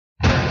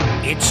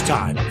It's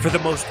time for the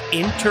most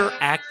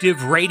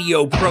interactive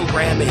radio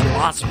program in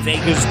Las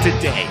Vegas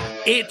today.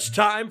 It's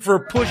time for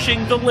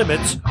Pushing the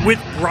Limits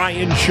with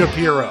Brian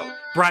Shapiro.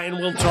 Brian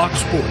will talk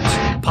sports,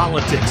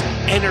 politics,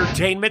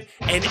 entertainment,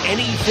 and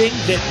anything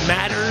that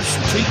matters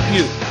to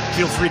you.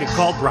 Feel free to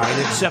call Brian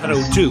at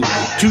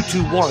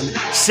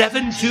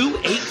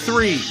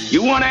 702-221-7283.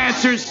 You want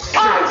answers?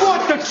 I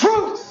want the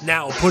truth!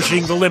 Now,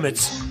 Pushing the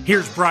Limits,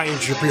 here's Brian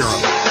Shapiro.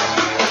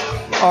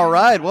 All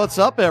right, what's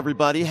up,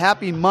 everybody?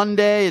 Happy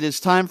Monday. It is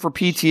time for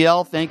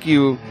PTL. Thank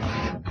you,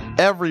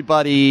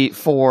 everybody,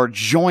 for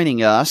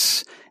joining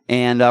us.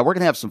 And we're going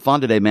to have some fun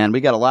today, man. We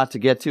got a lot to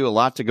get to, a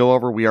lot to go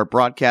over. We are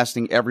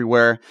broadcasting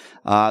everywhere,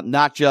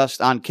 not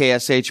just on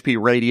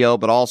KSHP Radio,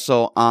 but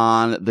also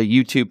on the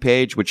YouTube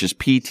page, which is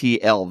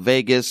PTL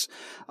Vegas,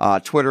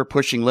 Twitter,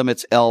 Pushing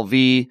Limits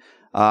LV,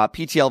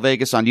 PTL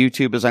Vegas on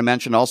YouTube, as I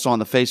mentioned, also on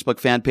the Facebook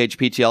fan page,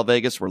 PTL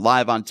Vegas. We're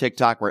live on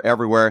TikTok. We're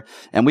everywhere.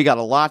 And we got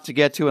a lot to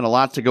get to and a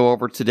lot to go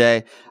over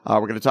today. We're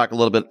going to talk a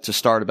little bit to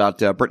start about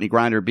Brittney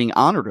Griner being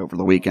honored over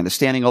the weekend, a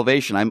standing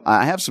ovation.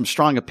 I have some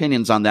strong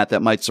opinions on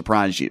that might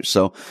surprise you.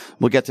 So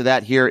we'll get to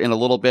that here in a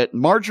little bit.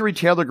 Marjorie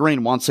Taylor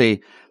Greene wants a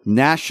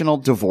National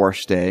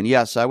Divorce Day. And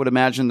yes, I would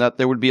imagine that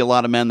there would be a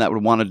lot of men that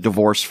would want a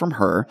divorce from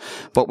her,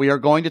 but we are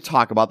going to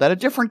talk about that, a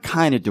different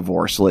kind of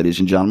divorce, ladies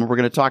and gentlemen. We're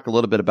going to talk a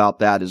little bit about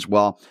that as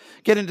well.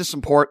 Get into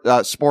some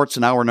sports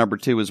in hour number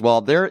 2 as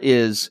well. There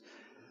is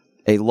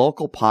a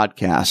local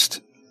podcast.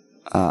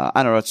 I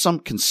don't know. It's some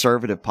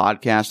conservative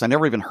podcast. I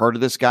never even heard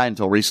of this guy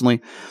until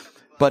recently,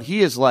 but he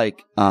is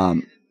like,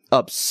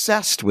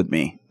 obsessed with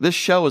me. This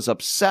show is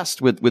obsessed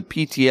with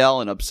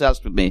PTL and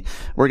obsessed with me.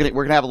 We're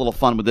gonna have a little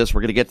fun with this. We're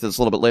gonna get to this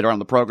a little bit later on in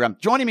the program.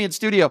 Joining me in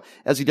studio,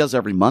 as he does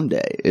every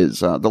Monday, is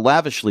the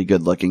lavishly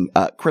good-looking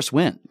Chris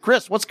Wynn.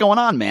 Chris, what's going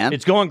on, man?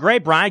 It's going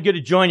great, Brian. Good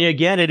to join you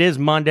again. It is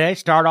Monday.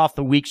 Start off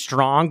the week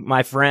strong,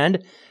 my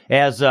friend.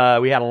 As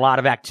we had a lot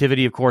of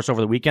activity, of course,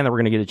 over the weekend that we're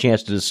going to get a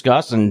chance to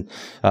discuss, and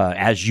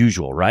as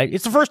usual, right?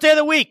 It's the first day of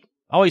the week.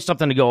 Always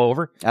something to go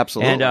over.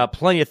 Absolutely. And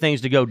plenty of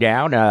things to go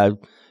down.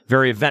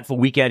 Very eventful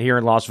weekend here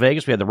in Las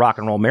Vegas. We had the Rock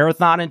and Roll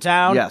Marathon in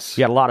town. Yes.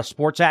 We had a lot of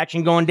sports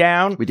action going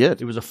down. We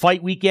did. It was a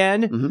fight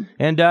weekend.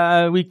 And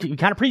we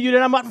kind of previewed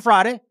it on Mutton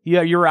Friday.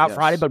 Yeah, you were out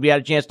Friday, but we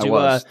had a chance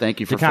to Thank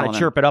you for kind of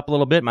chirp it up a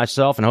little bit,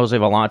 myself and Jose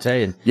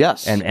Volante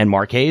and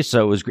Mark Hayes.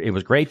 So it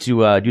was great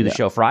to do the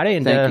show Friday.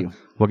 And thank you.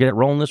 We'll get it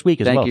rolling this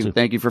week as well.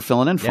 Thank you for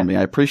filling in for me.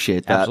 I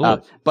appreciate that.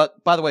 Absolutely.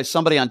 But by the way,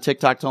 somebody on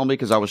TikTok told me,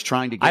 because I was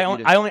trying to get I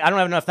don't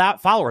have enough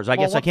followers. I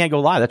guess I can't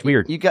go live. That's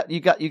weird. You got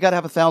to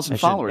have 1,000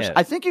 followers. Yeah.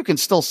 I think you can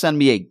still send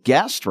me a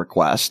guest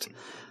request.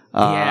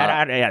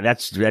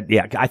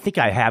 I think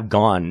I have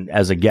gone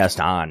as a guest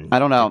on. I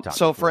don't know. TikTok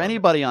So before. for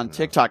anybody on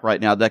TikTok right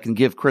now that can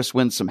give Chris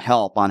Wynn some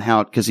help on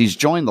how, because he's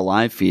joined the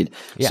live feed,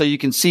 so you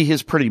can see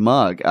his pretty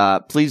mug.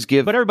 Please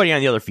give. But everybody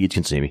on the other feeds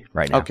can see me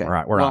right now. Okay,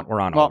 we're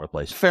on all over the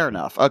place. Fair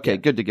enough. Okay,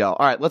 good to go.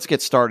 All right, let's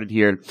get started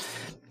here,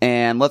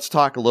 and let's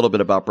talk a little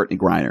bit about Brittney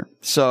Griner.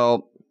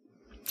 So,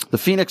 the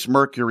Phoenix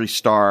Mercury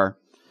star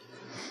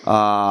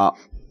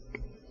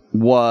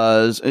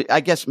was,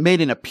 I guess,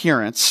 made an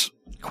appearance.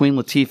 Queen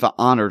Latifah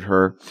honored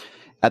her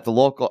at the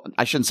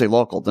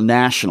the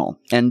National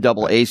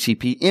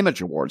NAACP Image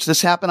Awards.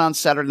 This happened on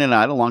Saturday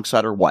night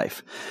alongside her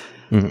wife.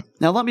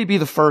 Now, let me be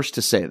the first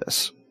to say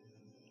this.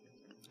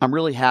 I'm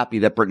really happy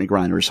that Brittney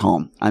Griner is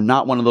home. I'm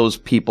not one of those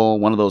people,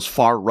 one of those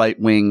far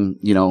right-wing,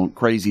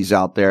 crazies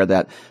out there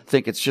that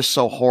think it's just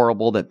so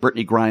horrible that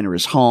Brittney Griner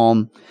is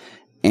home.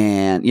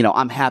 And,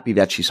 I'm happy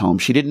that she's home.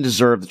 She didn't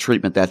deserve the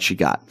treatment that she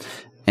got.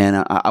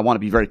 And I want to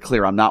be very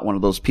clear. I'm not one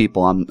of those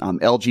people. I'm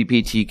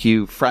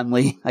LGBTQ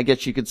friendly, I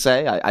guess you could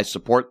say. I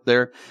support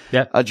their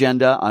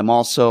agenda. I'm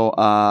also,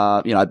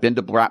 I've been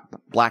to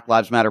Black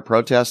Lives Matter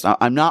protests.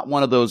 I'm not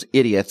one of those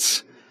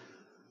idiots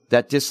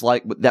that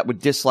would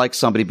dislike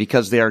somebody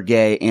because they are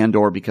gay and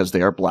or because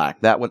they are black.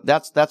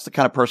 That's the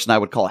kind of person I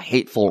would call a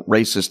hateful,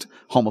 racist,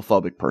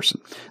 homophobic person.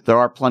 There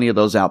are plenty of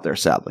those out there,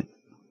 sadly.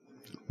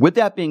 With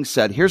that being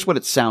said, here's what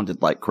it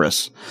sounded like,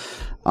 Chris.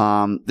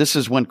 This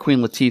is when Queen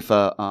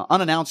Latifah,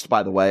 unannounced,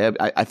 by the way,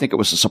 I think it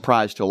was a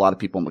surprise to a lot of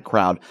people in the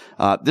crowd.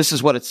 This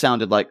is what it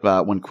sounded like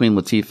when Queen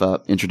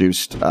Latifah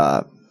introduced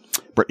Brittney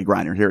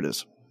Griner. Here it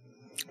is.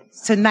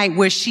 Tonight,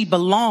 where she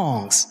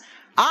belongs,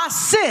 our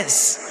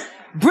sis,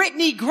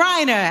 Brittney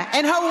Griner,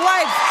 and her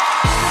wife.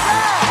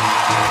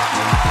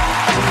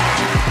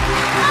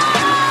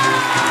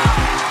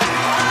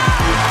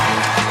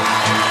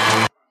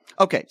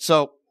 Okay,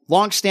 so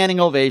long-standing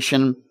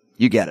ovation,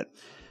 you get it.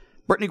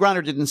 Brittney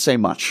Griner didn't say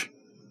much.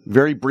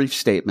 Very brief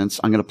statements.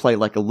 I'm going to play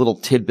like a little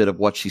tidbit of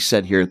what she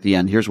said here at the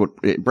end. Here's what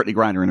Brittney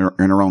Griner in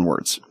her own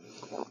words.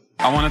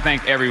 I want to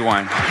thank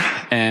everyone,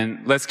 and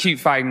let's keep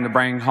fighting to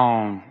bring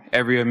home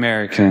every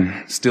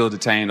American still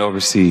detained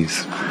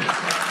overseas.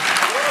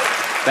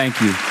 Thank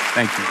you.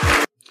 Thank you.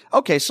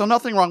 Okay, so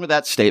nothing wrong with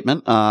that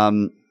statement.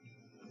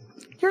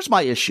 Here's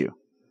my issue.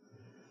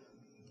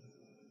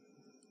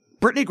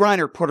 Brittney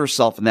Griner put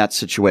herself in that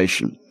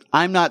situation.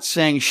 I'm not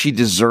saying she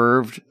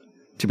deserved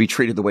to be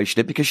treated the way she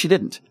did because she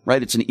didn't,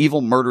 right? It's an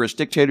evil, murderous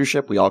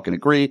dictatorship. We all can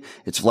agree.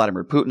 It's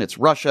Vladimir Putin. It's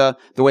Russia.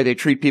 The way they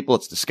treat people,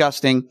 it's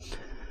disgusting.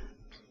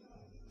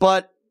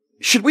 But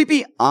should we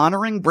be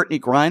honoring Brittany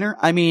Griner?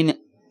 I mean,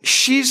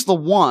 she's the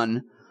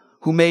one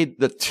who made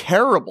the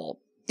terrible,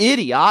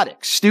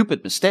 idiotic,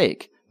 stupid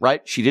mistake,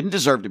 right? She didn't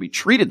deserve to be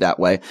treated that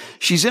way.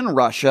 She's in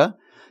Russia.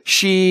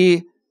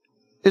 She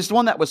is the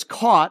one that was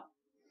caught.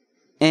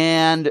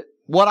 And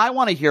what I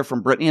want to hear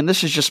from Brittany, and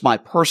this is just my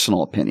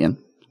personal opinion,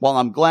 while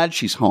I'm glad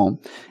she's home,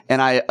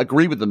 and I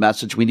agree with the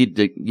message, we need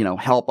to,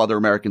 help other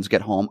Americans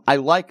get home. I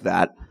like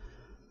that.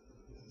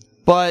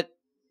 But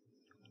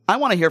I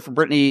want to hear from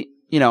Brittany,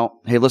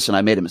 hey, listen,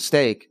 I made a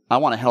mistake. I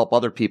want to help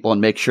other people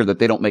and make sure that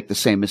they don't make the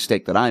same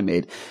mistake that I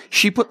made.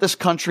 She put this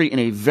country in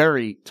a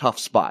very tough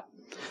spot.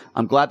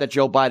 I'm glad that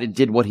Joe Biden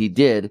did what he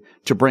did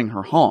to bring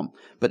her home.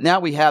 But now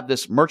we have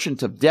this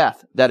merchant of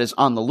death that is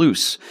on the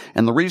loose.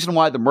 And the reason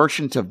why the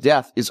merchant of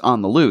death is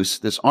on the loose,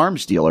 this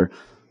arms dealer,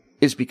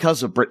 is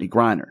because of Brittany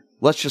Griner.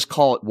 Let's just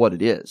call it what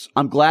it is.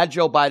 I'm glad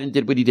Joe Biden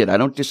did what he did. I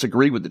don't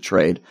disagree with the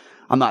trade.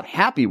 I'm not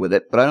happy with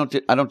it, but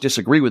I don't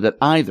disagree with it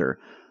either.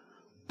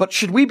 But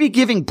should we be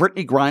giving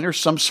Brittany Griner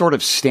some sort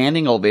of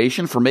standing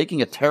ovation for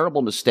making a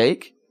terrible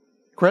mistake,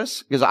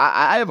 Chris? Because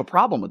I have a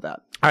problem with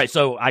that. All right,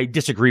 so I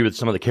disagree with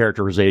some of the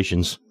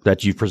characterizations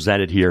that you've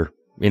presented here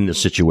in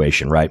this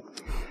situation, right?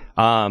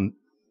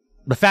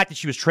 The fact that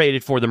she was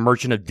traded for the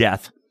merchant of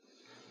death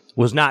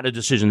was not a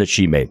decision that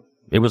she made.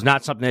 It was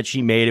not something that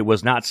she made. It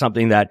was not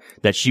something that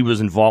she was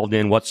involved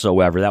in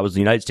whatsoever. That was the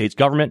United States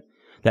government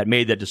that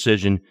made that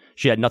decision.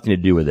 She had nothing to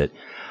do with it.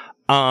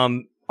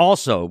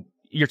 Also,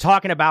 you're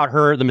talking about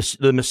her,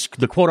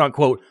 the quote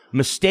unquote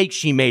mistake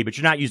she made, but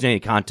you're not using any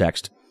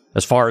context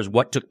as far as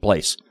what took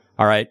place.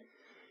 All right.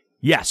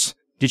 Yes.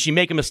 Did she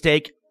make a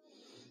mistake?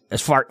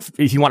 As far,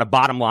 if you want a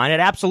bottom line, it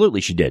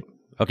absolutely she did.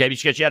 Okay.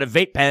 Because she had a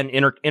vape pen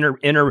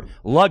in her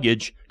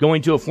luggage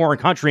going to a foreign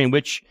country in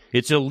which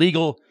it's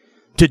illegal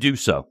to do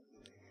so.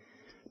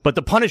 But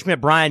the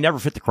punishment, Brian, never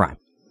fit the crime.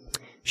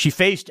 She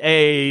faced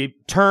a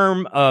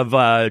term of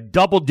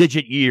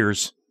double-digit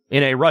years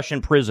in a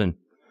Russian prison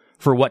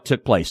for what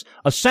took place.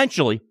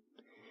 Essentially,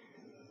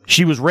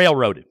 she was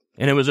railroaded,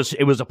 and it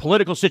was a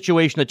political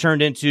situation that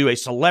turned into a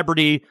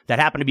celebrity that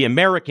happened to be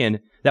American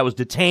that was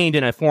detained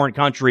in a foreign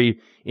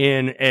country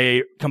in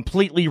a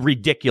completely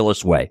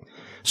ridiculous way.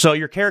 So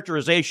your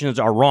characterizations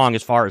are wrong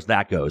as far as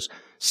that goes.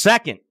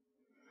 Second,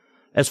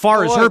 as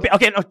far as her,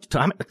 okay, no,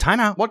 time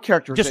out. What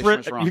characterization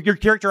is wrong? You're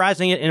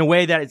characterizing it in a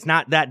way that it's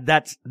not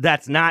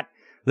that's not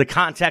the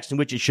context in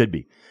which it should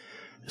be.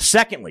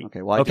 Secondly,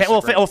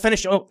 we'll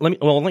finish.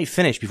 Let me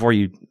finish before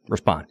you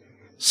respond.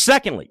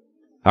 Secondly,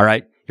 all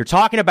right, you're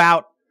talking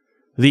about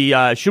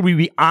the should we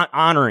be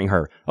honoring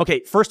her? Okay,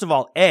 first of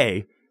all,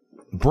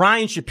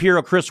 Brian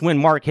Shapiro, Chris Wynn,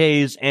 Mark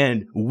Hayes,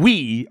 and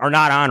we are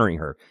not honoring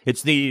her.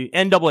 It's the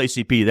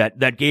NAACP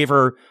that gave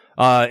her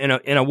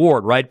an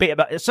award, right?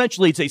 But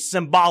essentially, it's a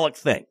symbolic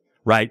thing,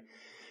 right?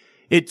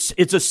 It's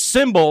a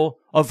symbol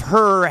of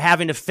her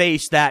having to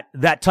face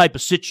that type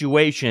of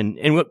situation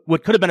in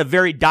what could have been a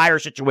very dire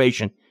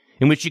situation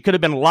in which she could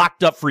have been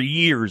locked up for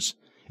years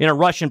in a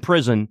Russian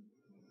prison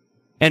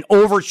and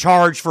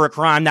overcharged for a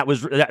crime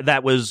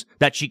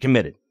that she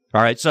committed.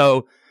 All right.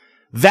 So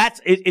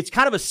it's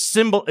kind of a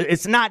symbol.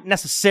 It's not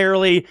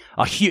necessarily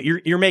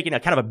you're making a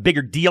kind of a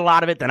bigger deal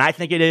out of it than I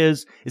think it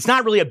is. It's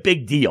not really a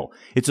big deal.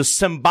 It's a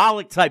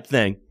symbolic type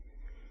thing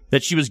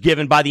that she was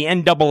given by the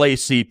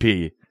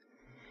NAACP.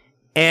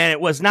 And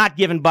it was not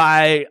given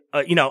by,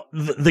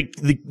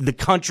 the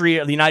country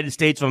of the United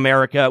States of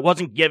America. It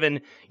wasn't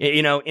given,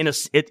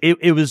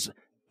 it was,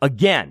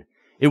 again,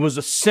 it was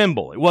a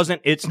symbol.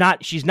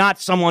 She's not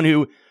someone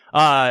who,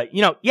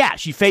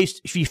 she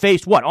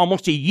faced what?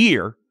 Almost a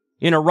year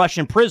in a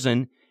Russian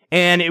prison.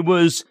 And it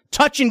was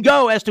touch and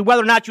go as to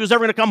whether or not she was ever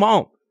going to come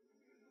home.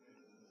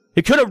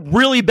 It could have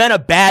really been a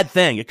bad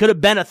thing. It could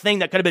have been a thing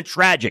that could have been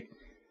tragic.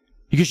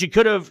 Because she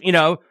could have,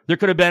 there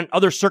could have been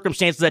other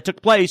circumstances that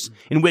took place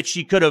in which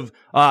she could have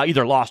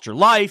either lost her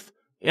life,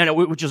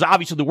 which is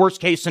obviously the worst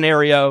case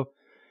scenario.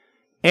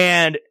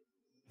 And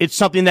it's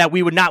something that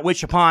we would not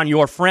wish upon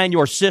your friend,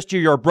 your sister,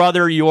 your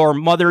brother, your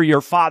mother,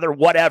 your father,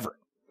 whatever.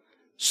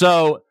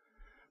 So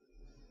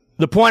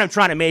the point I'm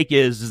trying to make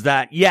is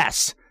that,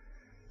 yes,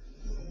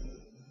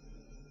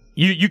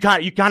 you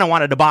kind of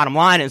wanted the bottom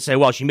line and say,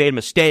 well, she made a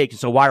mistake,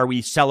 so why are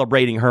we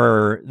celebrating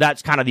her?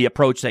 That's kind of the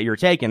approach that you're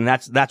taking.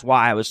 That's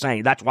why I was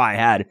saying, that's why I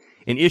had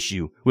an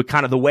issue with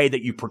kind of the way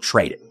that you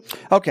portrayed it.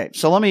 Okay,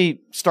 so let me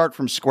start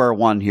from square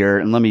one here,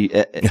 and let me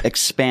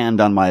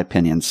expand on my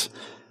opinions.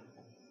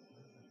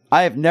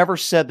 I have never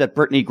said that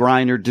Brittany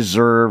Griner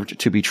deserved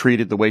to be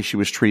treated the way she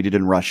was treated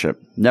in Russia.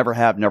 Never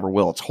have, never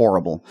will. It's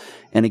horrible.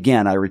 And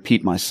again, I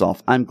repeat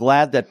myself. I'm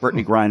glad that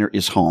Brittany Griner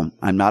is home.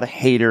 I'm not a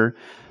hater.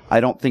 I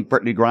don't think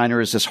Brittany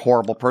Griner is this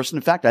horrible person.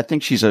 In fact, I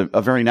think she's a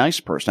very nice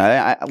person.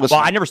 Listen,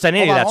 well, I never said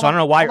any of that, so I don't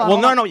know why.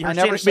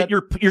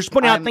 You're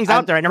putting out things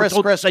out there. I never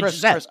told you.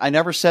 Chris, I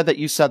never said that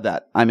you said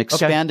that. I'm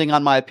expanding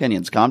on my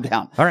opinions. Calm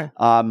down. All right.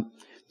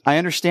 I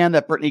understand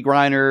that Brittany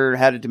Griner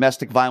had a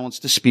domestic violence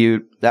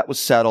dispute. That was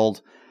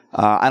settled.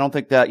 I don't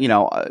think that,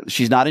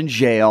 she's not in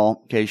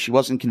jail. Okay. She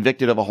wasn't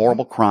convicted of a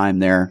horrible crime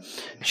there.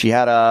 She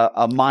had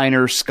a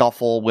minor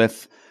scuffle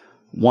with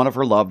one of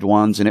her loved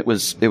ones, and it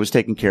was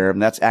taken care of.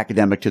 And that's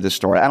academic to this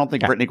story. I don't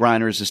think Brittany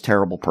Griner is this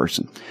terrible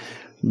person.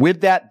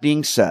 With that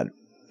being said,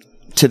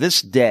 to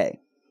this day,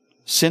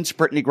 since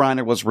Brittany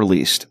Griner was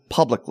released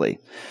publicly,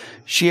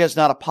 she has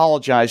not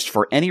apologized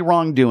for any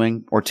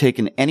wrongdoing or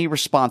taken any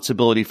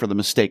responsibility for the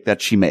mistake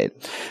that she made.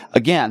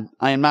 Again,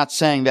 I am not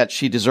saying that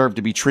she deserved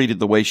to be treated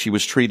the way she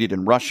was treated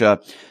in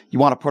Russia. You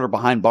want to put her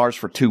behind bars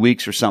for 2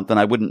 weeks or something,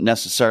 I wouldn't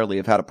necessarily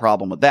have had a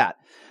problem with that.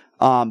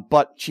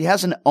 But she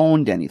hasn't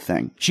owned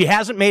anything. She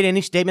hasn't made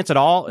any statements at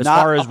all as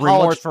far as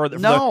remorse for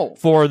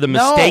the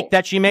mistake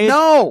that she made.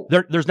 No,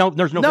 there's no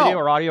video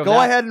or audio.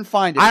 Go ahead and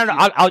find it. I don't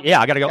know.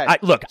 I gotta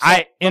go.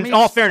 Okay. In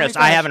all fairness,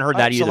 I haven't heard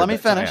that either. So let me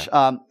finish.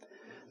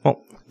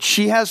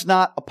 She has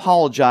not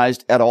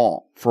apologized at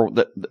all for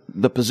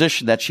the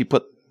position that she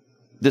put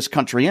this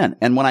country in.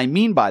 And what I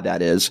mean by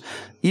that is,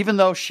 even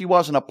though she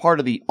wasn't a part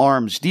of the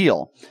arms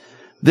deal,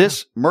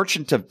 this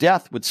merchant of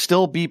death would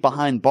still be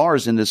behind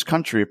bars in this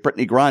country if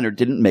Brittany Griner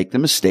didn't make the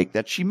mistake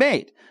that she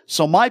made.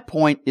 So my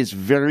point is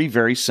very,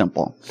 very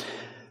simple.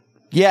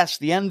 Yes,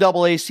 the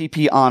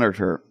NAACP honored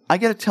her. I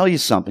got to tell you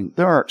something.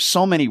 There are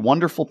so many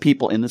wonderful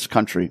people in this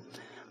country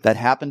that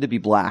happen to be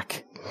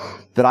black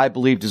that I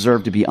believe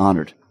deserve to be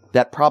honored,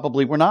 that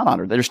probably were not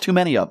honored. There's too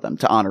many of them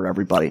to honor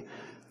everybody.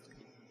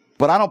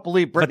 But I don't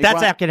believe Brittany But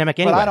that's academic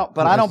anyway.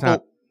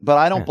 But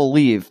I don't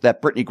believe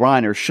that Brittany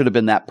Griner should have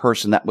been that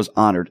person that was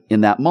honored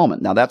in that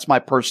moment. Now, that's my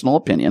personal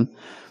opinion.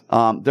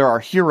 There are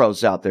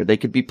heroes out there. They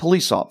could be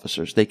police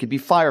officers. They could be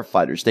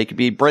firefighters. They could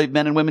be brave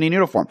men and women in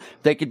uniform.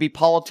 They could be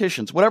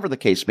politicians, whatever the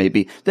case may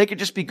be. They could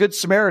just be good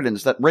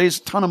Samaritans that raise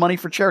a ton of money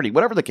for charity,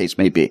 whatever the case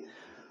may be.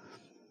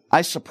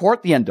 I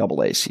support the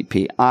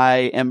NAACP.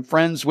 I am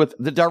friends with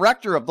the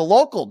director of the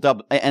local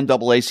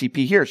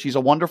NAACP here. She's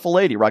a wonderful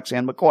lady,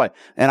 Roxanne McCoy,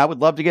 and I would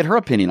love to get her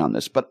opinion on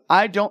this. But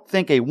I don't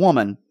think a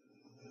woman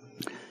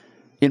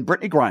in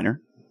Brittany Griner,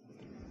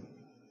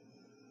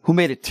 who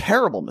made a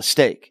terrible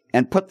mistake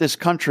and put this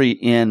country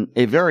in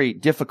a very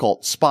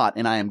difficult spot,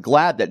 and I am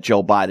glad that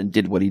Joe Biden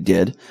did what he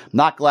did.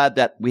 Not glad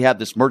that we have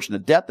this merchant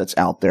of death that's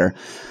out there.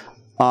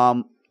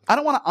 I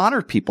don't want to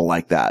honor people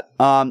like that.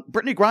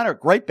 Brittany Griner,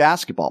 great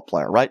basketball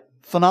player, right?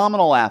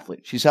 Phenomenal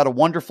athlete. She's had a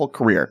wonderful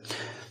career.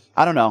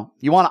 I don't know.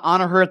 You want to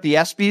honor her at the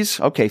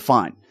ESPYs? Okay,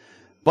 fine.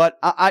 But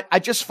I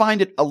just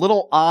find it a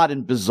little odd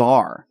and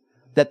bizarre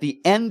that the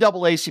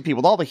NAACP,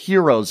 with all the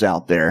heroes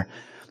out there,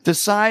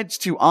 decides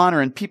to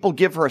honor and people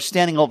give her a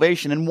standing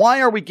ovation. And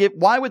why would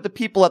the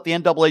people at the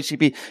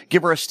NAACP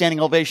give her a standing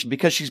ovation?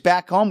 Because she's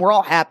back home. We're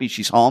all happy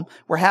she's home.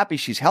 We're happy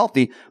she's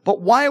healthy.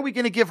 But why are we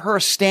going to give her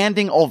a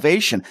standing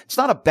ovation? It's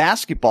not a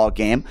basketball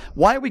game.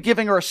 Why are we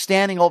giving her a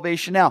standing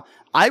ovation now?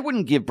 I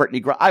wouldn't give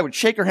Brittany Griner. I would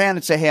shake her hand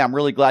and say, hey, I'm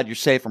really glad you're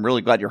safe. I'm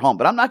really glad you're home.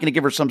 But I'm not going to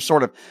give her some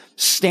sort of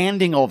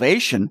standing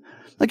ovation.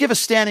 I give a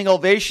standing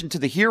ovation to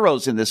the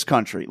heroes in this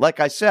country. Like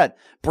I said,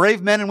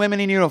 brave men and women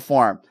in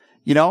uniform.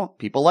 You know,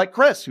 people like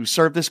Chris who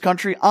served this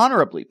country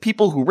honorably,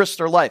 people who risked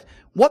their life.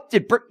 What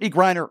did Brittany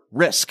Griner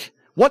risk?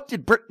 What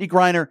did Brittany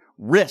Griner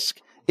risk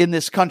in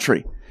this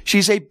country?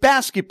 She's a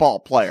basketball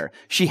player.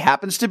 She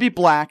happens to be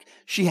black.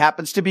 She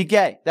happens to be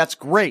gay. That's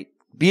great.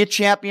 Be a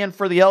champion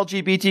for the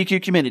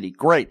LGBTQ community.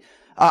 Great.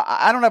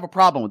 I don't have a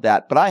problem with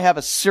that, but I have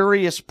a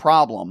serious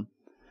problem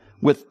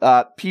with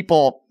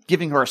people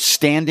giving her a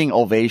standing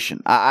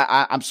ovation.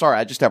 I'm sorry.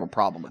 I just have a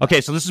problem with that. Okay,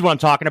 so this is what I'm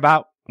talking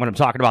about. When I'm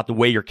talking about the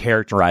way you're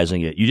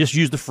characterizing it, you just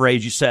used the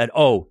phrase, you said,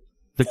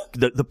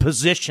 the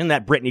position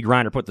that Brittany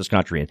Griner put this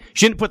country in.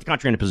 She didn't put the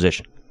country in a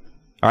position.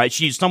 All right.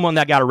 She's someone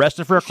that got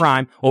arrested for a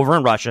crime over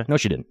in Russia. No,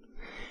 she didn't.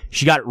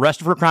 She got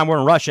arrested for a crime over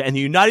in Russia, and the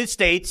United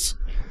States,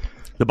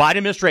 the Biden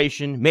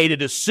administration, made a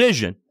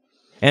decision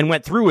and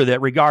went through with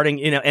it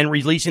regarding, and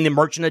releasing the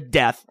merchant of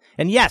death.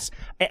 And yes,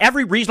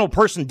 every reasonable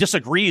person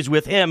disagrees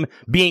with him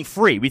being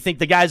free. We think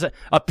the guy's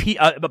a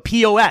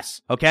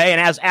POS, okay, and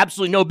has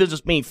absolutely no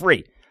business being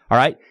free. All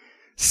right.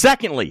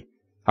 Secondly,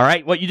 all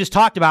right, what you just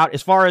talked about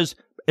as far as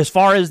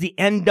the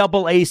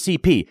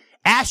NAACP.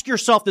 Ask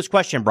yourself this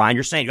question, Brian.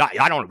 You're saying,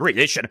 I don't agree.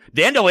 The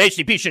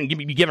NAACP shouldn't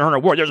be giving her an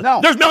award. There's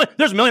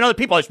a million other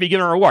people that should be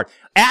giving her an award.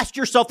 Ask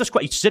yourself this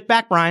question. Sit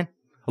back, Brian.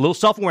 A little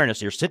self-awareness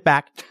here. Sit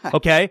back.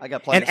 Okay. I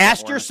got plenty and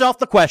ask yourself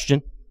the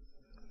question.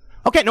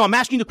 Okay. No, I'm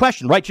asking you the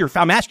question right here.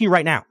 I'm asking you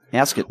right now.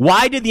 Ask it.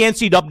 Why did the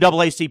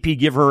NAACP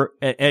give her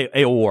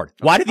a award?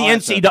 Why did the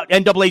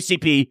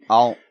NAACP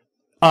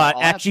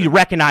actually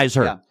recognize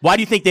her? Yeah. Why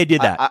do you think they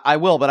did that? I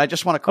will, but I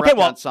just want to correct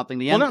on something.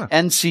 The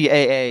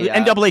NCAA.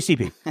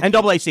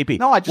 NAACP.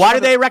 No, why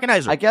did they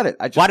recognize her? I get it.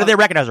 Why did they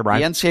recognize her, Brian?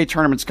 The NCAA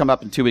tournament's come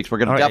up in 2 weeks. We're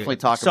going to definitely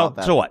talk about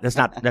that. So what? That's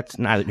not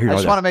here. I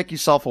just want to make you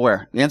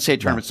self-aware. The NCAA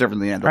tournament's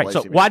different than the NAACP. Right.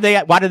 So why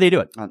did they do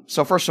it?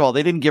 So first of all,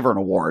 they didn't give her an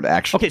award,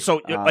 actually. Okay.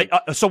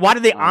 So why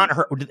did they honor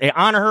her? Did they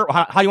honor her?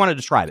 How do you want to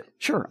describe it?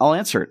 Sure. I'll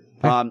answer it.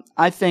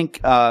 I think,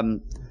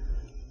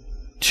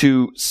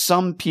 to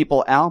some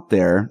people out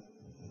there,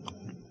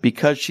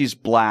 because she's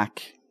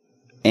black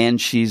and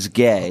she's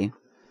gay,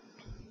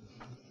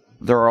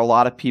 there are a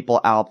lot of people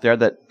out there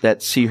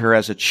that see her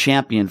as a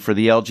champion for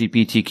the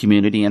LGBT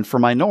community and for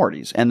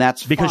minorities, and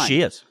that's because fine.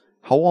 she is.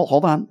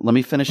 Hold on. Let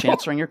me finish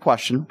answering your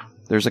question.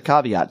 There's a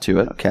caveat to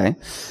it, okay?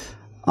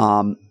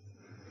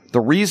 The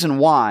reason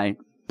why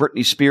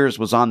Britney Spears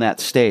was on that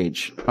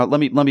stage, let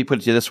me put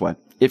it to you this way.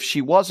 If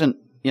she wasn't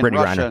in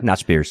Brittany Russia... Griner, not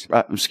Spears.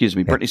 Excuse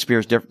me, Britney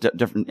Spears,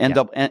 different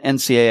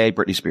NCAA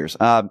Britney Spears.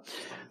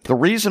 The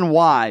reason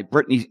why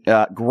Britney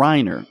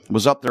Griner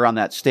was up there on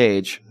that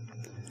stage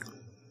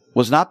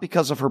was not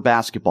because of her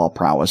basketball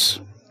prowess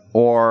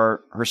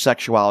or her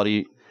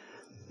sexuality.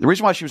 The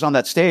reason why she was on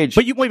that stage...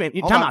 But wait a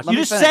minute, time out. You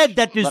just said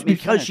that is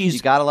because you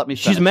gotta let me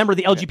finish. she's a member of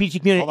the LGBT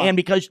community and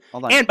because...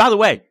 And by the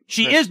way,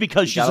 she is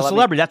because she's a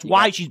celebrity. That's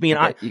why she's being...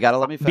 You gotta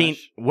let me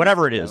finish.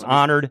 Whatever it is,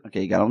 honored.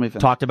 Okay, you gotta let me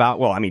finish. Talked about...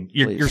 Well, I mean,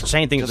 you're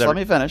saying things that let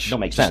me finish.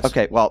 Don't make sense.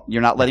 Okay, well,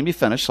 you're not letting me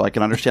finish, so I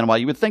can understand why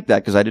you would think that,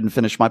 because I didn't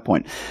finish my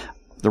point.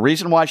 The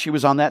reason why she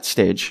was on that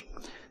stage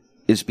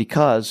is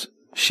because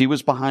she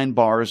was behind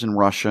bars in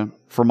Russia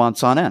for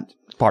months on end.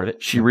 Part of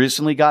it. She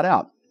recently got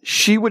out.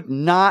 She would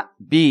not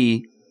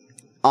be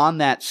on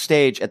that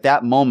stage at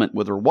that moment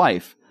with her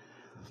wife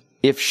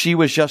if she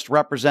was just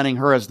representing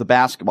her as the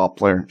basketball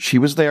player. She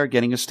was there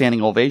getting a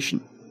standing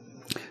ovation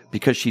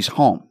because she's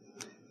home.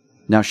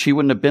 Now, she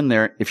wouldn't have been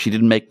there if she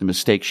didn't make the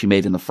mistake she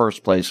made in the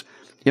first place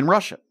in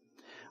Russia.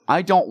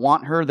 I don't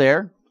want her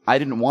there. I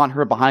didn't want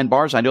her behind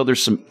bars. I know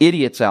there's some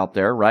idiots out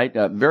there, right?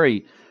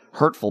 Very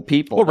hurtful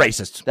people. Well,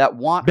 racists. That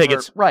want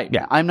bigots. Her. Right.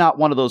 Yeah. I'm not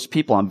one of those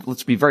people.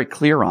 Let's be very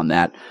clear on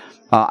that.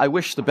 I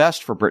wish the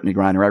best for Britney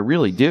Griner. I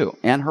really do.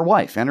 And her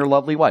wife, and her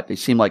lovely wife. They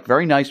seem like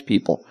very nice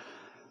people.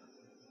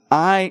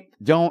 I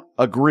don't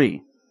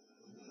agree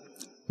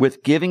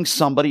with giving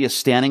somebody a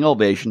standing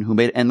ovation who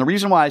made, and the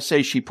reason why I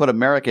say she put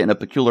America in a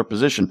peculiar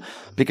position,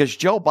 because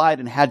Joe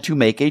Biden had to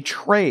make a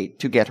trade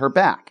to get her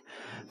back.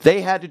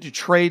 They had to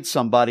trade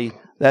somebody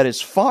that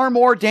is far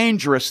more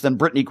dangerous than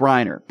Britney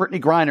Griner. Britney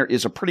Griner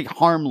is a pretty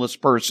harmless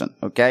person,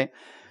 okay?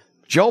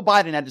 Joe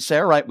Biden had to say,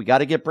 all right, we got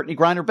to get Britney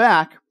Griner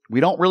back. We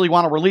don't really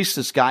want to release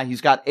this guy.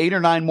 He's got 8 or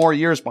 9 more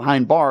years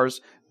behind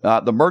bars,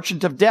 the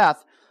Merchant of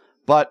Death.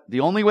 But the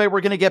only way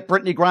we're going to get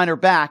Britney Griner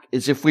back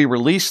is if we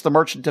release the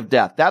Merchant of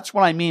Death. That's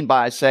what I mean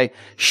by I say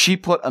she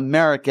put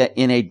America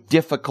in a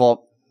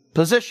difficult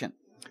position.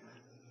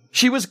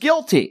 She was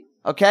guilty,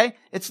 okay?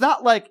 It's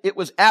not like it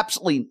was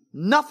absolutely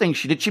nothing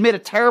she did. She made a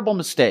terrible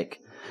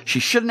mistake. She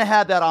shouldn't have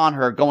had that on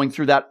her going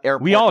through that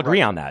airport. We all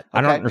agree on that.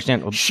 I don't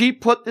understand. She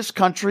put this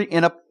country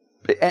in a...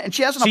 And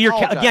she hasn't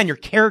apologized. You're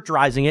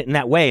characterizing it in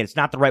that way. It's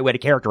not the right way to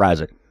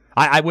characterize it.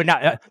 I would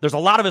not. There's a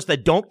lot of us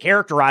that don't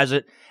characterize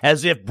it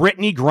as if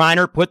Britney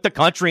Griner put the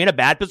country in a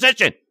bad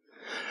position.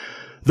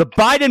 The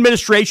Biden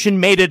administration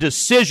made a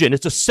decision.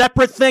 It's a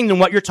separate thing than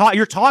what you're talking.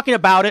 You're talking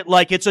about it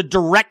like it's a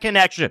direct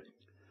connection.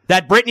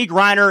 That Britney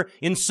Griner,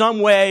 in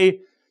some way,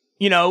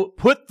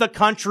 put the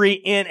country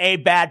in a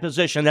bad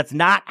position. That's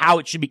not how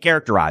it should be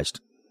characterized.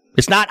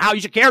 It's not how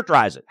you should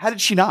characterize it. How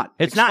did she not?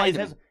 It's not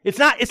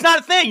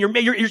a thing.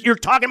 You're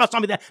talking about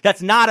something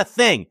that's not a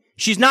thing.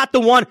 She's not the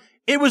one.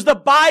 It was the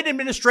Biden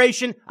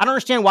administration. I don't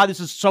understand why this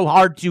is so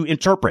hard to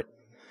interpret.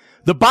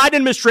 The Biden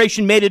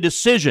administration made a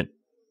decision.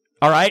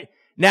 All right.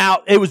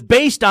 Now, it was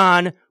based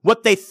on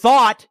what they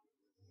thought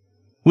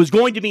was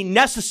going to be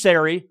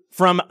necessary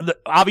from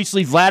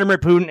obviously Vladimir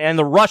Putin and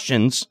the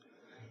Russians.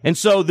 And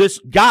so this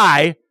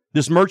guy,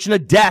 this Merchant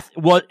of Death,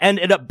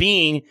 ended up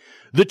being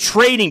the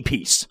trading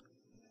piece.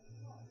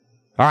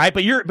 All right,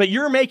 but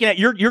you're making it,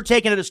 you're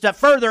taking it a step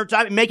further,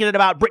 making it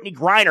about Britney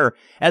Griner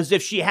as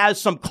if she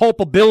has some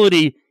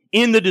culpability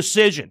in the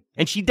decision,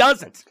 and she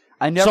doesn't.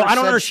 I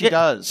never said she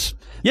does.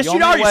 Yes,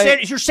 you are.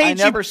 You're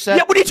saying I never said.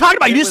 Yeah, what are you talking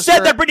about? You just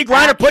said that Britney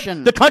Griner put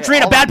the country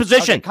in a bad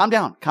position. Okay, calm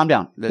down.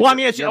 Well, I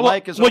mean,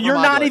 you're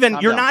not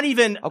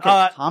even.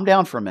 Okay, calm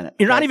down for a minute.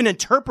 You're not even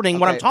interpreting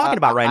what I'm talking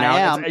about right now. I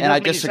am, and I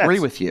disagree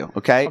with you.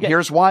 Okay,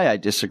 here's why I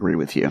disagree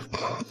with you.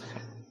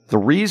 The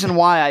reason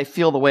why I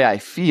feel the way I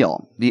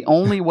feel, the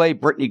only way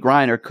Britney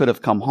Griner could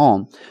have come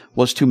home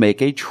was to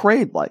make a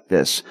trade like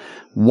this.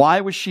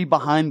 Why was she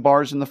behind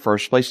bars in the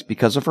first place?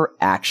 Because of her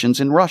actions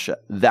in Russia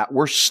that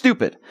were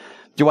stupid.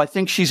 Do I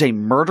think she's a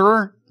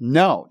murderer?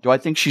 No. Do I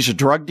think she's a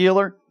drug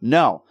dealer?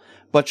 No.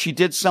 But she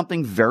did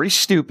something very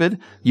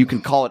stupid. You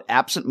can call it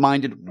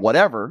absent-minded,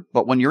 whatever.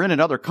 But when you're in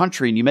another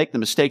country and you make the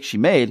mistake she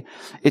made,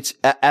 it's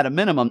at a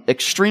minimum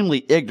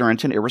extremely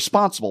ignorant and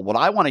irresponsible. What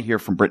I want to hear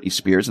from Britney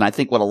Spears, and I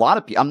think what a lot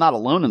of people, I'm not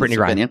alone in this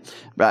opinion.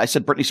 But I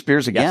said Britney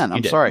Spears again. Yes,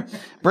 I'm sorry.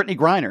 Britney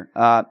Griner.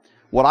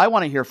 What I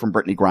want to hear from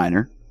Britney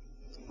Griner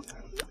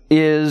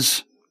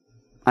is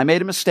I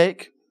made a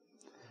mistake.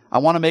 I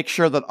want to make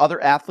sure that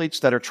other athletes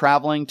that are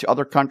traveling to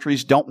other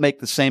countries don't make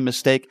the same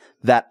mistake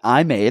that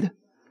I made.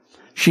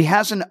 She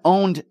hasn't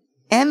owned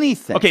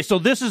anything. Okay, so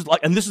this is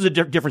a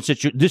different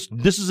situation.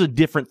 This is a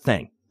different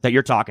thing that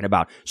you're talking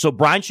about. So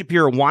Brian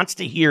Shapiro wants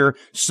to hear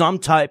some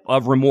type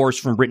of remorse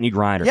from Britney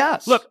Griner.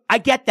 Yes. Look, I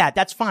get that.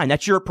 That's fine.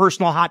 That's your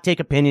personal hot take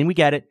opinion. We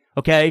get it.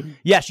 Okay.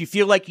 Yes, you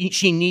feel like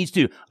she needs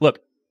to. Look,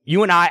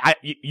 you and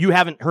you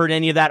haven't heard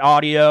any of that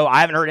audio.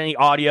 I haven't heard any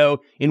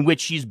audio in which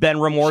she's been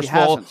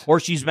remorseful or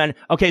she's been,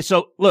 okay.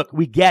 So look,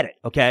 we get it.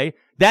 Okay.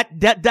 But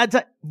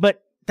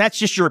that's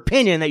just your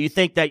opinion that you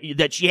think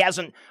that she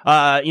hasn't,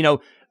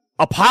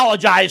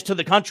 apologized to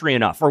the country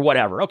enough or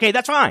whatever. Okay.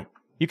 That's fine.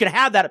 You can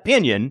have that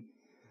opinion.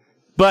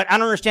 But I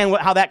don't understand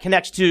how that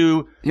connects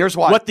to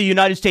what the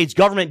United States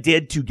government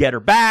did to get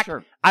her back.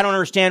 Sure. I don't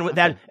understand what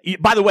that.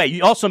 By the way,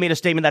 you also made a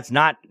statement that's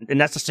not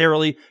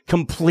necessarily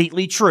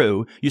completely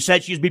true. You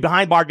said she was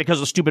behind bars because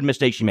of a stupid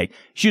mistake she made.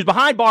 She was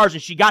behind bars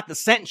and she got the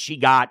sentence she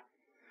got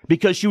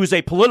because she was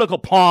a political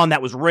pawn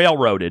that was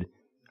railroaded.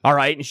 All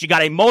right. And she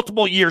got a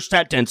multiple year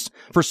sentence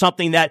for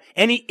something that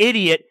any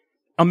idiot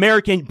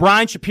American,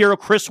 Brian Shapiro,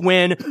 Chris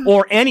Wynn,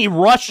 or any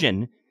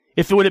Russian,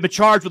 if it would have been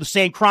charged with the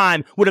same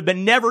crime, would have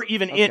been never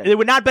even in. It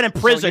would not have been in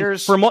prison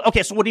for.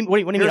 Okay, so what do you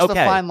mean? Here's the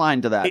fine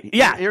line to that.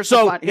 Yeah.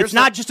 It's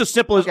not just as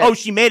simple as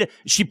she made it.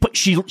 She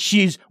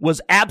was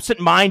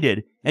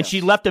absent-minded and she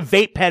left a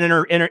vape pen in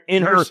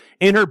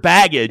her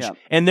baggage,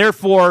 and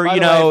therefore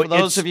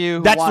that's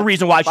the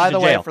reason why she's in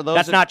jail.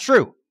 That's not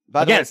true.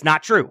 It's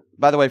not true.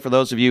 By the way, for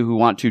those of you who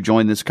want to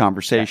join this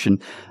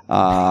conversation,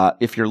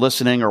 if you're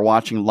listening or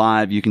watching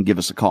live, you can give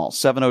us a call,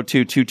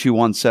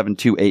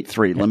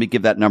 702-221-7283. Let me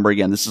give that number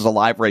again. This is a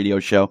live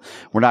radio show.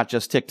 We're not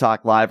just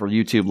TikTok live or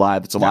YouTube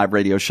live. It's a live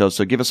radio show,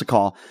 so give us a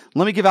call.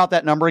 Let me give out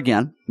that number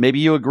again. Maybe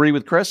you agree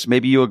with Chris.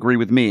 Maybe you agree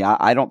with me.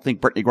 I don't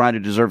think Brittney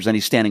Griner deserves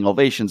any standing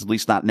ovations, at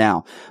least not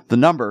now. The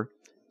number,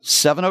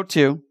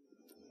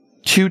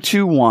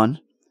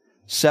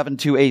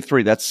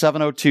 702-221-7283. That's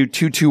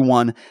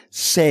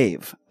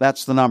 702-221-SAVE.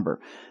 That's the number.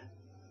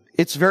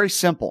 It's very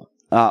simple.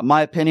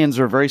 My opinions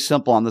are very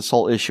simple on this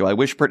whole issue. I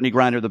wish Brittney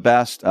Griner the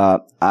best.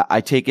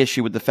 I take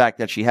issue with the fact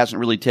that she hasn't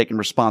really taken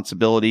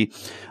responsibility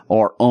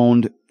or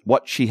owned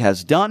what she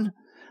has done.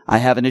 I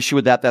have an issue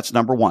with that. That's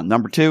number one.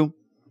 Number two,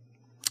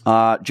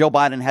 Joe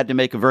Biden had to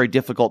make a very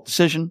difficult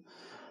decision.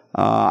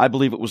 I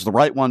believe it was the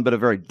right one, but a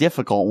very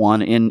difficult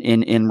one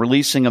in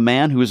releasing a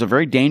man who is a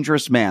very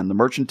dangerous man, the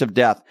merchant of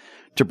death,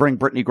 to bring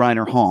Brittney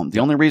Griner home.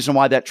 The only reason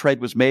why that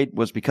trade was made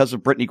was because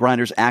of Brittney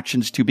Griner's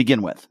actions to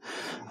begin with.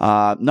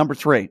 Number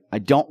three, I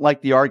don't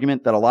like the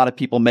argument that a lot of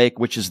people make,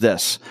 which is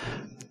this.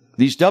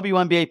 These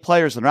WNBA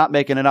players are not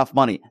making enough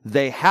money.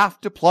 They have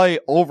to play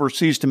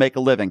overseas to make a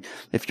living.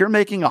 If you're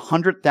making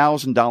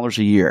 $100,000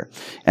 a year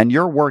and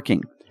you're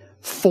working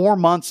 4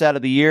 months out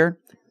of the year,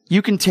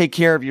 you can take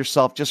care of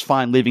yourself just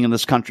fine living in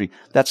this country.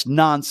 That's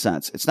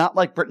nonsense. It's not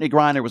like Brittney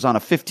Griner was on a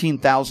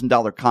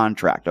 $15,000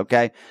 contract,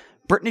 okay?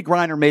 Brittney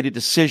Griner made a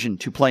decision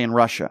to play in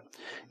Russia.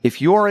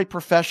 If you're a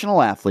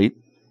professional athlete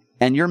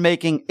and you're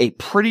making a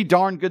pretty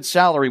darn good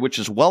salary, which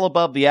is well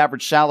above the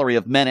average salary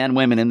of men and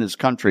women in this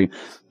country,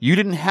 you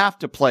didn't have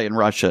to play in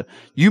Russia.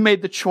 You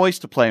made the choice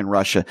to play in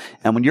Russia.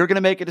 And when you're going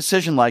to make a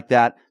decision like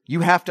that, you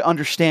have to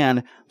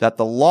understand that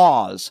the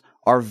laws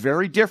are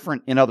very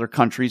different in other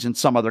countries, in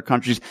some other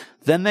countries,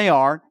 than they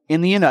are in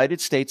the United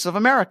States of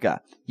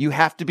America. You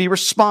have to be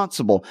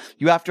responsible.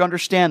 You have to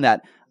understand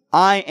that.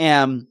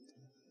 And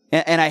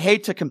I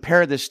hate to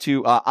compare this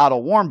to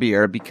Otto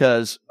Warmbier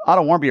because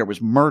Otto Warmbier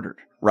was murdered,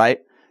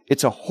 right?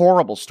 It's a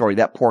horrible story,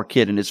 that poor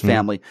kid and his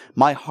family.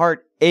 My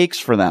heart aches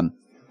for them.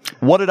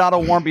 What did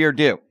Otto Warmbier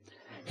do?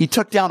 He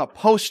took down a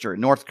poster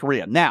in North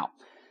Korea. Now,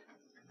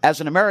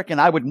 as an American,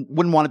 I wouldn't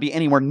want to be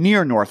anywhere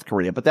near North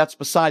Korea, but that's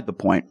beside the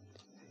point.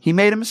 He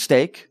made a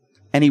mistake,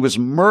 and he was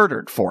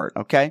murdered for it,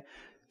 okay?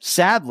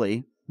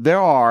 Sadly, there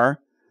are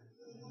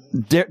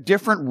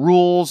different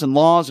rules and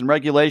laws and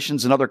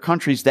regulations in other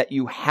countries that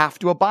you have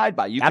to abide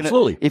by.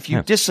 Absolutely. If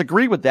you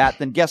disagree with that,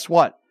 then guess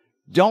what?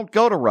 Don't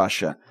go to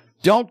Russia.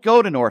 Don't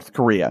go to North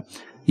Korea.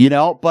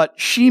 But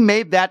she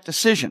made that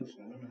decision.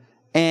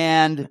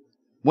 And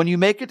when you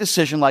make a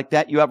decision like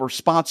that, you have a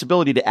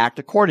responsibility to act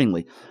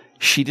accordingly.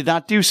 She did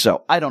not do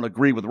so. I don't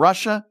agree with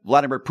Russia.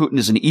 Vladimir Putin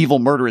is an evil,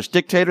 murderous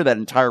dictator, that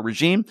entire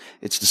regime.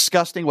 It's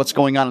disgusting what's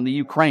going on in the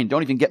Ukraine.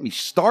 Don't even get me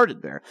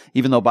started there,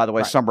 even though, by the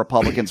way, some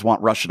Republicans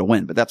want Russia to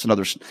win. But that's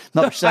another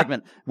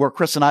segment where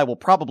Chris and I will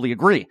probably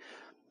agree.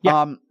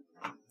 Yeah.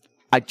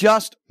 I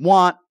just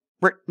want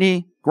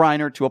Brittney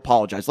Griner to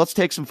apologize. Let's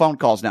take some phone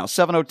calls now.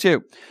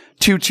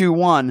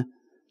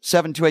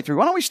 702-221-7283.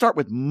 Why don't we start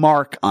with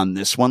Mark on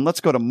this one?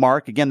 Let's go to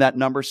Mark. Again, that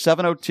number,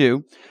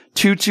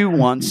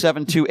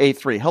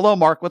 702-221-7283. Hello,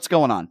 Mark. What's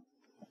going on?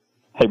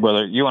 Hey,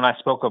 brother. You and I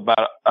spoke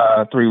about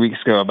 3 weeks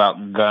ago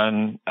about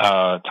gun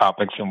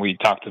topics, and we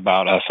talked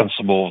about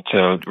sensible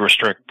to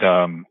restrict,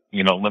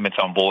 limits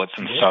on bullets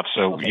and stuff.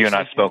 So you and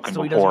I spoken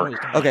before.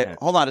 Okay,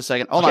 hold on a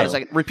second.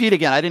 Repeat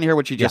again. I didn't hear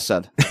what you just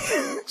said.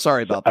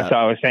 Sorry about that. So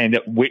I was saying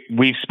that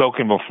we've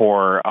spoken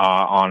before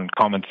on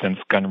common sense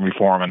gun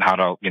reform and how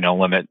to,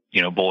 limit,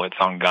 bullets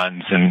on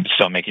guns and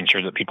still making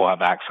sure that people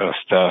have access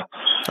to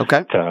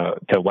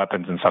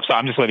weapons and stuff. So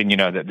I'm just letting you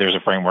know that there's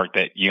a framework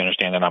that you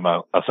understand that I'm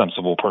a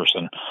sensible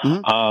person.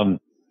 Mm-hmm.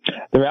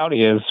 The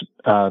reality is,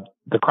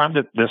 the crime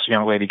that this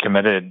young lady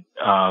committed,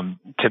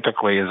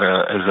 typically is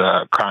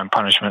a crime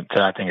punishment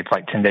to, I think it's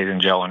like 10 days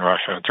in jail in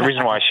Russia. The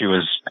reason why she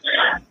was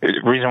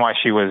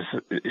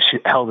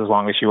held as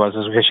long as she was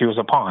is because she was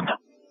a pawn.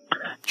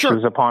 Sure. She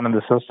was a pawn in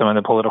the system, in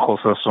the political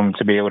system,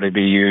 to be able to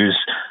be used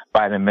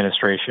by an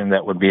administration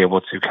that would be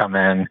able to come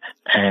in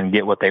and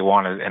get what they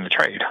wanted in the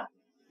trade.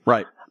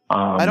 Right.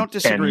 I don't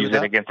disagree and use with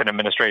that. it against an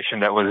administration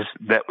that was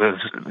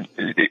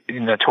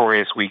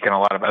notorious weak in a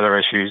lot of other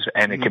issues,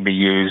 and it can be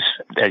used,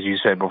 as you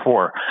said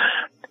before.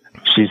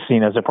 She's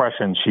seen as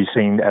oppression. She's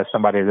seen as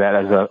somebody that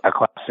as a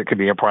class that could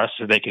be oppressed,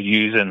 that they could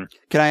use. And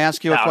can I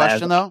ask you a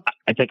question, though?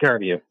 I take care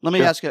of you. Let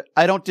me ask you.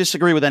 I don't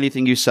disagree with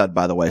anything you said,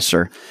 by the way,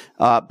 sir.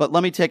 But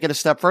let me take it a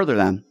step further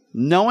then.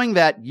 Knowing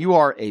that you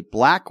are a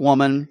black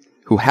woman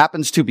who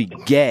happens to be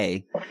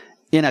gay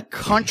in a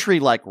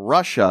country like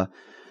Russia,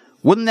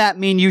 wouldn't that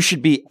mean you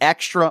should be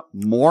extra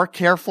more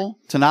careful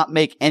to not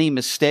make any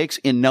mistakes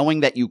in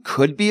knowing that you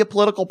could be a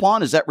political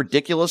pawn? Is that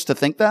ridiculous to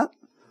think that?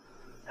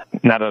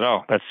 Not at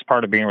all. That's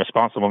part of being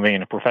responsible,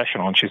 being a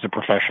professional, and she's a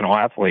professional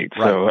athlete.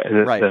 Right. So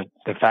Right.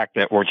 the fact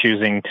that we're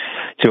choosing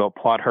to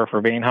applaud her for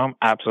being home,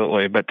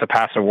 absolutely. But to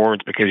pass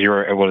awards because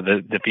you're able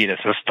to defeat a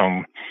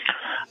system,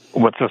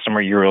 what system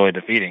are you really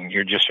defeating?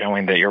 You're just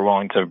showing that you're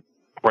willing to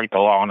break the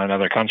law in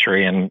another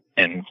country and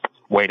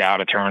wait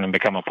out a turn and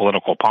become a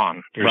political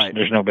pawn.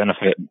 There's no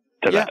benefit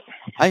to that.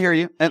 I hear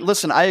you. And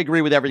listen, I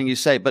agree with everything you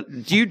say,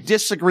 but do you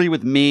disagree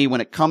with me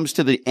when it comes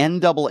to the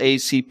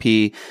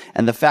NAACP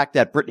and the fact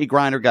that Brittany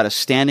Griner got a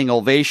standing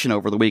ovation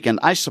over the weekend?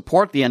 I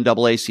support the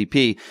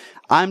NAACP.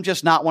 I'm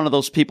just not one of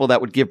those people that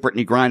would give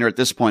Brittany Griner at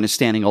this point a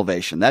standing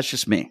ovation. That's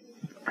just me.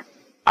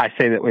 I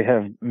say that we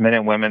have men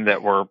and women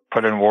that were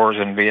put in wars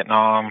in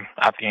Vietnam,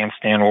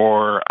 Afghanistan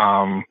war,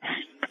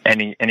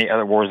 any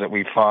other wars that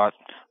we've fought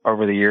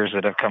over the years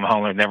that have come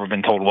home and have never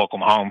been told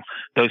welcome home.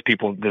 Those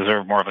people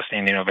deserve more of a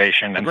standing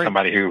ovation than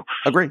somebody who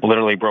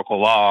literally broke a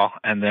law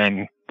and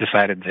then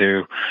decided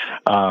to,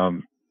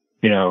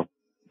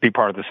 be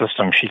part of the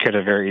system. She could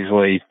have very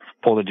easily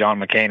pulled a John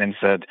McCain and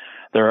said,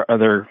 there are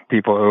other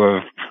people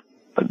who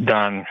have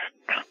done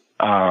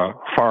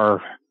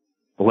far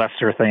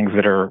lesser things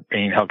that are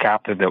being held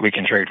captive that we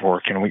can trade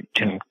for.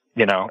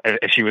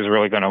 If she was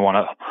really going to want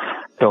to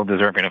feel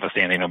deserving of a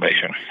standing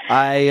ovation.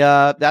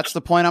 That's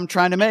the point I'm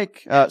trying to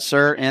make,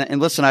 sir.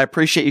 And listen, I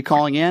appreciate you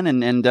calling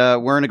in and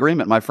we're in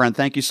agreement, my friend.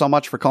 Thank you so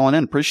much for calling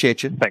in.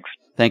 Appreciate you. Thanks.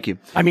 Thank you.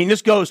 I mean,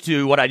 this goes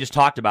to what I just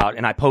talked about,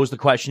 and I posed the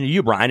question to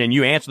you, Brian, and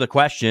you answered the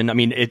question. I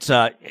mean, it's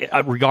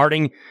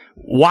regarding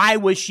why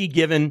was she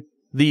given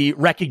the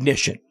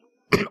recognition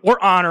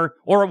or honor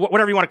or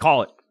whatever you want to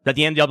call it that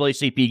the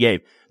NAACP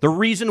gave. The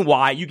reason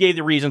why, you gave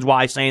the reasons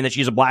why, saying that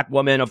she's a black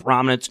woman of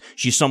prominence,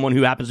 she's someone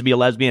who happens to be a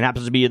lesbian,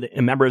 happens to be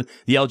a member of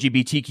the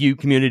LGBTQ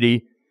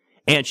community,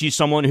 and she's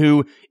someone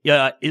who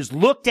is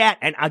looked at,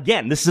 and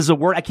again, this is a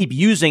word I keep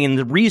using, and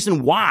the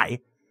reason why,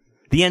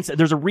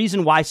 there's a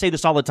reason why I say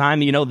this all the time,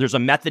 there's a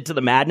method to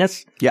the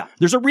madness. Yeah.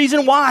 There's a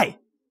reason why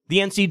the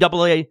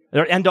NAACP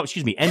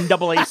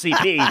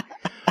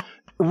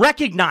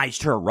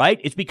recognized her, right?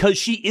 It's because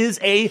she is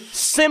a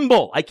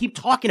symbol. I keep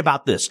talking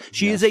about this.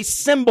 She is a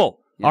symbol.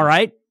 Yeah. All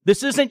right.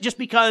 This isn't just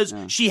because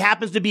she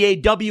happens to be a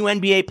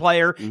WNBA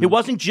player. Mm-hmm. It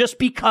wasn't just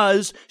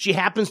because she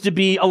happens to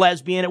be a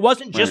lesbian. It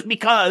wasn't just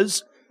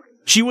because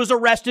she was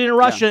arrested in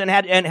Russia and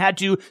had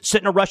to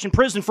sit in a Russian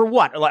prison for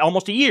what? Like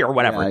almost a year or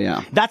whatever.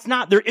 Yeah. That's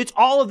not there. It's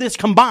all of this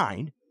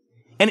combined.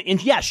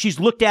 And yes, she's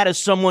looked at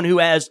as someone who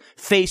has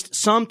faced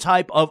some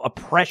type of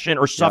oppression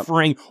or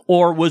suffering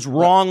or was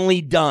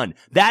wrongly done.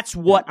 That's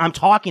what I'm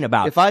talking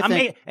about. If I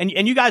think, and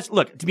you guys,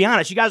 look, to be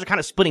honest, you guys are kind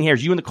of splitting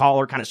hairs. You and the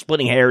caller are kind of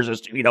splitting hairs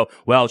as to,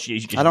 well, she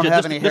I don't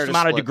have any hair this to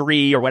amount split. of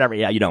degree or whatever.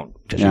 Yeah, you don't.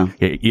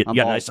 You got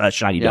a nice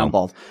shiny dome. I'm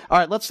bald. All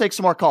right, let's take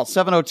some more calls.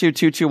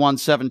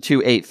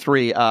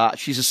 702-221-7283.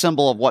 She's a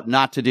symbol of what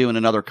not to do in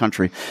another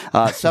country.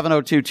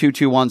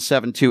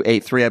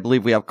 702-221-7283. I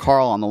believe we have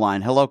Carl on the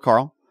line. Hello,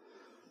 Carl.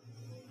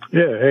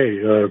 Yeah,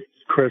 hey,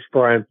 Chris,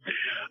 Brian.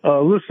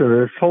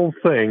 Listen, this whole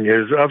thing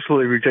is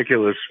absolutely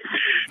ridiculous.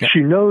 Yeah. She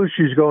knows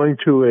she's going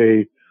to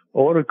a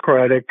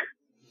autocratic,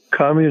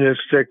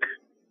 communistic,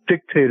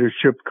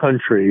 dictatorship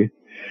country.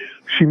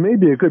 She may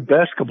be a good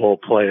basketball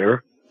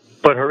player,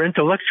 but her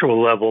intellectual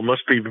level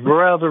must be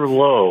rather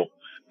low.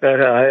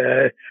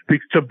 To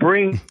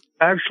bring,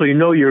 actually,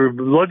 no, your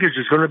luggage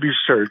is going to be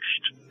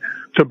searched.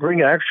 To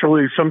bring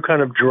actually some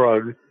kind of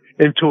drug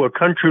into a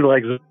country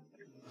like this.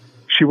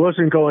 She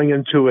wasn't going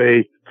into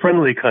a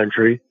friendly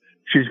country.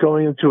 She's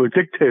going into a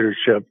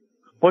dictatorship.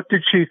 What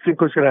did she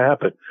think was going to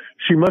happen?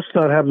 She must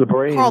not have the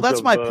brains. Carl,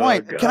 that's my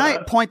point. Can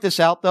I point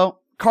this out, though?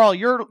 Carl,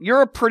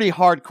 you're a pretty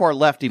hardcore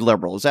lefty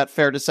liberal. Is that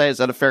fair to say? Is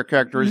that a fair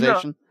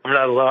characterization?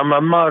 No, I'm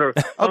a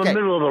moderate. I'm okay.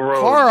 middle of the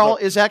road. Carl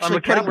is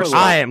actually putting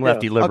I am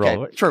lefty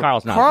liberal. Okay, true.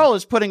 Carl's not. Carl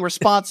is putting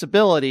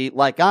responsibility,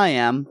 like I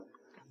am,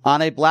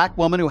 on a black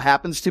woman who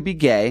happens to be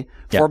gay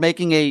for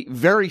making a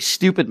very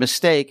stupid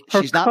mistake.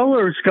 Her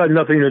color's got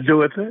nothing to do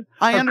with it.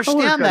 I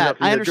understand that.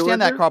 I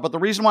understand that, Carl. But the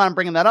reason why I'm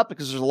bringing that up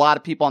because there's a lot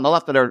of people on the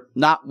left that are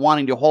not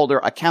wanting to hold her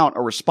account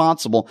or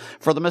responsible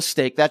for the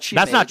mistake that she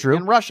made not true.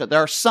 in Russia. There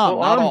are some,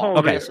 not all.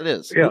 Okay, yes, it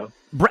is. Yeah.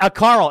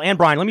 Carl and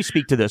Brian, let me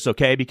speak to this,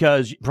 okay?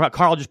 Because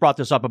Carl just brought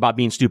this up about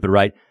being stupid,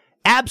 right?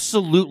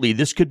 Absolutely,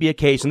 this could be a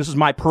case, and this is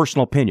my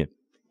personal opinion,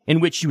 in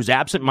which she was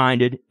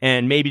absent-minded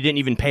and maybe didn't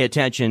even pay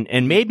attention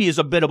and maybe is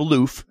a bit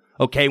aloof,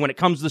 okay, when it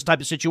comes to this type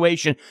of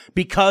situation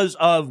because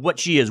of what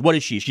she is. What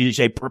is she? She's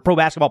a pro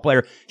basketball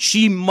player.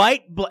 She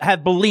might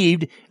have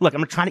believed, look,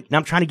 I'm trying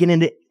to get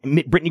into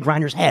Brittany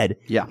Griner's head.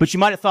 Yeah. But she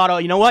might have thought, oh,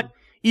 you know what?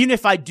 Even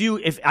if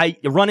I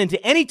run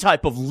into any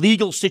type of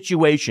legal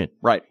situation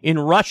in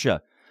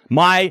Russia,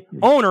 my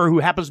owner, who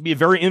happens to be a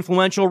very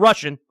influential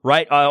Russian,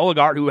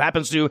 oligarch, who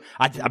happens to,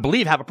 I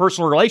believe, have a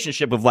personal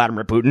relationship with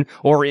Vladimir Putin,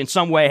 or in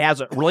some way has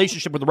a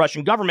relationship with the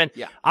Russian government,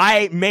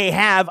 I may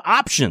have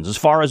options as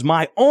far as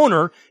my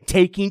owner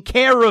taking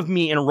care of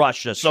me in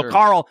Russia. So,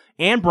 Carl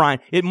and Brian,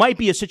 it might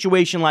be a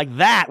situation like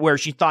that where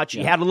she thought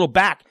she had a little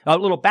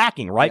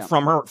backing,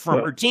 from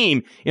her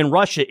team in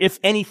Russia. If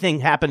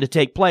anything happened to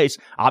take place,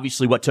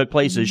 obviously what took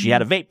place is she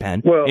had a vape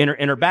pen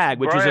in her bag,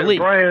 which is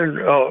illegal.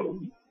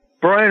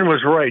 Brian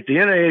was right. The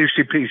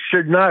NAACP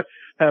should not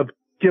have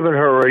given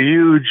her a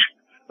huge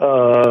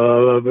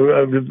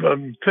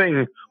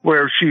thing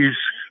where she's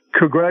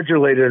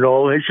congratulated and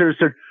all. They should have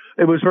said,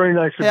 it was very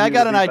nice of you. Hey, I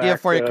got an idea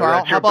back, for you,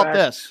 Carl. How about back.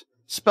 this?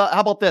 How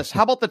about this?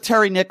 How about the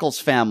Terry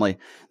Nichols family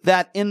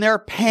that in their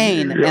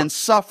pain and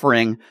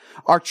suffering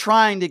are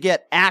trying to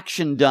get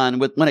action done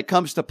when it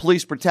comes to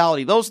police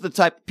brutality? Those are the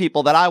type of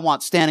people that I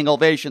want standing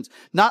ovations,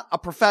 not a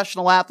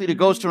professional athlete who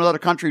goes to another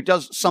country who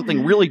does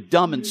something really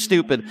dumb and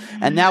stupid.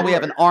 And now we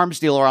have an arms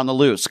dealer on the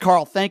loose.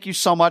 Carl, thank you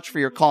so much for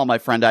your call, my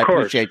friend. I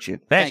appreciate you.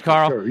 Thanks,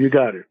 Carl. Sure, you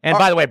got it. And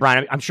by the way,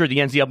 Brian, I'm sure the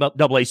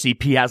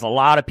NAACP has a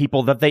lot of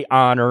people that they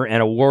honor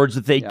and awards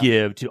that they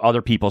give to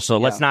other people. So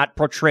let's not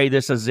portray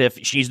this as if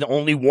she's the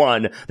only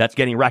one that's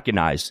getting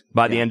recognized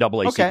by the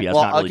NAACP. Okay. That's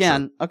well, not really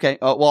again, true. okay.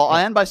 Well,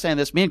 I end by saying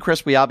this. Me and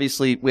Chris, we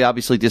obviously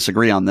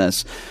disagree on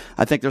this.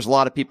 I think there's a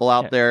lot of people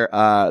out there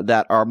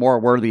that are more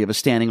worthy of a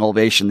standing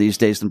ovation these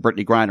days than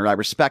Brittany Griner. I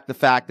respect the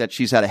fact that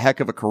she's had a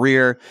heck of a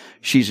career.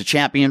 She's a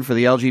champion for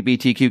the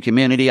LGBTQ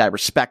community. I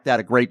respect that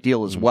a great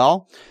deal as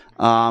well.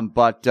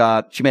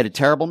 But she made a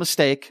terrible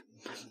mistake.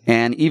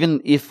 And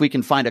even if we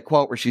can find a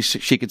quote where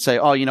she could say,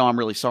 "Oh, I'm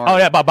really sorry." Oh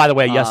yeah, by the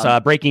way,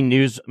 yes. Breaking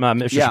news,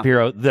 Mr.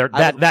 Shapiro.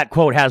 That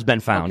quote has been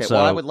found. Okay, so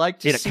well, I would like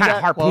to see kind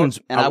of harpoons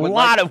quote, and a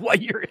lot of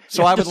what your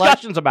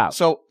discussion's about.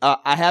 So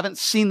I haven't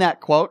seen that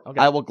quote. Okay.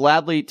 I will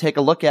gladly take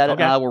a look at it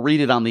and I will read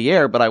it on the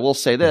air. But I will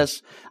say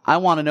this: I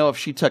want to know if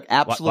she took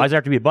absolute. Why does there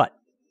have to be a but?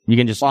 You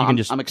can just point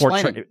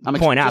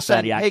out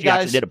that she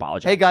actually did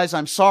apologize. Hey guys,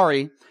 I'm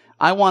sorry.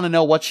 I want to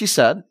know what she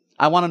said.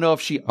 I want to know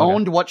if she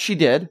owned what she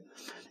did.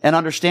 And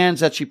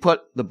understands that she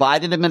put the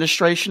Biden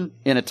administration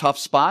in a tough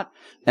spot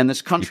and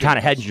this country. You're kind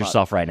of hedging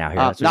yourself right now here.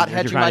 That's not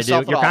hedging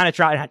myself. You're kind of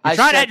trying to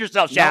hedge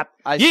yourself, Shap.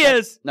 He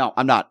is. No,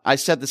 I'm not. I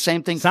said the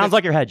same thing. Sounds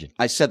like you're hedging.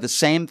 I said the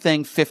same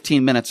thing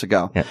 15 minutes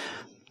ago. Yeah.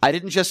 I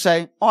didn't just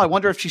say, "Oh, I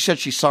wonder if she said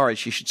she's sorry."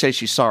 She should say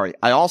she's sorry.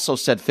 I also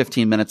said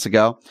 15 minutes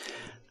ago,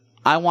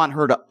 I want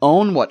her to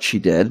own what she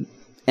did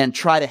and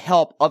try to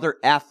help other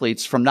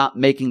athletes from not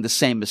making the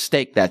same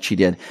mistake that she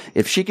did.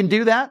 If she can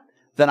do that,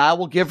 then I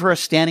will give her a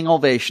standing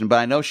ovation, but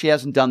I know she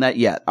hasn't done that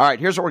yet. All right,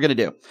 here's what we're going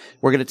to do.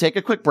 We're going to take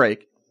a quick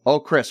break.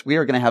 Oh, Chris, we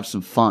are going to have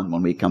some fun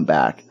when we come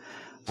back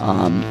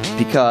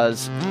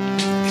because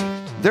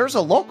there's a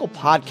local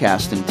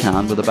podcast in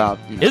town with about...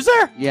 Is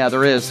there? Yeah,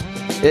 there is.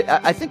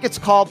 I think it's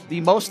called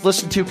the most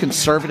listened to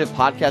conservative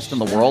podcast in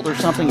the world or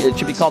something. It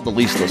should be called the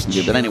least listened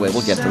to, but anyway,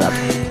 we'll get to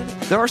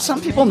that. There are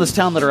some people in this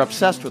town that are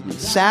obsessed with me.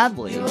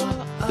 Sadly,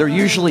 they're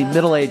usually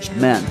middle-aged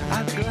men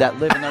that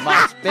live in their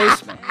mom's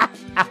basement.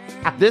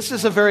 This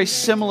is a very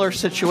similar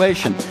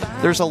situation.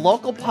 There's a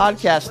local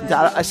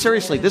podcast.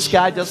 Seriously, this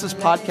guy does this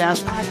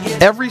podcast.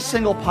 Every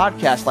single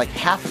podcast, like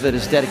half of it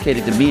is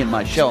dedicated to me and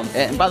my show.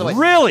 And by the way,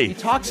 really? He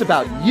talks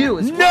about you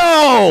as well.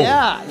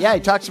 No! Yeah,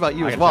 he talks about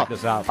you as well. Check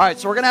this out. All right,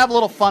 so we're going to have a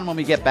little fun when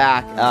we get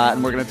back,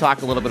 and we're going to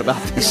talk a little bit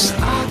about this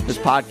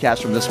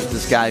podcast from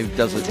this guy who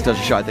does a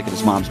show, I think, in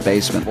his mom's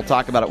basement. We'll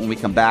talk about it when we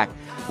come back.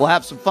 We'll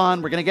have some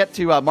fun. We're going to get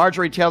to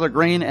Marjorie Taylor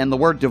Greene and the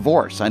word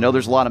divorce. I know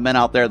there's a lot of men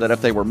out there that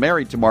if they were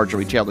married to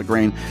Marjorie Taylor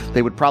Greene,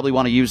 they would probably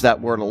want to use that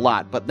word a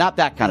lot, but not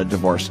that kind of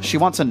divorce. She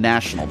wants a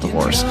national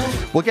divorce.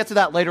 We'll get to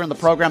that later in the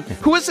program.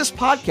 Who is this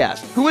podcast?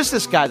 Who is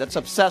this guy that's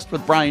obsessed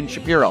with Brian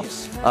Shapiro?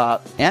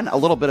 And a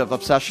little bit of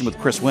obsession with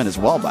Chris Wynn as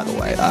well, by the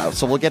way.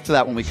 So we'll get to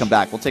that when we come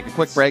back. We'll take a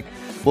quick break.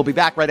 We'll be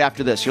back right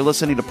after this. You're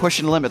listening to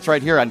Pushing the Limits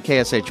right here on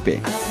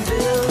KSHP.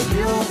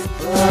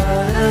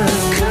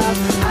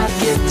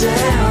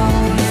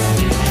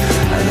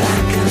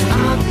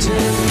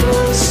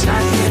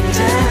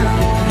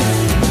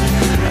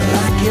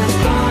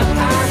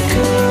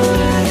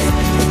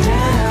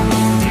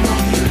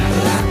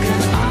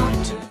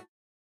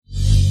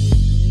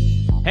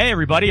 Hey, Hey,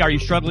 everybody. Are you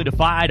struggling to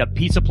find a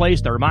pizza place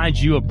that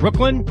reminds you of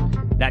Brooklyn?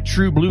 That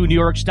true blue New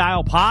York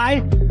style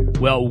pie?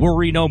 Well,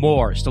 worry no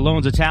more.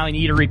 Stallone's Italian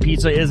Eatery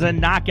Pizza is a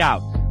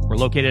knockout. We're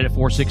located at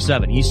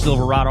 467 East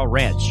Silverado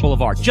Ranch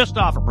Boulevard, just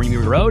off of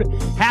Premier Road,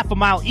 half a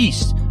mile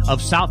east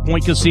of South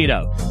Point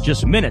Casino,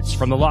 just minutes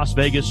from the Las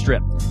Vegas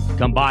Strip.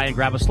 Come by and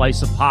grab a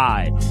slice of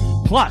pie.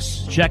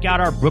 Plus, check out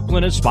our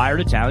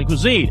Brooklyn-inspired Italian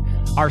cuisine.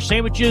 Our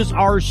sandwiches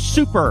are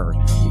super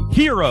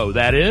hero,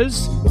 that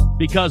is,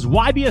 because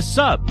why be a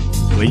sub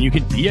when you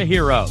can be a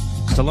hero?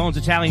 Stallone's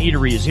Italian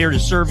Eatery is here to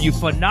serve you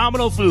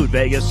phenomenal food,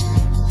 Vegas.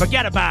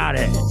 Forget about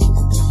it.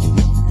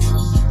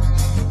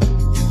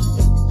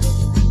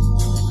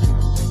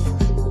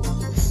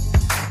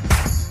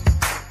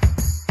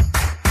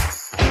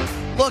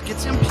 Look,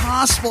 it's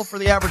impossible for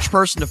the average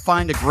person to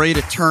find a great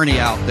attorney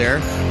out there.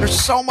 There's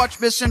so much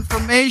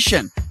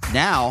misinformation.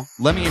 Now,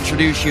 let me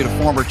introduce you to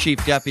former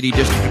Chief Deputy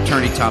District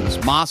Attorney Thomas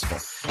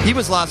Moskal. He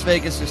was Las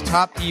Vegas's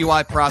top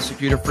DUI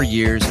prosecutor for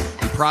years.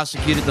 He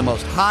prosecuted the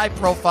most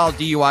high-profile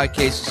DUI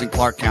cases in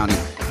Clark County.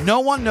 No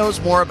one knows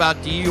more about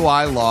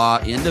DUI law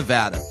in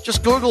Nevada.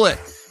 Just Google it.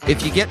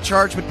 If you get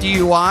charged with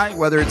DUI,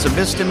 whether it's a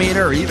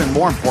misdemeanor or even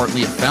more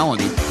importantly, a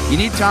felony, you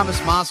need Thomas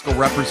Moskal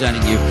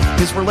representing you.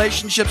 His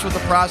relationships with the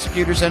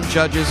prosecutors and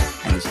judges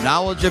and his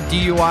knowledge of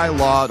DUI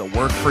law to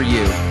work for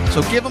you.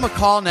 So give him a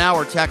call now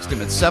or text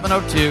him at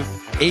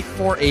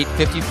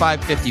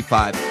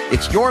 702-848-5555.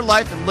 It's your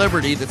life and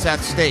liberty that's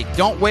at stake.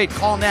 Don't wait.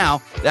 Call now.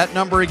 That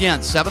number again,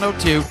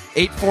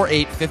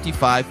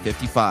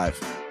 702-848-5555.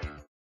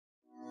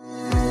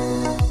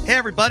 Hey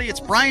everybody,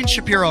 it's Brian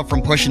Shapiro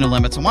from Pushing the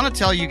Limits. I want to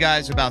tell you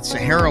guys about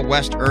Sahara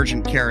West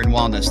Urgent Care and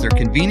Wellness. They're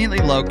conveniently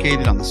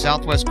located on the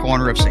southwest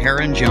corner of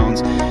Sahara and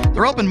Jones.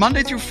 They're open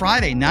Monday through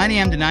Friday, 9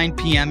 a.m. to 9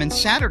 p.m. and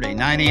Saturday,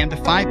 9 a.m. to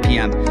 5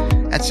 p.m.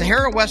 At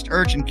Sahara West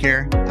Urgent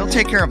Care, they'll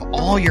take care of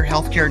all your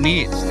healthcare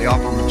needs. They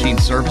offer routine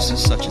services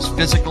such as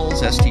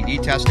physicals,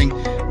 STD testing,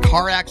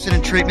 car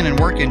accident treatment, and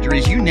work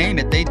injuries. You name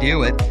it, they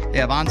do it. They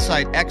have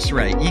on-site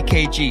x-ray,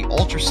 EKG,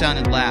 ultrasound,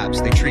 and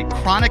labs. They treat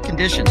chronic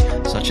conditions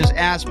such as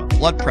asthma,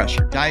 blood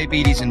pressure,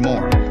 diabetes, and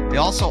more. They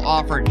also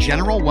offer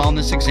general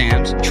wellness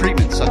exams,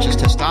 treatments such as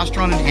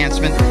testosterone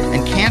enhancement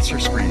and cancer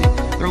screening.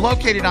 They're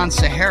located on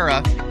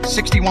Sahara,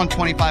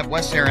 6125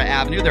 West Sahara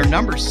Avenue. Their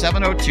number is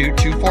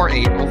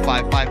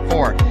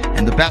 702-248-0554.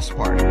 And the best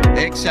part,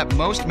 they accept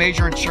most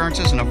major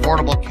insurances and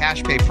affordable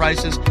cash pay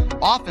prices,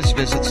 office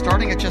visits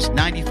starting at just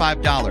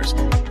 $95.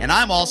 And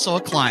I'm also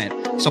a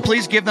client, so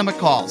please give them a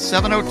call,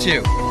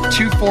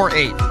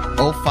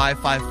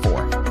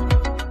 702-248-0554.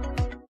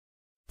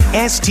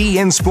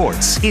 STN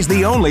Sports is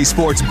the only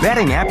sports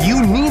betting app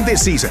you need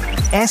this season.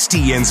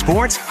 STN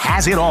Sports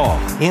has it all.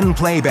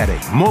 In-play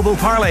betting, mobile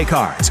parlay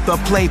cards, the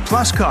Play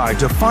Plus card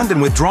to fund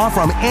and withdraw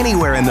from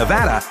anywhere in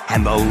Nevada,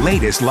 and the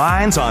latest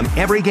lines on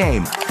every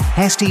game.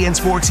 STN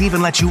Sports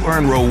even lets you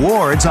earn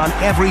rewards on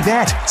every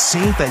bet.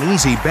 Safe and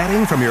easy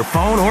betting from your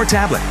phone or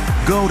tablet.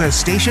 Go to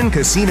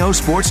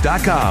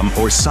StationCasinoSports.com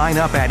or sign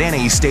up at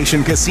any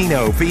Station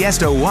Casino,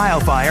 Fiesta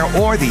Wildfire,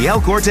 or the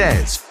El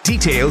Cortez.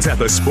 Details at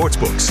the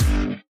sportsbooks.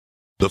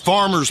 The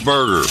Farmer's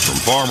Burger from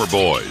Farmer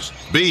Boys.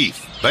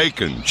 Beef,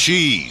 bacon,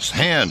 cheese,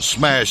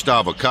 hand-smashed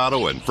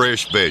avocado, and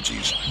fresh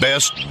veggies.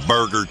 Best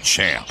burger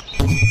champ.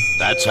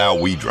 That's how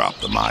we drop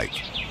the mic.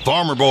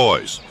 Farmer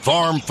Boys.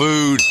 Farm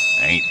food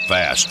ain't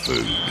fast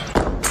food.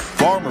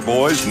 Farmer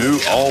Boys' new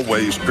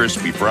always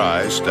crispy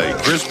fries stay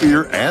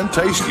crispier and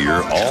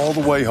tastier all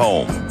the way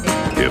home.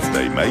 If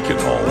they make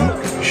it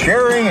home.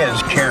 Sharing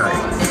is caring.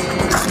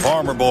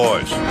 Farmer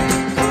Boys.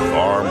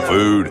 Farm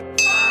food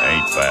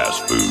ain't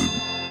fast food.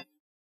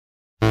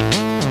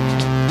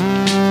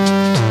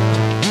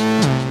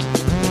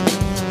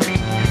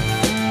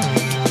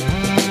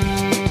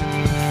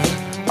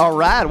 All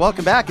right,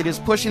 welcome back. It is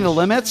Pushing the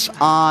Limits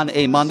on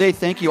a Monday.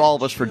 Thank you all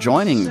of us for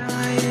joining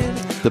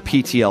the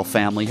PTL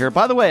family here.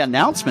 By the way,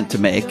 announcement to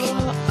make.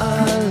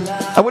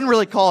 I wouldn't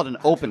really call it an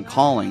open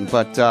calling,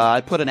 but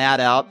I put an ad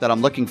out that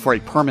I'm looking for a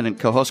permanent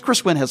co-host.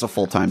 Chris Wynn has a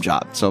full-time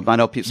job, so I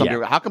know some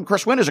people, how come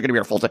Chris Wynn isn't going to be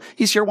our full-time?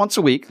 He's here once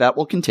a week. That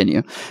will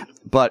continue.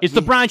 But it's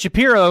the Brian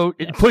Shapiro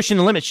Pushing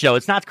the Limits show.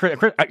 It's not Chris.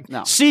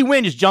 No. C.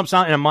 Wynn just jumps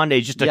on a Monday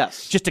just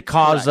to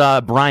cause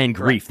Brian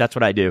grief. That's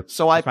what I do.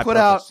 So I put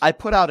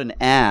out an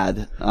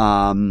ad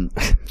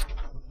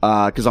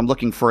because I'm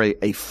looking for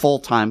a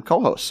full-time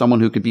co-host, someone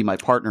who could be my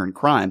partner in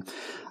crime.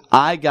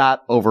 I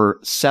got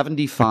over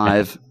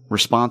 75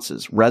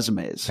 responses,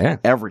 resumes,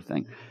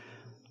 everything.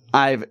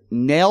 I've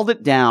nailed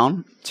it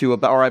down to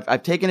about, or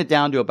I've taken it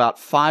down to about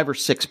 5 or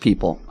 6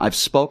 people. I've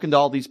spoken to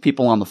all these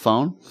people on the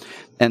phone,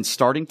 and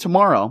starting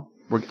tomorrow,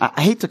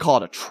 I hate to call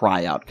it a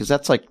tryout because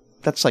that's like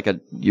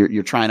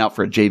you're trying out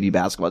for a JV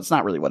basketball. It's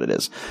not really what it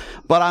is,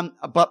 but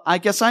I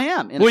guess I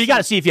am. Well, you got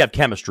to see if you have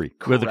chemistry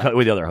with the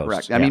other hosts.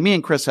 Correct. I mean, me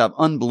and Chris have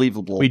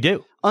unbelievable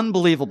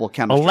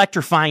chemistry.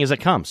 Electrifying as it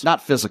comes.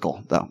 Not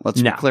physical though.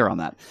 Let's be clear on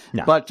that.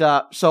 No. But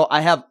so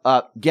I have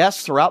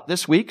guests throughout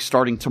this week,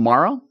 starting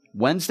tomorrow,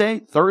 Wednesday,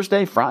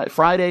 Thursday,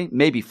 Friday,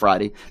 maybe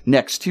Friday,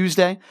 next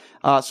Tuesday.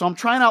 So I'm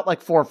trying out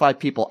like 4 or 5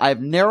 people.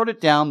 I've narrowed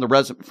it down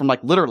from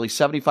like literally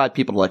 75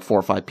 people to like 4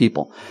 or 5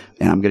 people,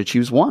 and I'm going to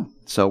choose one.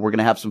 So we're going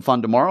to have some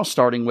fun tomorrow,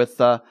 starting with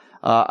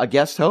a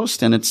guest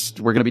host, and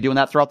we're going to be doing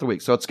that throughout the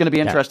week. So it's going to be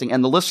interesting,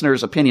 and the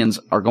listeners' opinions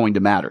are going to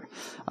matter.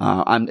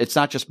 It's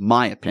not just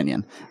my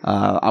opinion.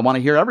 I want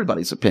to hear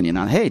everybody's opinion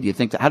on, hey,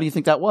 how do you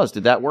think that was?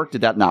 Did that work?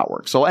 Did that not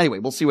work? So anyway,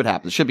 we'll see what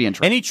happens. It should be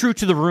interesting. Any truth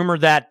to the rumor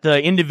that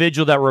the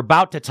individual that we're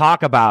about to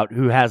talk about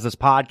who has this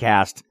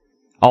podcast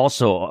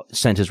also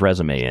sent his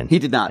resume in? He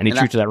did not. Any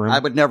truth to that rumor? I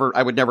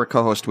would never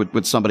co-host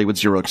with somebody with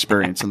zero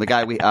experience. And the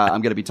guy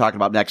I'm going to be talking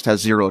about next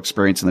has zero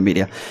experience in the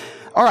media.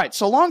 All right.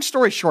 So long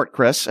story short,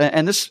 Chris,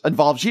 and this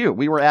involves you.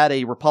 We were at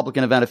a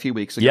Republican event a few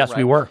weeks ago. Yes, right?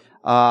 we were.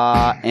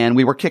 And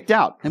we were kicked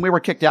out. And we were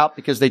kicked out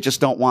because they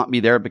just don't want me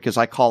there because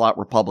I call out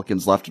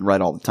Republicans left and right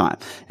all the time.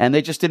 And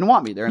they just didn't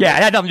want me there. Yeah,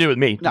 it had nothing to do with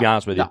me, to be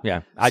honest with you.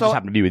 Yeah. I just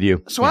happened to be with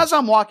you. So as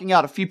I'm walking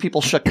out, a few people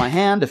shook my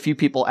hand. A few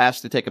people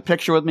asked to take a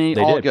picture with me.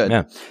 They all did. good.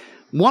 Yeah.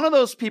 One of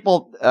those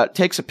people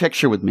takes a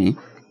picture with me,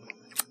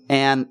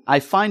 and I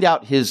find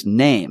out his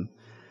name.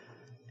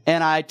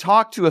 And I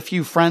talk to a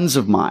few friends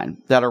of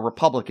mine that are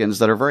Republicans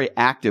that are very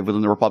active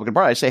within the Republican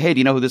Party. I say, hey, do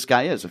you know who this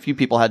guy is? A few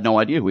people had no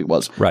idea who he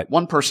was. Right.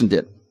 One person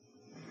did.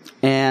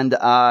 And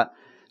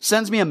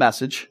sends me a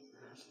message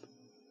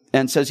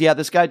and says, yeah,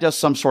 this guy does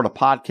some sort of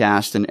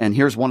podcast. And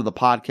here's one of the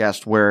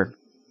podcasts where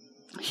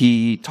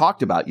he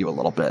talked about you a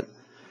little bit.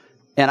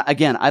 And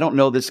again, I don't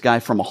know this guy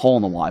from a hole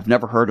in the wall. I've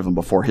never heard of him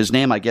before. His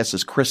name, I guess,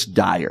 is Chris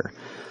Dyer.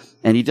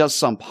 And he does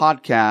some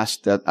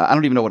podcast that I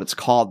don't even know what it's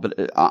called,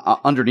 but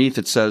underneath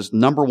it says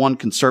 #1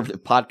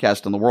 conservative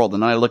podcast in the world.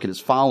 And then I look at his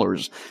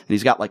followers, and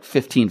he's got like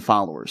 15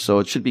 followers. So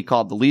it should be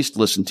called the least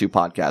listened to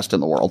podcast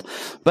in the world.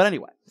 But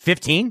anyway.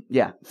 15?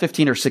 Yeah,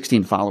 15 or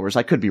 16 followers.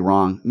 I could be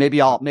wrong.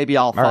 Maybe I'll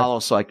follow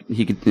right. so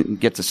he could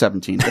get to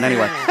 17. But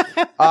anyway,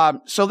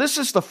 so this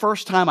is the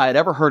first time I had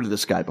ever heard of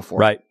this guy before.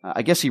 Right.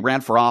 I guess he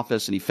ran for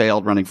office and he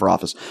failed running for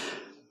office.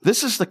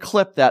 This is the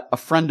clip that a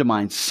friend of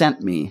mine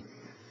sent me,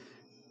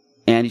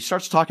 and he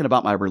starts talking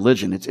about my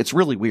religion. It's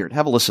really weird.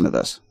 Have a listen to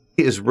this.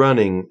 He is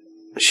running.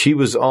 She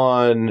was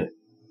on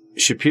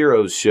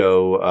Shapiro's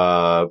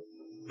show,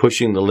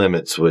 Pushing the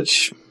Limits,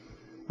 which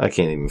I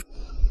can't even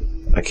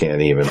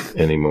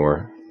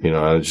anymore. You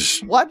know, I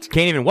just what?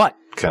 Can't even what?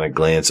 Kind of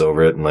glance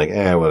over it and like,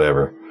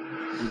 whatever.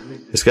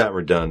 It's got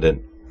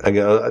redundant. I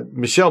go,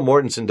 Michelle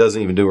Mortensen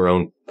doesn't even do her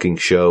own fucking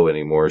show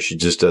anymore. She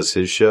just does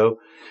his show,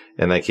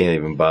 and I can't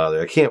even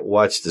bother. I can't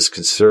watch this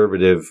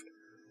conservative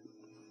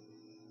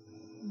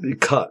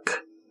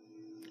cuck,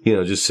 you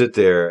know, just sit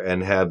there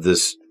and have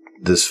this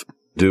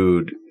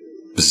dude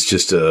is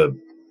just an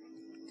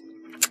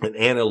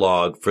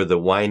analog for the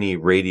whiny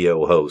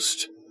radio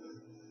host.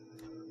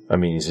 I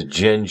mean, he's a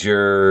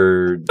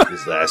ginger.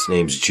 His last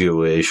name's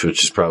Jewish,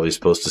 which is probably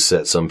supposed to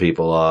set some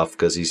people off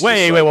because he's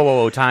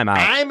whoa, time out.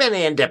 I'm an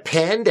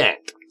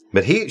independent.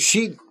 But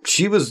she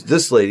was,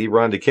 this lady,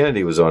 Rhonda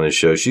Kennedy, was on his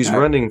show. She's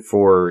running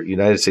for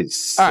United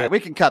States. All right, we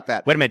can cut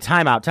that. Wait a minute,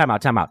 time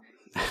out.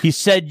 He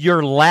said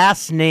your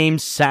last name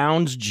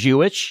sounds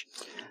Jewish.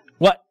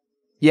 What?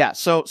 Yeah.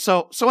 So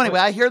anyway,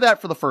 I hear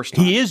that for the first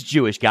time. He is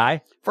Jewish,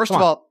 guy. First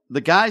of all, the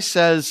guy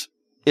says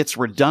it's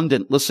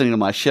redundant listening to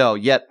my show,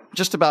 yet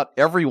just about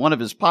every one of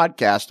his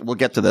podcasts, we'll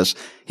get to this,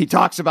 he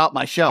talks about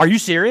my show. Are you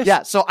serious?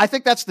 Yeah. So I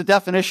think that's the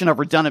definition of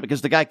redundant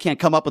because the guy can't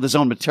come up with his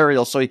own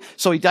material. So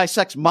he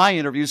dissects my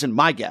interviews and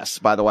my guests,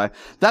 by the way.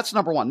 That's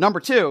number one. Number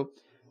two.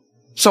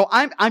 So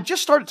I'm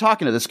just started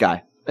talking to this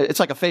guy.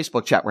 It's like a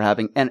Facebook chat we're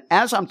having. And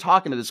as I'm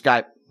talking to this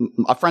guy,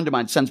 a friend of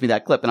mine sends me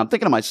that clip, and I'm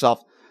thinking to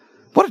myself,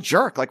 what a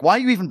jerk. Like, why are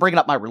you even bringing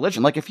up my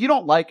religion? Like, if you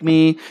don't like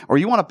me or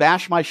you want to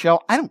bash my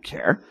show, I don't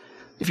care.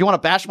 If you want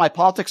to bash my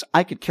politics,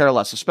 I could care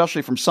less,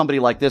 especially from somebody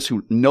like this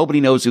who nobody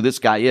knows who this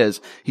guy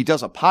is. He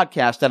does a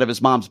podcast out of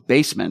his mom's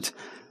basement.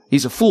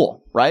 He's a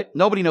fool, right?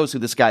 Nobody knows who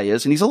this guy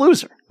is, and he's a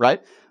loser,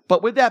 right?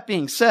 But with that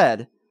being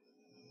said,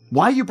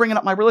 why are you bringing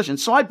up my religion?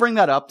 So I bring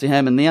that up to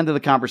him, and the end of the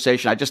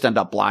conversation, I just end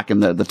up blocking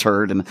the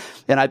turd, and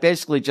I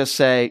basically just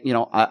say, you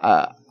know,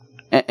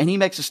 and he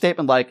makes a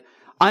statement like,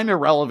 I'm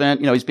irrelevant.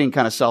 You know, he's being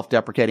kind of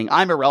self-deprecating.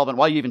 I'm irrelevant.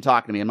 Why are you even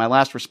talking to me? And my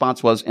last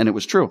response was, and it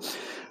was true,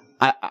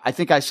 I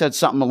think I said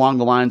something along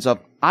the lines of,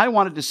 I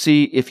wanted to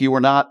see if you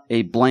were not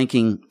a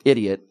blanking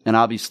idiot, and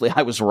obviously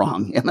I was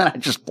wrong. And then I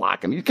just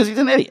block him because he's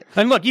an idiot.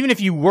 And look, even if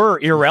you were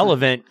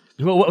irrelevant,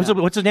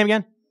 what's his name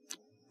again?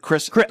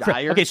 Chris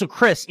Dyer. Okay, so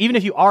Chris, even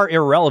if you are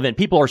irrelevant,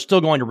 people are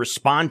still going to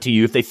respond to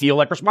you if they feel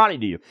like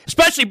responding to you.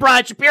 Especially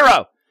Brian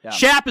Shapiro. Yeah.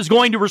 Shap is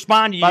going to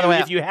respond to you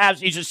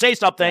if you should say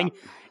something,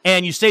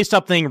 and you say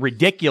something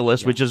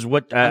ridiculous, which is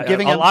what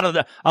a lot of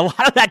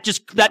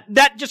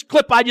that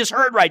clip I just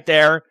heard right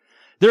there.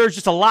 There's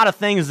just a lot of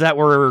things that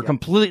were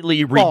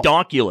completely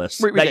redonkulous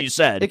that you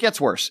said. It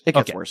gets worse. It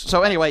gets worse.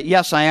 So anyway,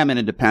 yes, I am an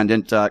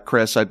independent,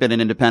 Chris. I've been an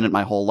independent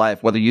my whole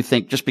life. Whether you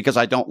think just because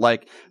I don't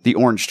like the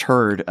orange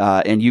turd,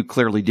 and you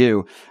clearly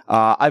do,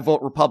 I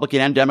vote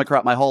Republican and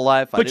Democrat my whole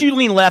life. But you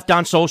lean left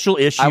on social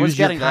issues. I was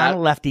getting kind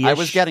of lefty-ish. I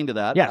was getting to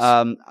that. Yes.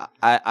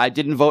 I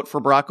didn't vote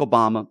for Barack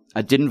Obama.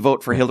 I didn't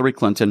vote for Hillary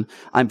Clinton.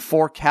 I'm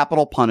for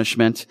capital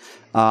punishment.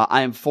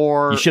 I am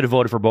for. You should have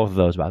voted for both of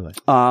those, by the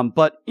way.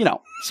 But you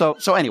know, so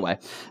anyway,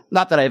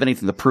 not that I have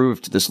anything to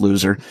prove to this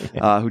loser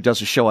who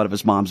does a show out of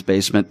his mom's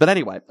basement. But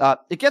anyway,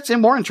 it gets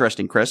in more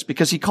interesting, Chris,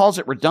 because he calls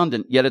it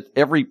redundant. Yet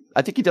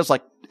I think he does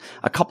like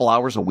a couple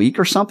hours a week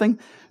or something.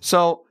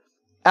 So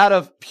out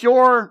of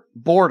pure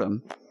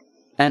boredom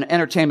and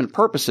entertainment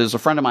purposes, a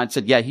friend of mine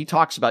said, "Yeah, he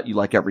talks about you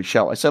like every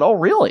show." I said, "Oh,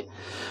 really?"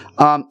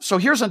 So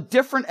here's a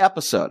different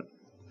episode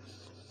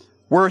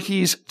where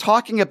he's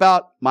talking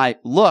about my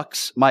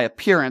looks, my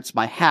appearance,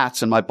 my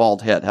hats, and my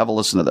bald head. Have a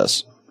listen to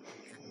this.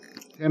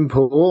 Tim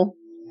Pool?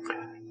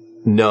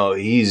 No,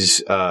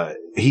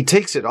 he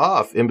takes it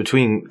off in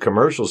between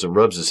commercials and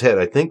rubs his head.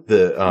 I think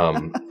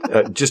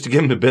just to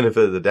give him the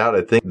benefit of the doubt,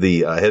 I think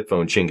the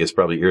headphone chingus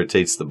probably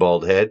irritates the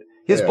bald head.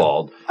 He's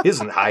bald. He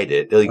doesn't hide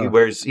it. Like, he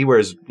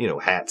wears,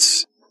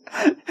 hats.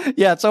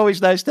 Yeah, it's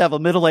always nice to have a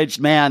middle-aged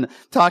man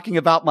talking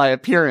about my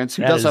appearance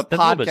who does a podcast.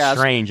 That's a little bit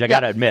strange. I got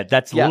to admit,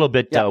 that's a little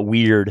bit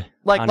weird.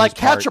 Like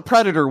Catch a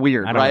Predator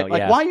weird, right?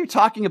 Know, why are you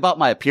talking about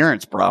my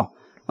appearance, bro?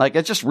 Like,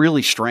 it's just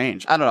really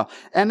strange. I don't know.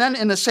 And then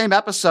in the same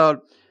episode,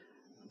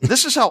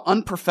 this is how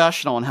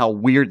unprofessional and how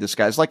weird this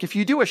guy is. Like, if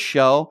you do a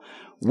show,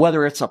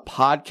 whether it's a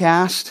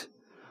podcast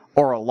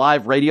or a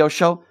live radio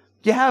show,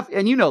 you have,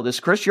 and you know this,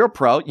 Chris, you're a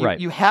pro.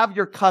 You have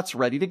your cuts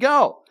ready to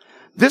go.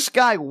 This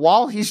guy,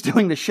 while he's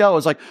doing the show,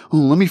 is like, "Oh,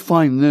 let me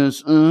find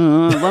this.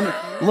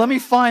 Let me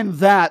find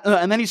that."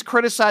 And then he's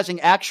criticizing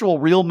actual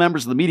real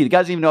members of the media. The guy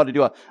doesn't even know how to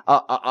do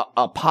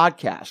a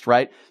podcast,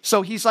 right?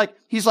 So he's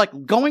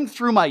like going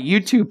through my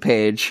YouTube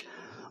page.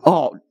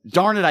 Oh,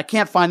 darn it, I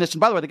can't find this.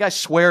 And by the way, the guy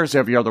swears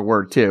every other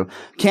word too.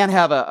 Can't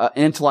have an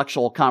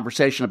intellectual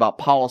conversation about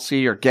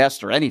policy or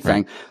guests or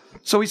anything. Right.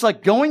 So he's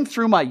like going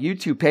through my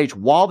YouTube page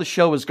while the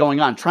show is going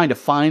on, trying to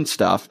find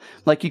stuff.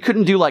 Like, you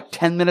couldn't do like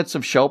 10 minutes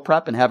of show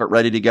prep and have it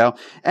ready to go.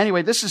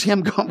 Anyway, this is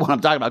him what I'm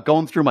talking about,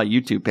 going through my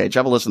YouTube page.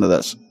 Have a listen to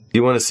this. Do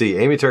you want to see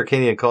Amy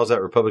Tarkanian calls out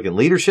Republican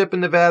leadership in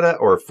Nevada,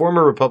 or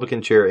former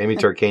Republican chair Amy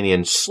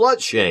Tarkanian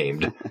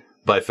slut-shamed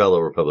by fellow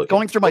Republicans?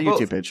 Going through my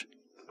YouTube page.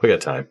 We got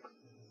time.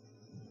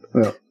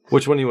 Yeah.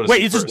 Which one do you want to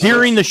see? Wait, is this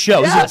during the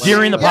show? Is it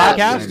during the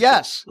podcast?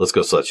 Yes. Let's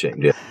go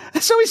slut-shamed, yeah.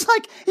 So he's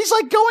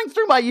like going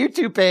through my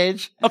YouTube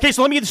page. Okay,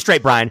 so let me get this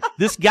straight, Brian.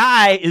 This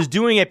guy is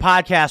doing a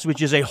podcast,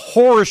 which is a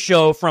horror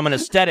show from an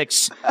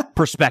aesthetics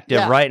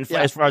perspective, right? And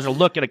as far as a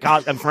look at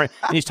and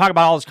he's talking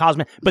about all his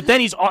cosmetic, but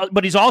then he's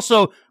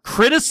also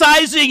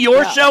criticizing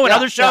your show and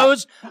other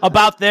shows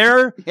about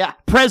their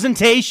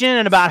presentation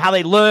and about how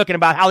they look and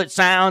about how it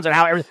sounds and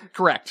how everything.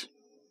 Correct.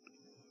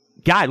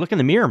 Guy, look in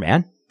the mirror,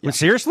 man. Yeah.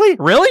 Seriously?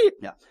 Really?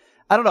 Yeah.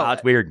 I don't know. Oh,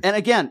 it's weird. And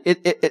again,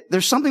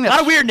 there's something that's... A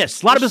lot of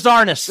weirdness, a lot of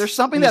bizarreness. There's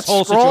something that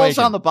scrolls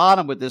on the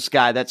bottom with this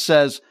guy that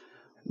says,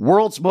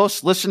 "World's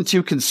most listened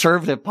to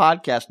conservative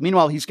podcast."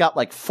 Meanwhile, he's got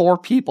like 4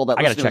 people that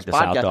listen to his podcast. I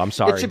got to check this out, though. I'm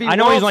sorry. I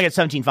know he's only at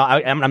 17.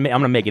 I'm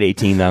going to make it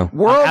 18, though.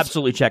 I'm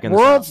absolutely checking this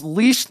out. World's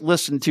least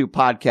listened to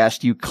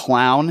podcast, you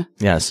clown.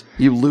 Yes.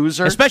 You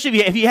loser. Especially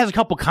if he has a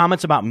couple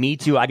comments about me,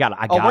 too. I got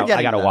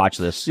to watch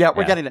this. Yeah,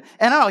 we're getting it.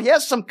 And I don't know, he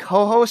has some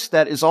co-host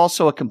that is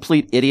also a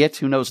complete idiot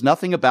who knows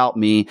nothing about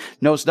me,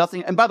 knows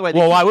nothing. And by the way...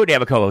 Well, why would he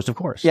have a co-host, of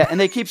course? Yeah, and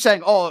they keep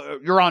saying, "Oh,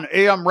 you're on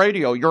AM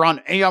radio. You're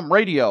on AM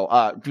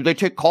radio. Do they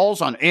take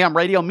calls on AM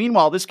radio?"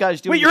 Meanwhile, this guy's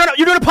doing... Wait,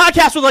 you're doing a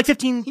podcast with like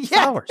 15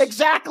 followers.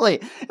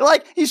 Exactly.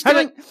 Like, he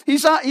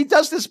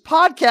does this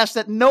podcast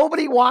that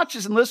nobody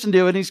watches and listens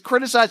to, and he's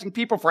criticizing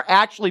people for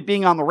actually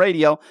being on the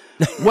radio,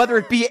 whether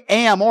it be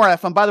AM or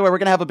FM. By the way, we're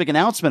going to have a big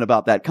announcement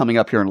about that coming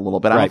up here in a little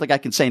bit. I don't think I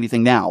can say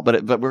anything now,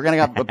 but we're going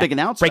to have a big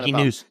announcement.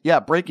 Breaking news. Yeah,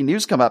 breaking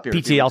news come up here.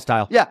 PTL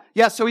style.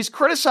 Yeah. So he's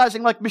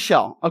criticizing like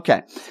Michelle.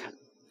 Okay.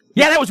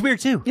 Yeah, that was weird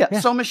too. Yeah.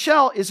 So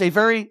Michelle is a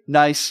very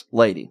nice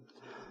lady.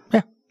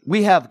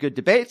 We have good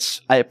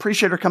debates. I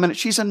appreciate her coming in.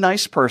 She's a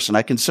nice person.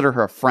 I consider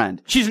her a friend.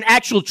 She's an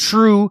actual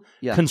true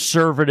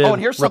conservative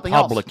and here's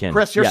Republican. Else.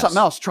 Chris, here's something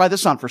else. Try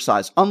this on for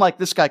size. Unlike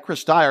this guy,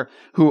 Chris Dyer,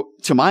 who,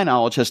 to my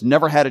knowledge, has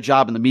never had a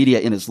job in the media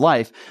in his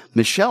life,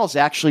 Michelle's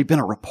actually been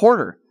a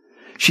reporter.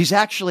 She's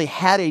actually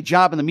had a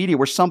job in the media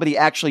where somebody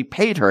actually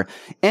paid her.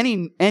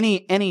 Any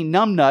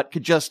numbnut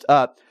could just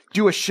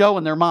do a show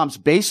in their mom's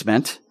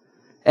basement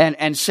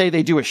and say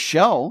they do a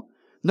show.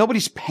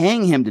 Nobody's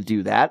paying him to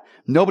do that.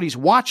 Nobody's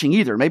watching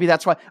either. Maybe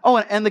that's why. Oh,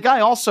 and the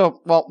guy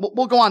also, well,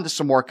 we'll go on to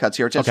some more cuts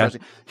here. It's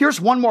interesting. Here's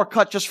one more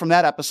cut just from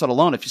that episode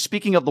alone. If you're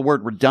speaking of the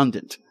word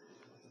redundant,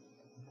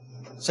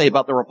 say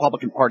about the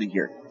Republican Party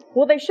here.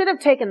 Well, they should have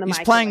taken the mic.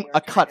 He's playing a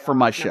cut from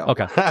my show.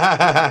 Okay.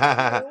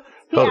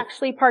 He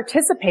actually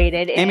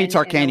participated in Amy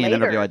Tarkanian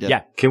interview I did.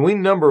 Yeah. Can we,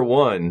 number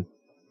one,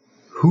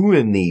 who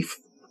in the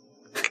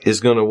is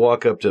going to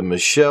walk up to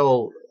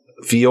Michelle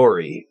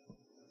Fiore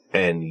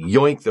and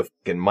yoink the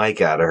fucking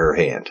mic out of her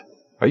hand.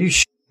 Are you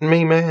shitting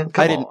me, man?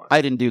 Come on.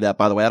 I didn't do that,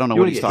 by the way. I don't know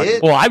what he's talking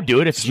about. Well, I'd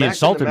do it if she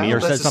insulted me or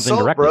said something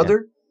assault, directly.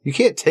 brother. You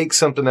can't take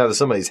something out of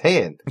somebody's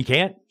hand. You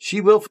can't?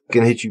 She will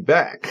fucking hit you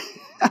back.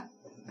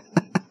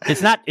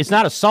 It's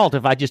not assault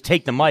if I just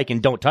take the mic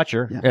and don't touch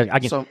her. Yeah. I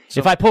can,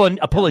 if I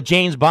pull a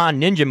James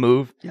Bond ninja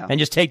move and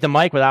just take the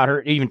mic without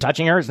her even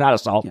touching her, it's not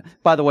assault. Yeah.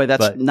 By the way,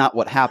 that's not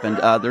what happened.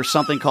 There's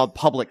something called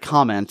public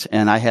comment,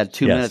 and I had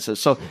 2 minutes.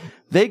 So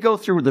they go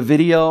through the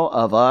video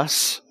of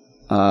us,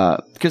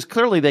 because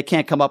clearly they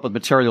can't come up with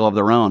material of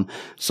their own.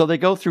 So they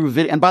go through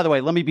video. And by the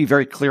way, let me be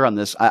very clear on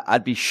this.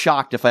 I'd be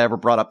shocked if I ever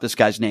brought up this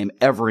guy's name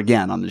ever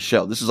again on the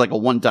show. This is like a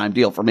one-time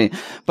deal for me.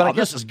 But I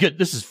guess this is good.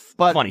 This is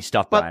funny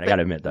stuff, Brian. I got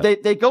to admit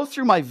that. They go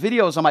through my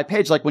videos on my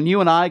page, like when you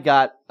and I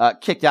got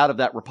kicked out of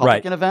that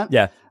Republican event.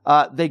 Yeah.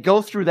 They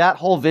go through that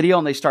whole video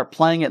and they start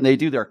playing it and they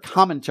do their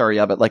commentary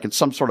of it like it's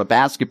some sort of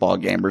basketball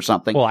game or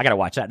something. Well, I got to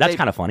watch that. That's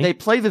kind of funny. They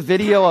play the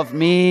video of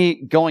me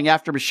going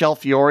after Michelle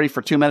Fiore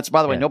for 2 minutes.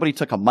 By the way, nobody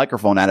took a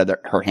microphone out of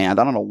her hand.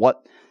 I don't know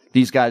what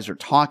these guys are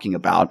talking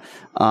about.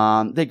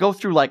 They go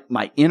through like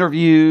my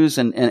interviews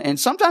and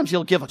sometimes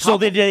you'll give a So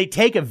did they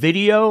take a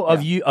video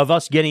of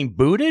us getting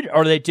booted,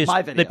 or they just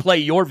they play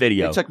your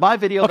video? They took my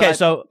video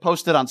that I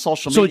posted on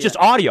social media. So it's just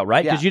audio,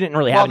 right? Because you didn't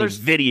really have any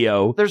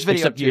video. There's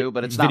video except too,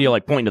 but it's video not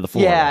like pointing to the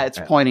floor. Yeah, it's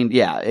pointing.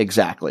 Yeah,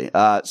 exactly.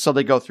 So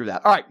they go through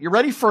that. All right, you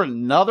ready for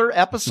another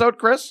episode,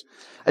 Chris?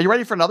 Are you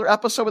ready for another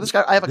episode with this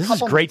guy? I have a couple.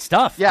 This is great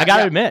stuff. Yeah, I got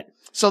to admit.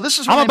 So this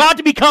is. I'm about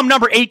to become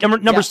number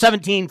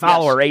 17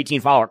 follower,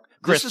 18 follower.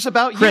 Chris, this is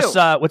about Chris,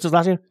 you. what's his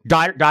last name?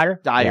 Dyer,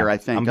 I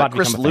think. I'm about to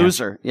Chris become a fan.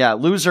 Loser. Yeah,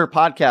 Loser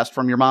podcast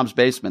from your mom's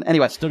basement.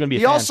 Anyway, still gonna be a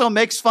he fan. also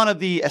makes fun of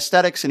the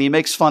aesthetics and he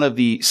makes fun of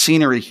the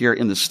scenery here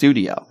in the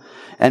studio.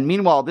 And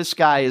meanwhile, this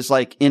guy is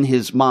like in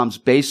his mom's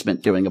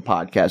basement doing a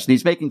podcast and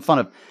he's making fun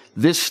of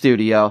this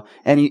studio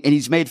and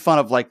he's made fun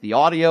of like the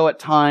audio at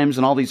times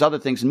and all these other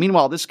things. And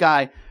meanwhile, this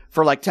guy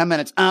for like 10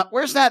 minutes.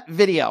 Where's that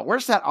video?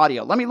 Where's that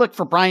audio? Let me look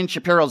for Brian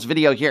Shapiro's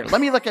video here. Let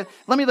me look at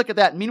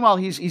that. And meanwhile,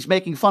 he's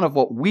making fun of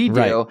what we do.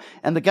 Right.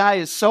 And the guy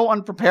is so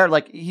unprepared.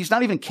 Like he's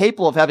not even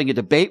capable of having a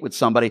debate with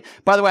somebody.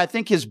 By the way, I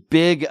think his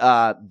big,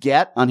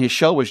 get on his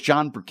show was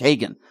John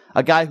Brukagan.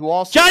 A guy who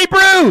also Johnny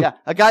Brew. Yeah,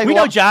 a guy who we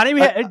know Johnny.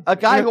 A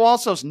guy who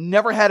also has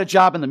never had a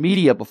job in the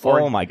media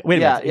before. Oh my God! Wait a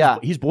minute. Yeah,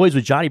 he's boys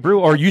with Johnny Brew,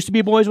 or used to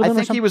be boys with him.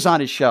 I think he was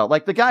on his show.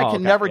 Like the guy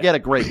can never get a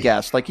great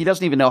guest. Like he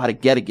doesn't even know how to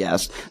get a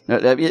guest.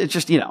 It's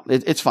just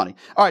it's funny.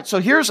 All right,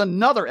 so here's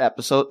another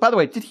episode. By the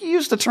way, did he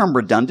use the term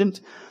redundant?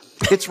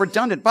 It's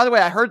redundant. By the way,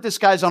 I heard this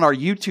guy's on our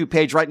YouTube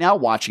page right now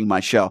watching my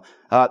show.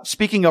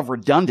 Speaking of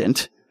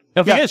redundant.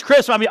 If he is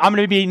Chris, I'm going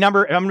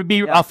to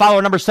be follower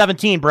number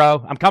 17,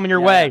 bro. I'm coming your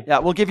way. Yeah,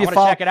 we'll give you a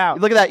follow. Check it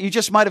out. Look at that. You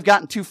just might have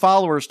gotten 2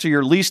 followers to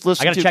your least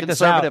listened to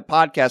conservative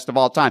podcast of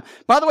all time.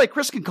 By the way,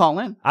 Chris can call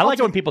in. I like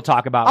it when people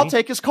talk about me. I'll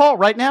take his call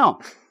right now.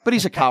 But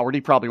he's a coward.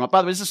 He probably won't.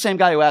 By the way, this is the same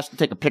guy who asked to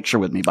take a picture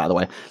with me, by the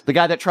way. The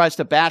guy that tries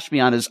to bash me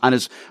on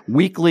his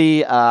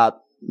weekly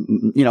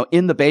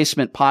in the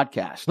basement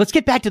podcast. Let's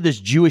get back to this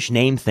Jewish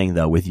name thing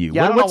though with you.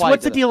 Yeah,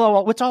 what's the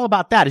deal? What's all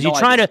about that? Is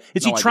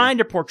he trying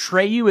to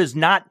portray you as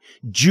not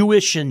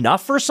Jewish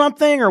enough or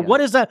something? Or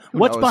what is that?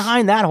 What's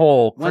behind that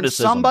whole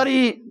criticism? When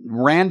somebody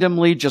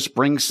randomly just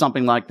brings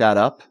something like that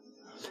up,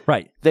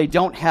 right. They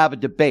don't have a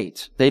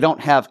debate. They don't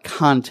have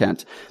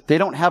content. They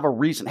don't have a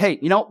reason. Hey,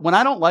 when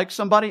I don't like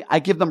somebody, I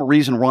give them a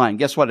reason why. And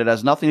guess what? It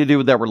has nothing to do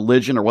with their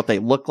religion or what they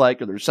look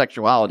like or their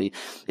sexuality.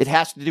 It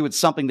has to do with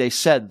something they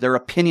said, their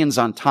opinions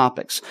on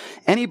topics.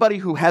 Anybody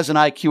who has an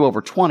IQ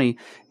over 20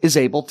 is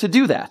able to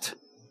do that.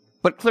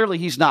 But clearly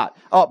he's not.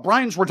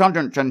 Brian's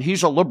redundant and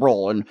he's a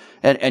liberal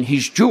and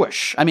he's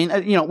Jewish. I mean,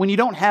 when you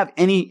don't have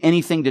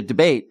anything to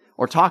debate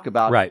or talk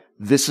about, right.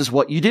 This is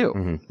what you do.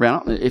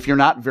 Mm-hmm. If you're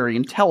not very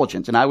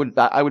intelligent. And I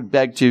would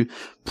beg to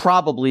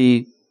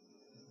probably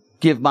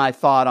give my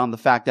thought on the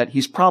fact that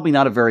he's probably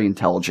not a very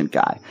intelligent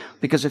guy.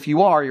 Because if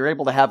you are, you're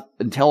able to have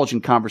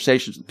intelligent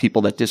conversations with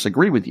people that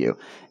disagree with you.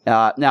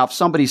 Now, if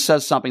somebody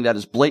says something that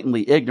is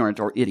blatantly ignorant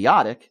or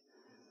idiotic,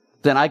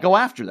 then I go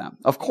after them,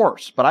 of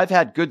course. But I've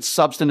had good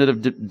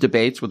substantive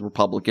debates with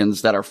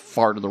Republicans that are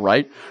far to the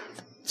right.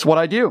 It's what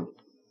I do.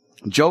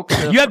 You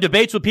have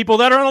debates with people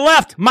that are on the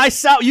left.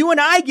 Myself, you and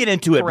I get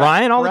into it,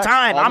 Brian, all the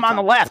time. I'm on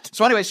the left.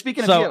 So anyway,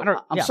 speaking of you,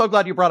 I'm so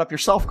glad you brought up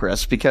yourself,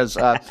 Chris, because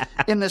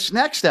in this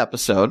next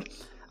episode,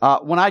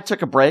 when I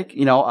took a break,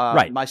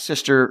 my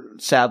sister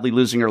sadly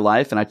losing her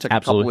life, and I took a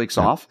couple weeks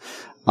off.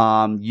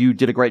 You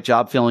did a great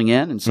job filling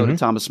in, and so did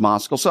Thomas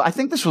Moskal. So I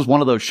think this was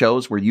one of those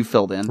shows where you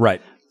filled in.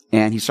 Right.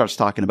 And he starts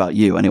talking about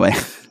you. Anyway,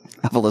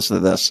 have a listen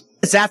to this.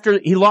 It's after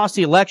he lost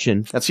the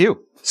election. That's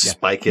you.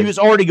 Spiking. He was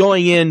already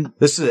going in.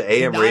 This is an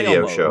AM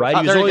radio show,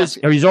 right?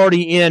 He's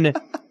already in.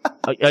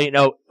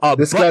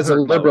 This guy's a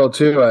liberal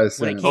too. I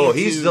think.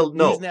 He's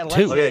no.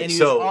 Okay,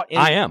 so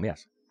I am.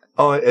 Yes.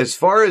 Oh, as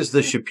far as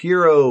the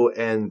Shapiro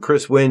and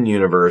Chris Wynn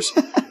universe,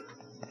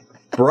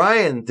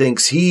 Brian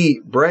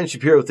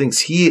Shapiro thinks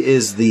he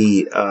is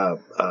the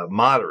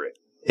moderate.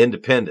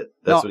 Independent.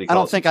 That's what he calls I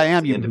don't think I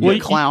am,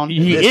 you clown.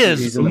 He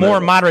is more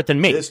moderate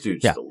than me. This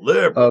dude's the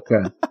liberal.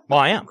 Okay. Well,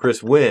 I am.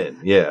 Chris Wynn.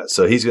 Yeah.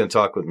 So he's going to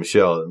talk with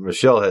Michelle.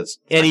 Michelle has,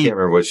 I can't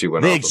remember what she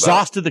went They off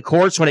exhausted the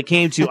courts when it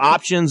came to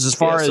options as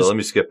far about. as So let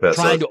me skip past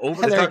trying that. to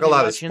over They talk a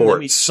lot of sports.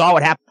 We saw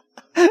what happened.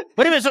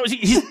 Wait a minute.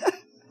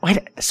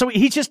 So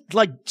he's just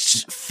like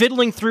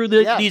fiddling through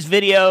these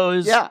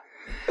videos. Yeah.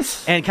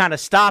 And kind of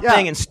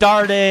stopping and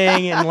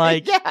starting and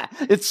like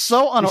it's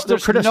so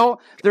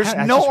there's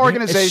no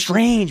organization. It's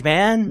strange,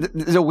 man.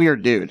 He's a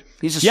weird dude.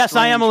 He's a yes,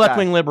 I am a left guy.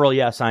 wing liberal.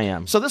 Yes, I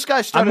am. So this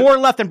guy started. I'm more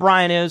left than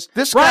Brian is.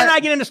 This Brian guy, and I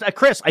get into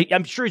Chris.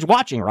 I'm sure he's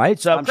watching, right?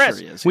 So I'm Chris,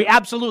 sure he is, we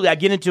absolutely I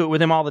get into it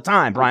with him all the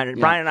time. Brian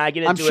and I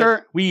get into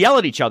it. We yell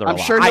at each other. I'm a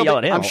lot. sure I yell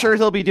at him. I'm sure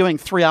he'll be doing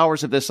 3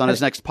 hours of this on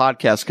his next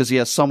podcast because he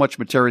has so much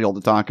material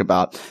to talk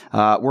about.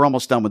 We're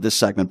almost done with this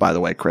segment, by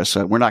the way, Chris.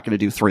 We're not going to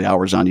do 3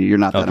 hours on you. You're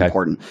not that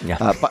important.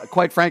 Yeah. But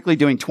quite frankly,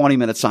 doing 20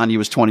 minutes on you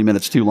is 20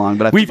 minutes too long.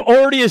 But we've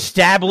already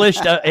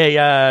established I'm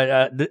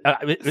going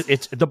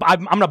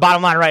to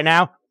bottom line right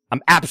now.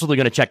 I'm absolutely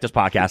going to check this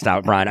podcast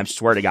out, Brian. I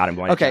swear to God, I'm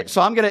going to. Okay,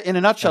 so I'm going to, in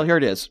a nutshell, here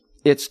it is.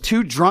 It's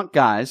two drunk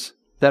guys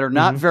that are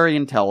not very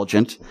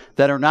intelligent,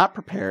 that are not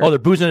prepared. Oh, they're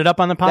boozing it up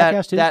on the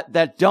podcast too?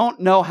 That don't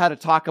know how to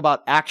talk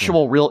about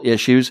actual real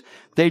issues.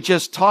 They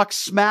just talk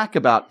smack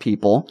about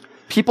people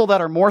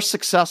that are more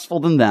successful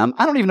than them.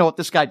 I don't even know what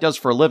this guy does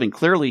for a living.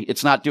 Clearly,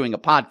 it's not doing a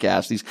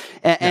podcast.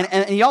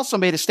 And he also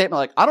made a statement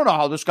like, I don't know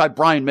how this guy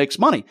Brian makes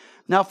money.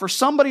 Now, for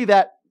somebody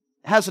that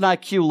has an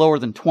IQ lower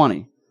than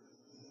 20,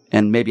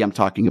 and maybe I'm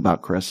talking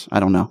about Chris, I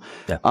don't know.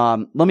 Yeah.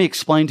 Let me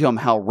explain to him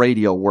how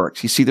radio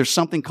works. You see, there's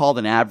something called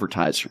an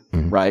advertiser,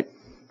 right?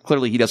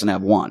 Clearly, he doesn't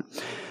have one.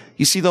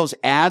 You see those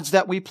ads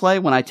that we play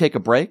when I take a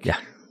break? Yeah.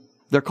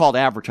 They're called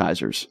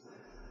advertisers.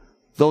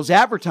 Those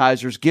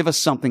advertisers give us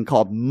something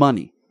called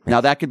money. Now,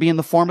 that could be in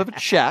the form of a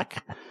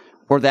check,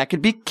 or that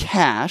could be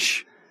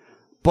cash,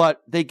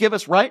 but they give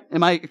us, right?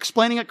 Am I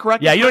explaining it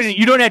correctly? Yeah,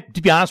 you don't have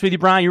to be honest with you,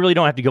 Brian. You really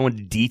don't have to go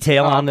into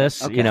detail on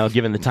this,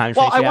 given the time.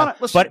 Well, I want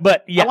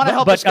to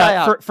help this guy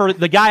out. For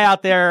the guy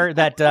out there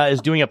that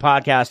is doing a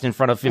podcast in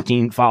front of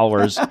 15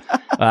 followers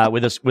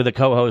with a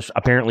co-host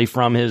apparently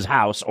from his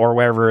house or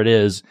wherever it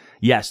is.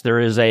 Yes, there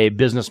is a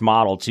business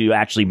model to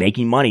actually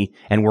making money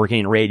and working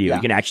in radio. Yeah.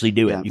 You can actually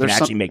do it. Yeah, you can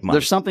actually make money.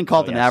 There's something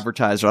called an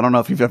advertiser. I don't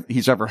know if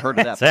he's ever heard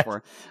of that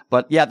before.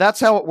 But yeah,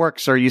 that's how it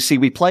works, sir. You see,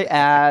 we play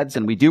ads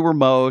and we do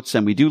remotes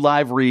and we do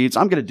live reads.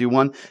 I'm going to do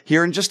one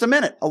here in just a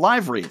minute, a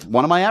live read,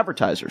 one of my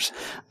advertisers.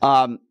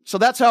 So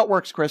that's how it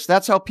works, Chris.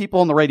 That's how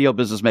people in the radio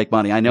business make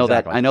money. I know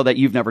that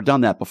you've never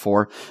done that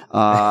before.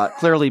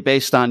 Clearly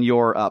based on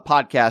your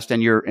podcast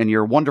and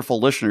your wonderful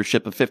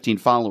listenership of 15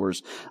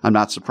 followers, I'm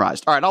not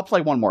surprised. All right, I'll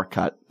play one more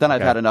cut. Then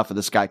I've had enough of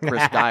this guy,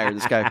 Chris Dyer.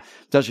 This guy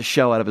does a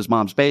show out of his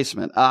mom's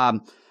basement.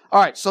 All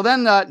right, so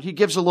then he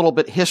gives a little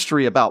bit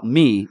history about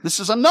me. This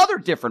is another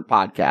different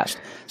podcast.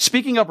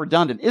 Speaking of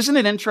redundant, isn't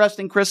it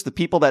interesting, Chris? The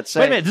people that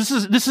say, "Wait a minute,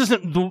 this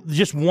isn't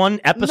just one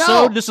episode.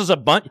 No. This is a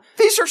bunch.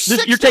 These are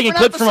six. You're taking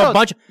clips episodes. from a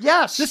bunch.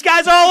 Yes, this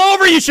guy's all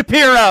over you,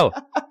 Shapiro."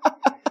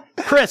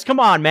 Chris, come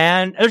on,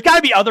 man. There's got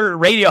to be other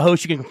radio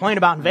hosts you can complain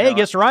about in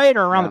Vegas, right,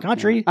 or around the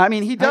country. I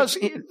mean, he does.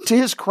 To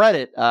his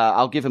credit,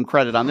 I'll give him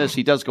credit on this.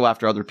 He does go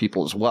after other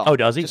people as well. Oh,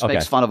 does he? Just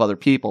makes fun of other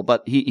people,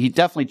 but he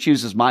definitely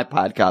chooses my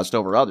podcast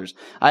over others.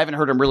 I haven't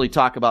heard him really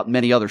talk about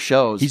many other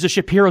shows. He's a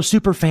Shapiro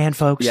super fan,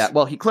 folks. Yeah,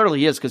 well, he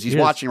clearly is because he's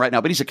watching right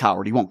now, but he's a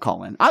coward. He won't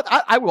call in.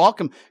 I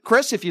welcome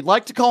Chris if you'd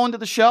like to call into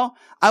the show.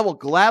 I will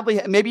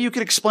gladly. Maybe you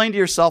could explain to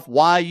yourself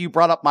why you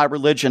brought up my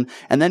religion,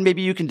 and then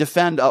maybe you can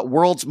defend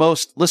world's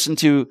most listened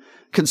to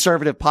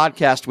conservative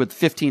podcast with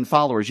 15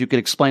 followers. You could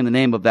explain the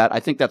name of that.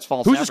 I think that's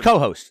false. Who's his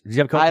co-host? Does he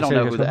have a co-host?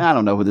 I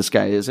don't know who this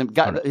guy is.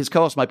 His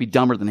co-host might be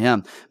dumber than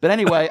him. But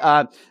anyway,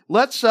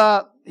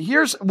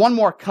 here's one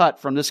more cut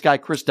from this guy,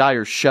 Chris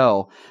Dyer's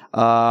show.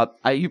 By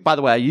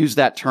the way, I use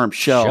that term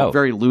show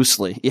very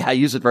loosely. Yeah, I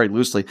use it very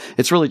loosely.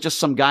 It's really just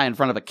some guy in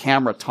front of a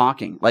camera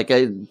talking,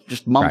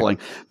 just mumbling.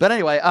 Right. But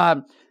anyway,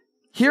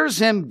 here's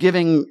him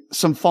giving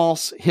some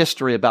false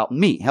history about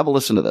me. Have a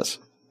listen to this.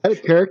 Had a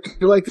character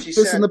like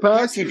this in the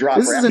past?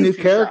 This is a new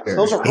character.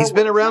 He's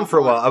been around for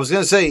a while. I was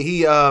going to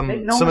say,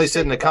 somebody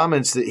said in the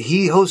comments that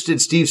he hosted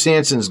Steve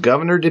Sanson's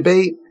governor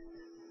debate.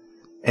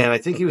 And I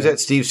think he was at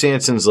Steve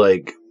Sanson's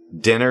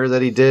dinner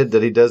that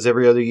he does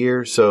every other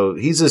year. So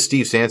he's a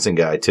Steve Sanson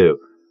guy too.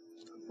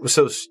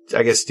 So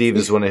I guess Steve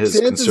is one of his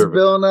conservative.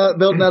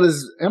 Building out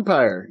his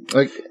empire.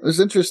 It's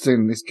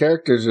interesting. These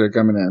characters are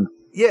coming in.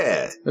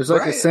 Yeah. There's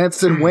a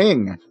Sanson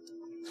wing.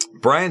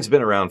 Brian's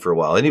been around for a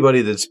while.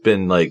 Anybody that's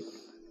been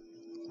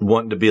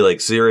wanting to be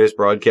serious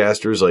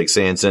broadcasters like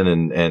Sanson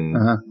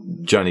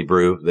and Johnny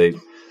Brew,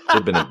 they've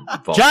been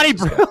involved. Johnny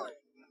Brew.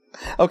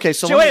 Okay,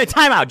 so wait,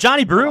 time out.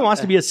 Johnny Brew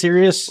wants to be a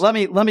serious let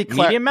me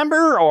media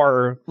member,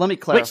 or let me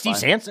clarify.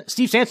 Wait,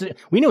 Steve Sanson.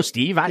 We know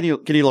Steve. Can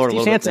you lower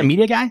Steve Sanson, a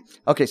media guy?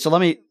 Okay, so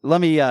let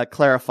me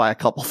clarify a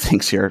couple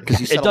things here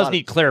because it does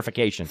need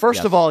clarification.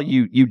 First of all,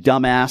 you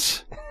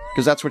dumbass,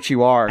 because that's what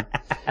you are.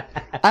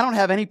 I don't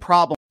have any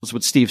problem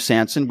with Steve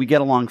Sanson. We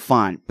get along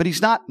fine, but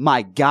he's not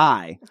my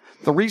guy.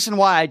 The reason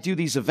why I do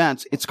these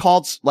events, it's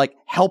called like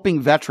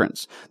helping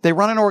veterans. They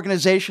run an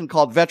organization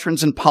called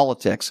Veterans in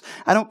Politics.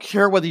 I don't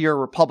care whether you're a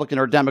Republican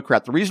or a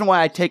Democrat. The reason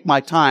why I take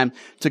my time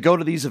to go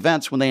to these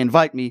events when they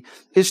invite me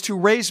is to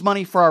raise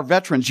money for our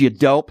veterans, you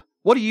dope.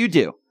 What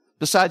do?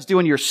 Besides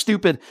doing your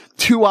stupid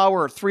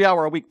 2-hour or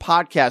 3-hour a week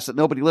podcast that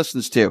nobody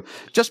listens to.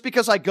 Just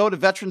because I go to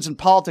Veterans in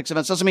Politics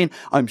events doesn't mean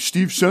I'm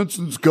Steve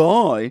Sanson's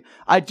guy.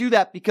 I do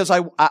that because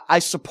I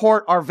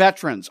support our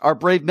veterans, our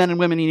brave men and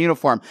women in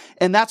uniform.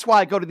 And that's why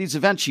I go to these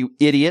events, you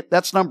idiot.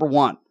 That's number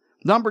one.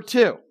 Number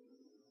two,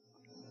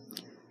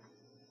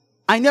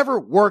 I never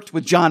worked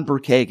with John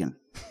Brookhagen.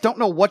 Don't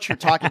know what you're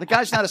talking. The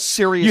guy's not a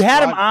serious. You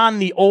had him on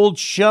the old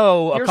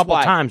show a couple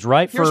times,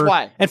 right? Here's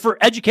why. And for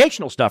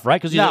educational stuff,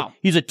 right? Because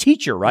he's a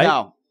teacher,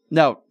 right?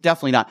 No,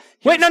 definitely not.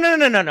 Wait, no.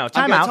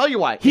 Time out. I'll tell you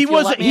why.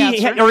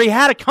 He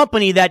had a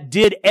company that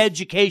did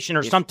education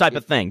or some type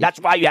of thing. That's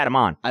why you had him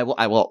on. I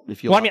will.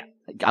 If you want,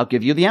 I'll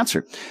give you the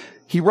answer.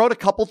 He wrote a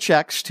couple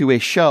checks to a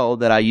show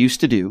that I used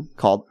to do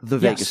called The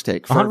Vegas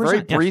Take for a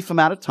very brief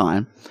amount of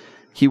time.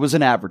 He was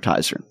an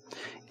advertiser.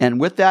 And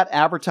with that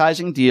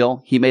advertising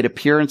deal, he made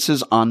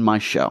appearances on my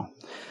show.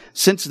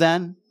 Since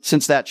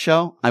that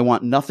show, I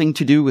want nothing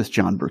to do with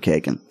John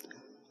Brookhagen.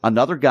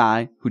 Another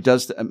guy who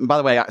does, by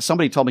the way,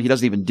 somebody told me he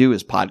doesn't even do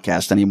his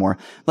podcast anymore.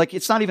 Like,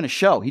 it's not even a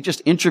show. He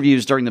just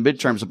interviews during the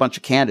midterms a bunch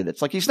of candidates.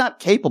 Like, he's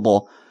not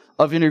capable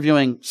of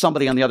interviewing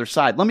somebody on the other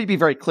side. Let me be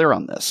very clear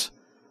on this.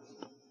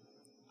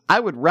 I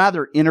would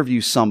rather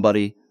interview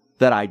somebody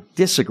that I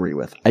disagree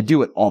with. I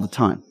do it all the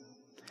time.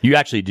 You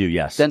actually do,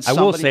 yes. I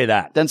will say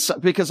that.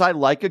 Because I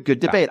like a good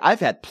debate. I've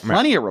had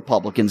plenty of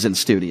Republicans in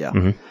studio.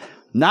 Mm-hmm.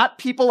 Not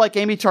people like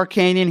Amy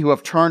Tarkanian who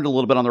have turned a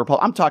little bit on the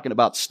Republicans. I'm talking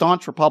about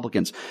staunch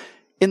Republicans.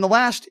 In the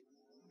last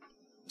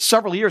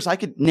several years, I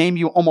could name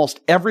you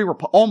almost every,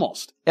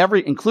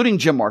 including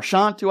Jim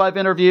Marchant, who I've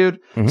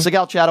interviewed. Mm-hmm.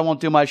 Sigal Chattah won't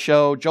do my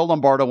show. Joe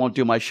Lombardo won't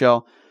do my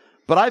show.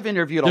 But I've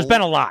interviewed There's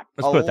been a lot.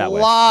 Let's put it that way.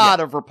 A lot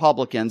of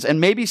Republicans,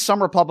 and maybe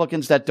some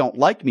Republicans that don't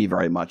like me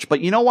very much. But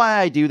you know why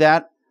I do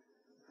that?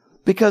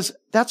 Because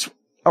that's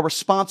a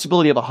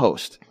responsibility of a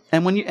host.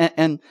 And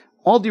and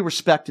all due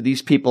respect to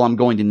these people I'm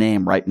going to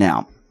name right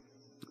now,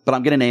 but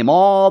I'm going to name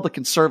all the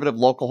conservative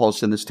local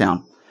hosts in this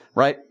town,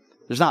 right?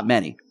 There's not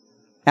many.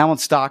 Alan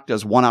Stock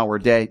does 1 hour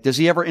a day. Does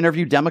he ever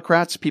interview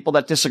Democrats, people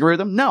that disagree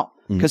with him? No,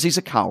 because he's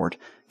a coward.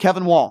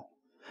 Kevin Wall,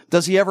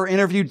 does he ever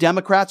interview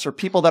Democrats or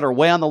people that are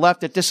way on the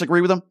left that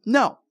disagree with him?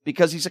 No,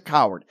 because he's a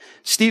coward.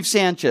 Steve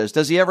Sanchez,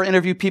 does he ever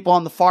interview people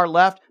on the far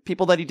left,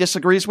 people that he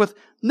disagrees with?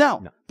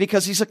 No,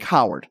 because he's a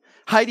coward.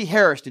 Heidi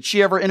Harris, did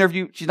she ever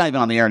interview, she's not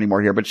even on the air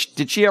anymore here, but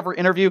did she ever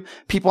interview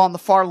people on the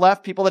far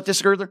left, people that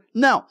disagree with her?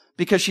 No,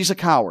 because she's a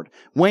coward.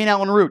 Wayne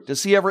Allen Root,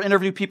 does he ever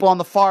interview people on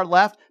the far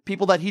left,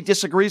 people that he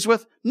disagrees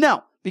with?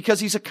 No, because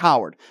he's a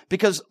coward.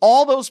 Because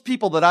all those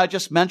people that I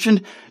just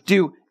mentioned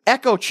do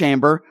echo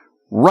chamber,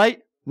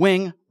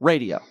 right-wing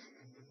radio.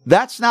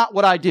 That's not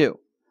what I do.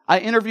 I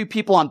interview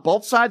people on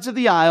both sides of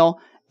the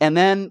aisle and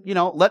then,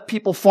 let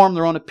people form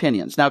their own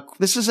opinions. Now,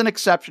 this is an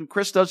exception.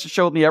 Chris does the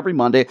show with me every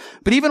Monday.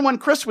 But even when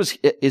Chris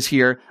is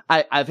here,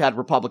 I've had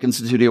Republicans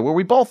in the studio where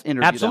we both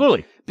interview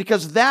Absolutely. them.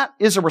 Because that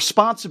is a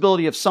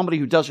responsibility of somebody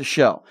who does a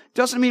show.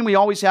 Doesn't mean we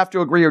always have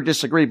to agree or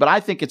disagree, but I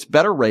think it's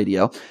better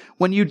radio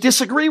when you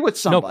disagree with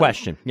somebody. No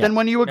question. Than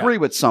when you agree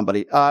with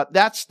somebody.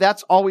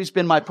 That's always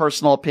been my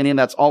personal opinion.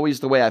 That's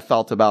always the way I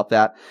felt about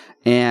that.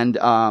 And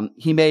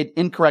he made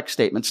incorrect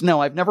statements.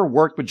 No, I've never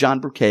worked with John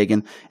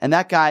Brookhagen, and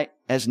that guy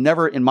has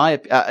never,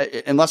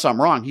 unless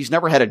I'm wrong, he's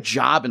never had a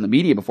job in the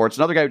media before. It's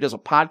another guy who does a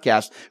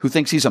podcast who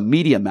thinks he's a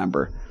media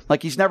member.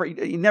 Like he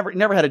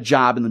never had a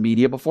job in the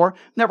media before,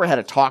 never had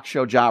a talk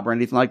show job or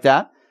anything like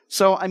that.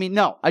 So,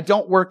 no, I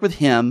don't work with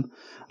him.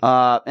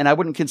 And I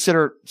wouldn't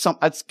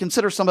I'd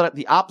consider somebody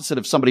the opposite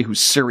of somebody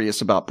who's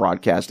serious about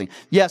broadcasting.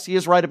 Yes, he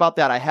is right about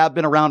that. I have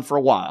been around for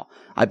a while.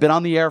 I've been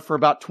on the air for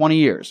about 20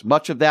 years,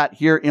 much of that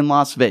here in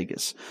Las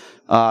Vegas.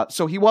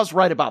 So he was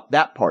right about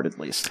that part, at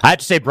least. I have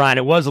to say, Brian,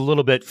 it was a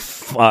little bit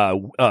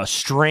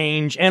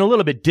strange and a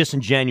little bit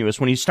disingenuous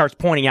when he starts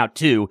pointing out,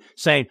 too,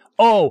 saying,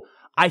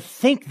 I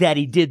think that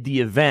he did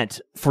the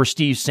event for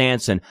Steve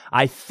Sanson.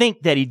 I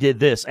think that he did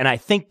this, and I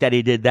think that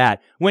he did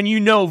that. When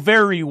you know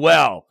very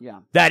well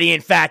that he,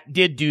 in fact,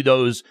 did do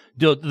those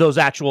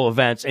actual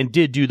events and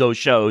did do those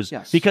shows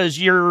because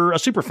you're a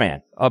super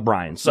fan of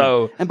Brian.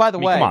 So, and by the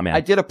way, come on, man.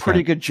 I did a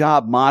pretty good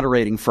job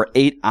moderating for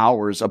 8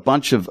 hours a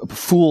bunch of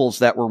fools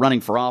that were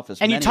running for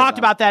office. And you talked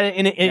about that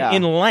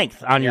in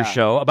length on your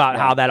show about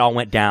how that all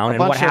went down and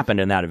what happened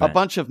in that event. A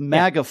bunch of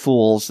MAGA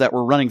fools that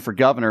were running for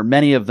governor,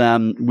 many of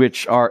them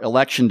which are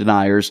election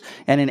deniers.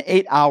 And in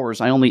 8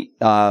 hours, I only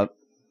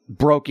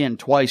broke in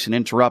twice and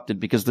interrupted,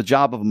 because the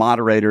job of a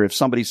moderator, if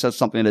somebody says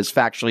something that is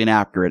factually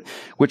inaccurate,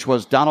 which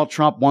was Donald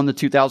Trump won the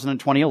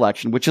 2020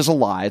 election, which is a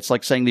lie. It's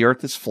like saying the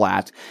earth is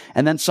flat.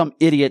 And then some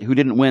idiot who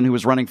didn't win, who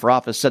was running for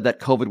office, said that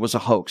COVID was a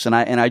hoax. And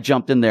I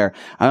jumped in there.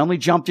 I only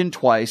jumped in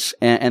twice,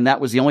 and that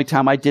was the only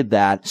time I did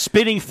that.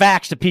 Spitting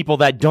facts to people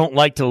that don't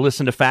like to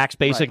listen to facts,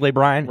 basically,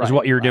 Brian, is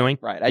what you're doing.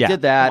 Right. I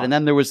did that. And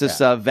then there was this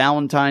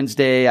Valentine's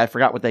Day, I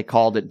forgot what they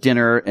called it,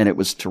 dinner, and it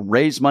was to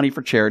raise money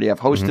for charity. I've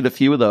hosted a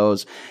few of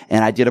those,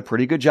 and I did a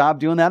pretty good job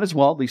doing that as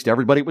well. At least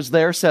everybody was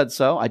there said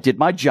so. I did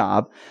my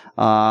job.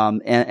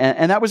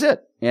 And that was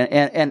it.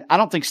 And I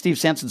don't think Steve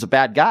Sanson's a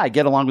bad guy. I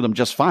get along with him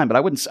just fine,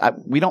 but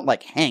we don't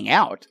like hang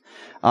out.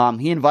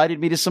 He invited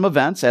me to some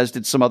events, as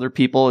did some other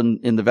people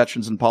in the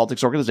Veterans in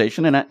Politics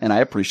organization, and I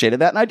appreciated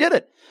that, and I did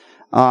it.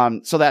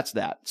 So that's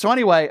that. So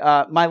anyway,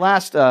 my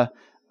last,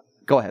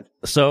 go ahead.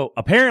 So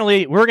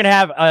apparently we're going to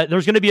have,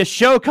 there's going to be a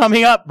show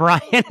coming up,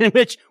 Brian, in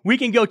which we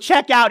can go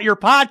check out your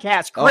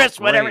podcast, Chris,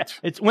 whatever.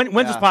 It's when's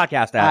this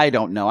podcast out? I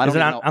don't know. Is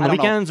it on the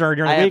weekends or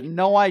during the week? I have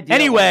no idea.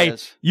 Anyway,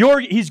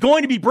 he's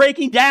going to be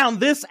breaking down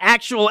this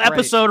actual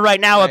episode right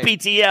now of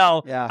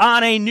PTL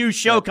on a new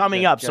show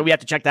coming up. So we have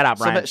to check that out,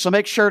 Brian. So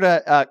make sure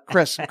to,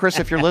 Chris,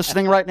 if you're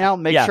listening right now,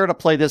 make sure to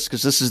play this,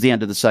 because this is the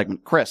end of the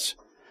segment. Chris,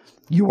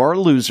 you are a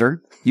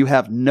loser. You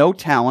have no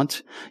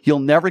talent. You'll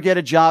never get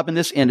a job in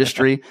this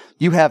industry.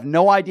 You have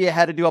no idea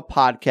how to do a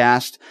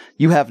podcast.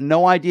 You have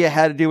no idea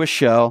how to do a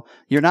show.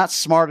 You're not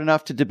smart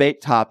enough to debate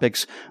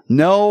topics.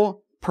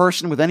 No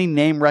person with any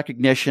name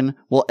recognition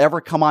will ever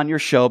come on your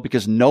show,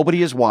 because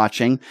nobody is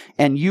watching,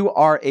 and you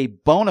are a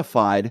bona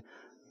fide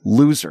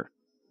loser.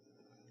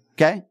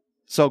 Okay?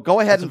 So go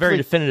ahead. That's a very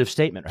definitive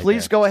statement right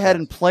Please go ahead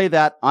and play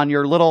that on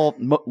your little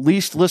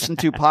least listened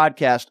to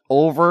podcast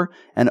over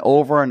and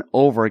over and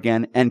over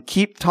again, and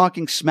keep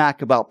talking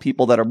smack about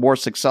people that are more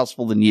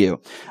successful than you.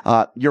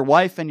 Your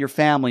wife and your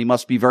family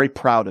must be very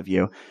proud of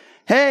you.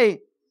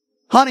 Hey,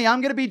 honey,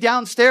 I'm going to be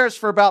downstairs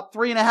for about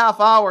 3.5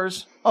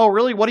 hours. Oh,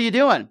 really? What are you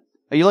doing?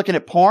 Are you looking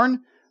at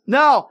porn?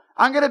 No,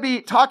 I'm going to be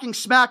talking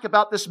smack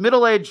about this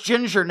middle-aged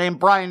ginger named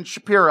Brian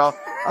Shapiro.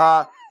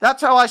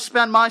 That's how I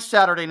spend my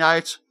Saturday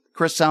nights.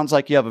 Chris, sounds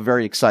like you have a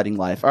very exciting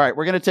life. All right,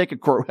 we're going to take a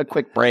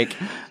quick break.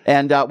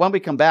 And when we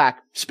come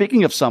back,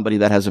 speaking of somebody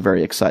that has a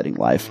very exciting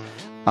life,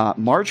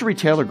 Marjorie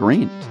Taylor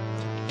Greene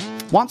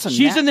wants a...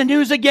 She's in the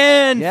news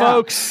again,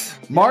 folks.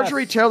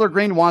 Marjorie Taylor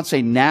Greene wants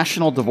a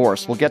national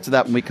divorce. We'll get to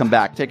that when we come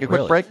back. Take a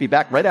quick break. Be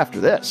back right after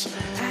this.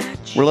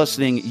 You're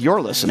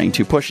listening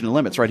to Pushing the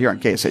Limits right here on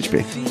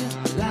KSHP.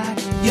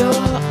 You're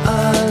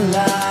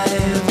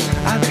alive.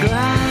 I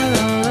glide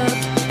all up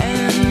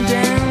and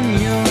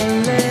down your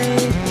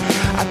leg.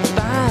 I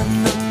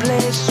find the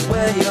place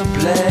where your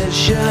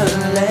pleasure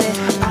lay.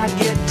 I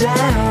get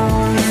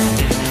down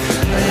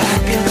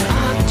like an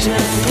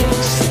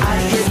octopus.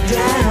 I get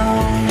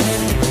down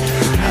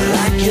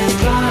like you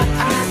thought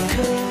I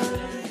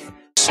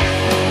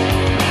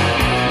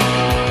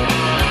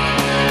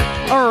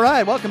could. All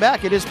right, welcome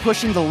back. It is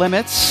Pushing the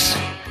Limits,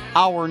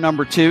 hour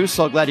number 2.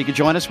 So glad you could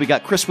join us. We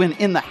got Chris Wynn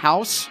in the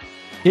house.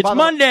 It's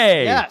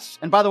Monday. Yes.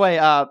 And by the way,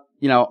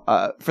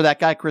 for that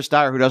guy, Chris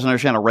Dyer, who doesn't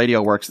understand how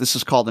radio works, this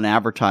is called an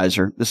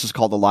advertiser. This is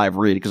called a live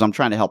read, because I'm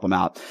trying to help him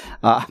out.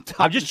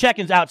 I'm just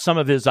checking out some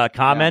of his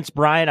comments,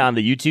 Brian, on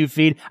the YouTube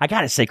feed. I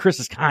got to say, Chris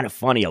is kind of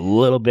funny a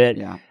little bit.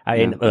 Yeah.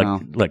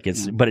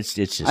 It's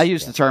just. I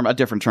used a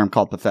different term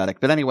called pathetic.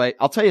 But anyway,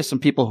 I'll tell you some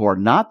people who are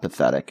not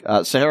pathetic.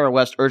 Sahara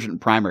West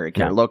Urgent Primary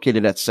Care,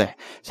 located at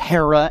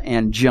Sahara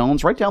and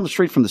Jones, right down the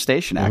street from the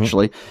station,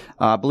 actually.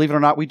 Believe it or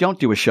not, we don't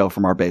do a show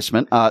from our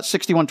basement.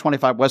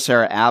 6125 West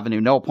Sahara Avenue.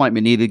 No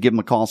appointment needed. Give them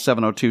a call,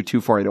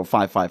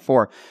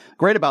 702-248-0554.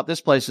 Great about this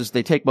place is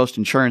they take most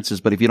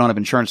insurances, but if you don't have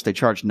insurance, they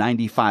charge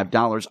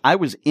 $95. I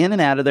was in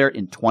and out of there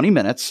in 20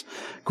 minutes.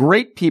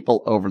 Great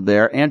people over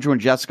there. Andrew and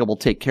Jessica will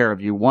take care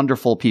of you.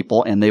 Wonderful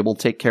people, and they will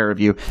take care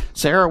of you.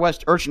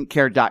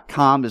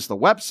 SaharaWestUrgentCare.com is the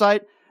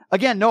website.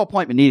 Again, no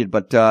appointment needed,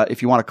 but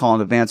if you want to call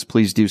in advance,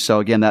 please do so.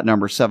 Again, that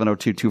number is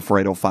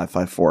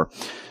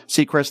 702-248-0554.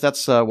 See, Chris,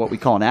 that's what we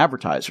call an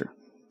advertiser.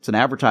 It's an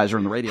advertiser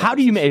in the radio. How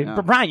do you make,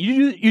 Brian?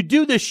 You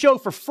do this show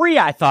for free?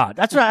 I thought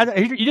that's right.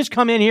 You just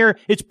come in here.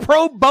 It's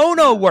pro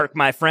bono work,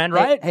 my friend.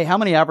 Right? Hey, how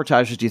many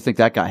advertisers do you think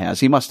that guy has?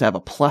 He must have a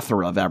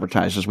plethora of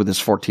advertisers with his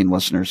 14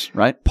 listeners,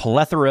 right?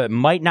 Plethora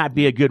might not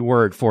be a good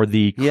word for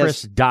the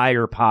Chris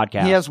Dyer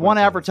podcast. He has one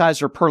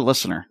advertiser per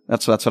listener.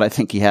 That's what I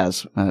think he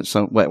has.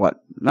 So wait,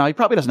 what? No, he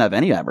probably doesn't have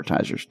any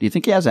advertisers. Do you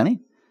think he has any?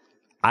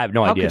 I have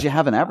no idea. How could you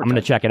have an advertiser? I'm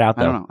going to check it out,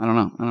 though. I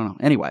don't know.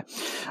 Anyway,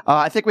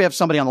 I think we have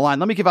somebody on the line.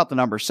 Let me give out the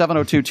number,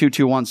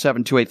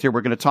 702-221-7283. We're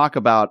going to talk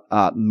about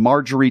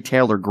Marjorie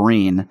Taylor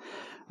Greene.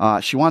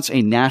 She wants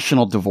a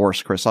national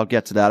divorce, Chris. I'll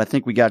get to that. I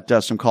think we got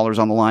some callers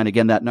on the line.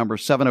 Again, that number,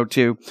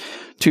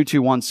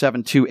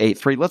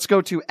 702-221-7283. Let's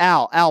go to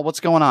Al. Al, what's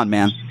going on,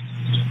 man?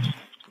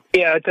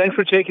 Yeah, thanks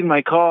for taking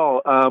my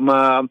call.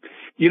 I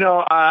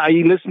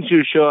listen to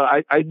your show.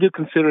 I do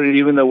consider it,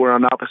 even though we're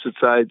on opposite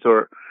sides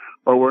or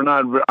or we're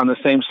not on the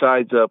same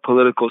side of the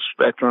political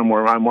spectrum,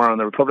 or I'm more on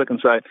the Republican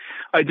side,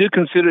 I do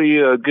consider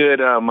you a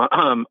good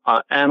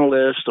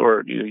analyst,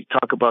 or you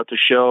talk about the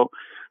show,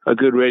 a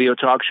good radio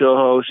talk show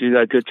host. You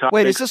got good topics.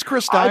 Wait, is this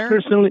Chris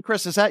Dyer?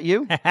 Chris, is that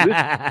you?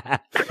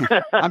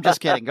 I'm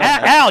just kidding. Go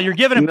ahead. Al, you're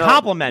giving him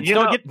compliments.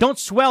 Don't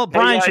swell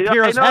Brian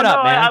Shapiro's head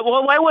up, man.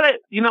 Well, why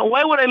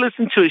would I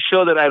listen to a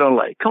show that I don't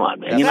like? Come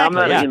on, man.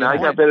 Exactly. I'm not. I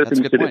got better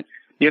things to do.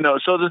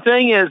 So the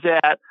thing is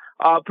that.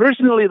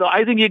 Personally, though,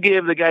 I think you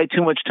gave the guy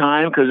too much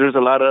time because there's a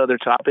lot of other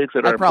topics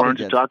that are important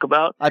to talk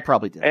about. I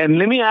probably did. And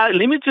let me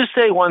just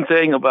say one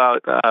thing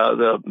about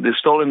the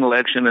stolen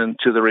election and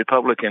to the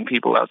Republican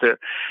people out there.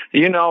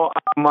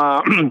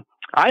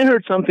 I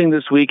heard something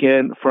this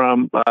weekend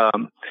from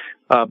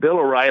Bill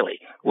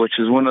O'Reilly, which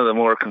is one of the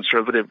more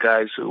conservative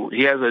guys.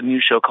 He has a new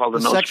show called The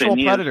No Sexual Spin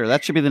News. Predator.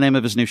 That should be the name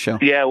of his new show.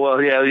 Yeah,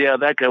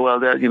 that guy.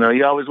 Well,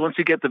 you always, once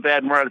you get the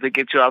bad mark, they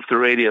get you off the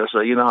radio.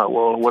 So,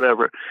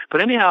 whatever.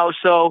 But anyhow,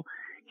 so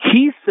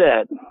he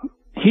said,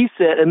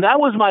 and that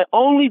was my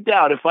only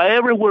doubt. If I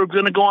ever were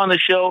going to go on the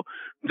show,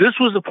 this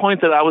was the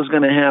point that I was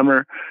going to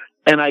hammer.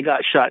 And I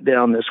got shot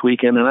down this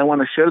weekend, and I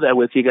want to share that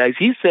with you guys.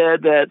 He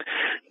said that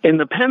in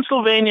the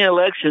Pennsylvania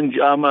election,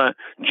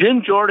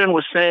 Jim Jordan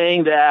was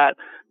saying that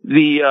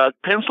the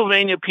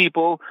Pennsylvania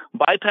people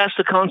bypassed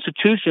the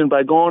Constitution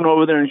by going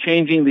over there and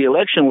changing the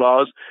election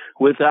laws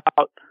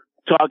without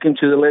talking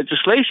to the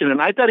legislation.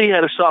 And I thought he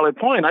had a solid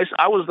point.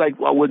 I was like,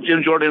 well, with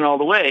Jim Jordan all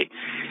the way.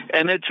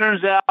 And it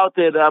turns out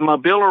that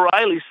Bill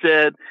O'Reilly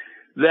said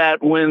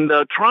that when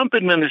the Trump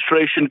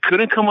administration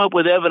couldn't come up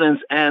with evidence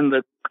and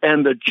the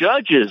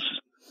judges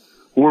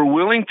were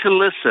willing to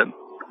listen,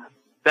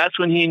 that's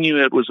when he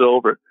knew it was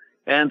over.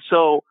 And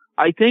so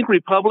I think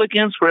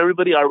Republicans, for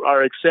everybody,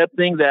 are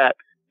accepting that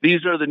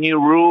these are the new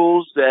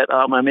rules, that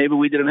maybe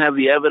we didn't have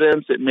the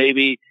evidence, that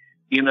maybe,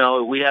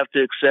 we have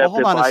to accept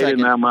that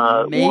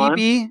Biden won.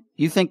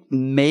 You think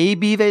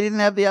maybe they didn't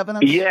have the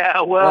evidence?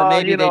 Yeah, well, or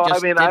maybe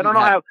I don't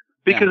know how.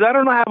 Because I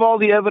don't have all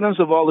the evidence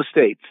of all the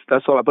states.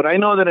 That's all. But I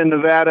know that in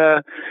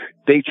Nevada,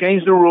 they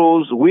changed the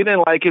rules. We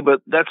didn't like it,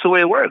 but that's the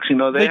way it works.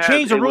 They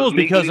changed the rules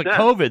because of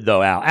COVID,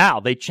 though,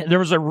 Al. There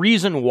was a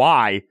reason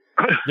why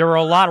there were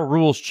a lot of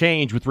rules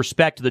changed with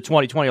respect to the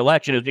 2020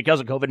 election. It was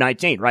because of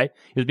COVID-19, right?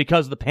 It was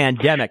because of the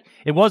pandemic.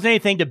 It wasn't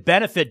anything to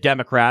benefit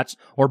Democrats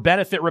or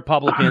benefit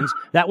Republicans.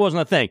 That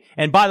wasn't a thing.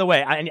 And by the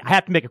way, I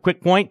have to make a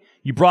quick point.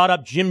 You brought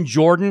up Jim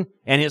Jordan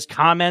and his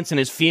comments and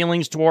his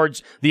feelings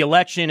towards the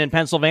election in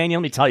Pennsylvania.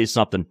 Let me tell you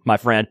something, my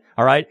friend.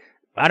 All right.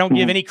 I don't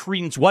give any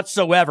credence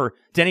whatsoever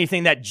to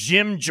anything that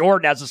Jim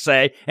Jordan has to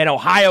say, an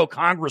Ohio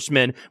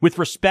congressman, with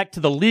respect to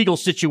the legal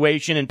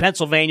situation in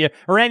Pennsylvania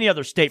or any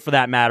other state for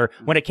that matter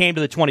when it came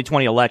to the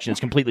 2020 election. It's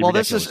completely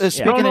ridiculous.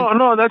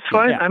 No, that's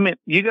fine. Yeah. I mean,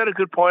 you got a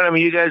good point. I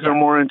mean, you guys are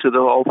more into the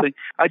whole thing.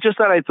 I just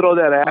thought I'd throw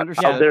that out there,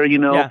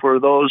 for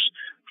those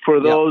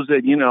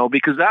that,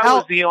 because that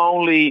was the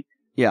only,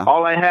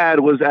 all I had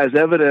was as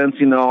evidence,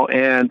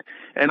 and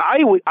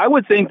I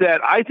would think that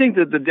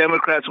the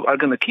Democrats are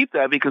going to keep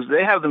that because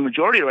they have the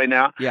majority right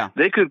now. Yeah.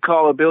 They could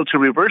call a bill to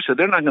reverse it.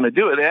 They're not going to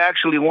do it. They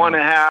actually want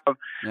to have,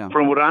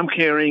 from what I'm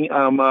hearing,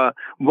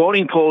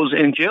 voting polls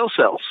in jail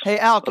cells. Hey,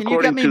 Al, can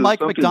you get me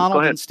Mike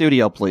McDonald in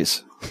studio,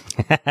 please?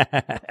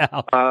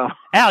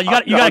 Al, you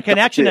got a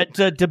connection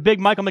to Big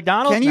Michael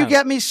McDonald? Can you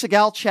get me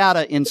Sigal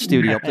Chattah in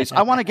studio, please?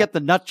 I want to get the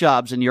nut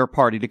jobs in your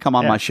party to come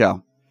on my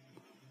show.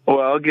 Well,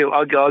 I'll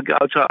talk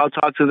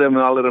to them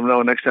and I'll let them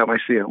know next time I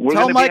see him.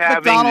 Tell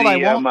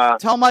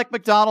Mike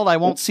McDonald I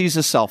won't seize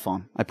his cell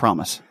phone. I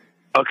promise.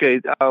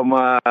 Okay. I'll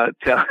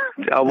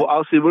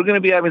see. We're going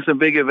to be having some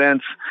big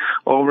events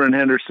over in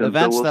Henderson.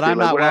 Events that I'm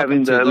not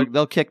welcome to.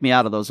 They'll kick me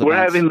out of those events. We're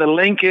having the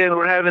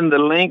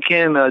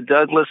Lincoln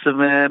Douglas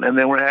event, and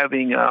then we're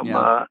having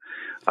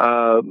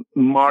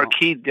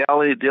Marquis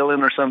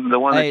Dillon or something, the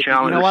one that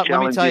challenged. You know what? Let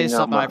me tell you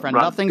something, my friend.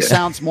 Nothing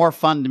sounds more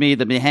fun to me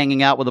than be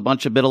hanging out with a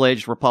bunch of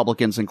middle-aged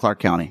Republicans in Clark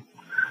County.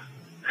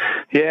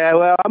 Yeah,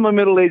 well, I'm a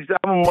middle-aged.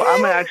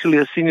 I'm actually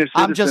a senior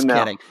citizen. I'm just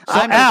kidding. So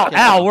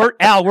Al,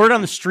 word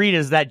on the street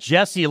is that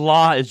Jesse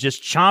Law is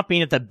just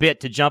chomping at the bit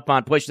to jump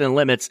on Pushing the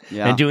Limits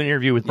and do an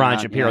interview with Brian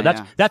Shapiro.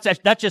 That's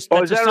just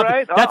is that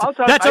right?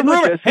 That's a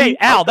rumor. Hey,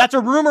 Al, that's a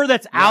rumor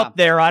that's out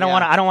there. I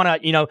don't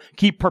want to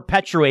keep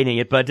perpetuating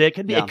it, but it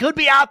could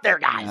be out there,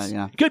 guys.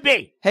 It could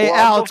be. Hey,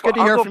 Al, it's good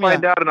to hear from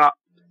you.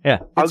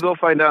 I'll go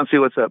find out and see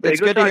what's up. It's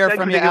good to hear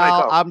from you,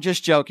 Al. I'm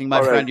just joking,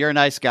 my friend. You're a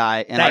nice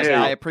guy, and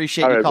I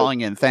appreciate you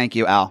calling in. Thank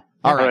you, Al.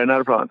 All right, not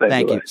a problem.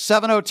 Thank you.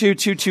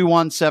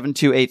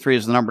 702-221-7283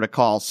 is the number to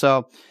call.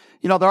 So,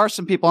 there are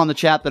some people on the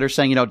chat that are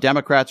saying,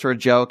 Democrats are a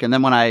joke. And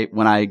then when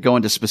I go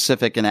into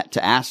specific and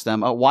to ask them,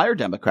 why are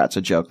Democrats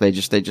a joke? They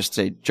just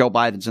say Joe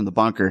Biden's in the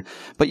bunker.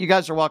 But you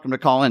guys are welcome to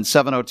call in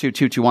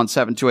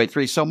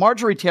 702-221-7283. So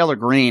Marjorie Taylor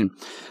Greene,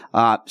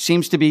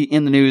 seems to be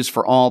in the news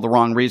for all the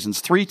wrong reasons.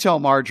 Three-Toe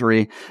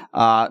Marjorie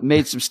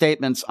made some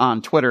statements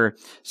on Twitter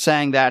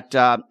saying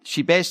that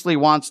she basically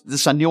wants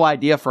a new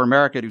idea for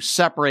America to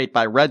separate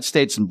by red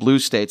states and blue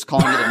states,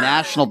 calling it a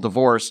national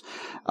divorce,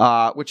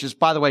 which is,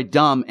 by the way,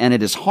 dumb, and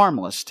it is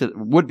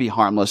would be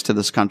harmless to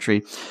this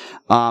country.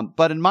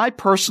 But in my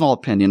personal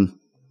opinion,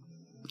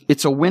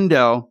 it's a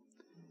window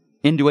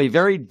into a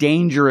very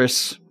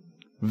dangerous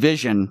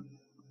vision,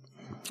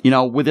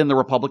 within the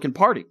Republican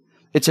Party.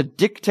 It's a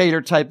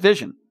dictator type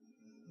vision.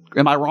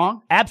 Am I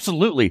wrong?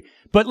 Absolutely.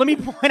 But let me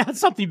point out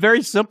something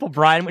very simple,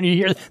 Brian. When you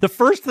hear the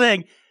first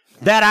thing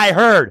that I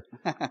heard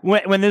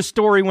when this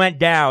story went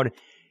down,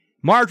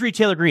 Marjorie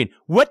Taylor Greene,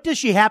 what does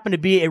she happen to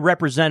be a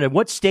representative?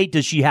 What state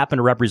does she happen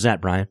to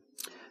represent, Brian?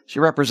 She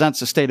represents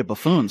the state of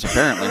buffoons,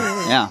 apparently.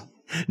 Yeah.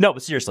 No,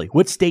 but seriously,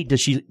 what state does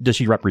she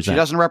represent? She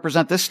doesn't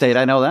represent this state.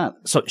 I know that.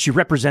 So she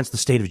represents the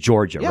state of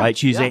Georgia, right?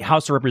 She's a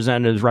House of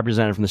Representatives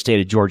representative from the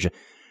state of Georgia.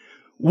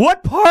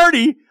 What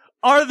party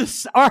are the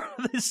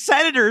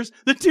senators,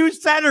 the two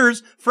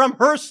senators from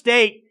her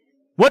state?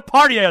 What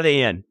party are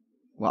they in?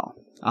 Well,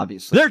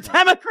 obviously. They're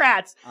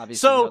Democrats. Obviously,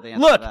 so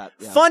look,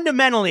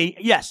 fundamentally,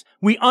 yes,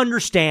 we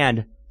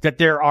understand that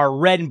there are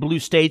red and blue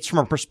states from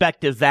a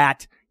perspective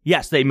that,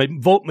 yes, they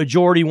vote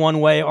majority one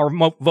way or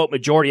vote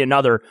majority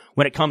another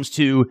when it comes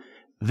to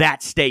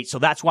that state. So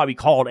that's why we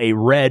call it a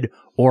red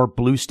or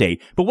blue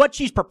state. But what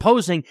she's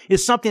proposing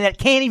is something that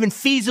can't even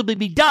feasibly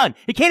be done.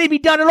 It can't even be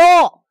done at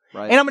all.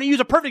 Right. And I'm going to use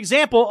a perfect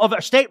example of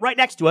a state right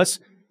next to us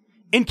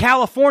in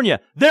California.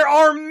 There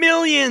are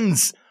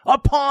millions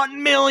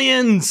upon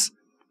millions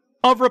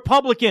of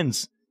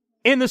Republicans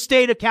in the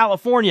state of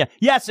California.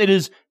 Yes, it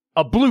is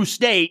a blue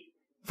state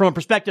from a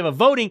perspective of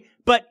voting,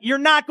 but you're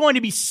not going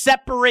to be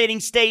separating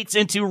states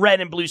into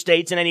red and blue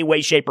states in any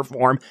way, shape, or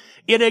form.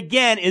 It,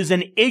 again, is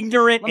an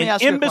ignorant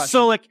and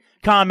imbecilic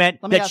comment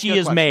that she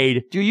has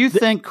made. Do you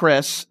think,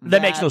 Chris,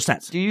 that makes no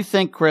sense? Do you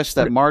think, Chris,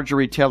 that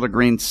Marjorie Taylor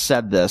Greene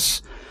said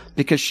this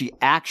because she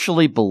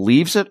actually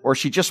believes it, or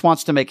she just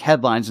wants to make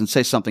headlines and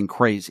say something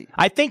crazy?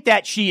 I think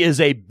that she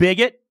is a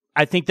bigot.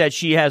 I think that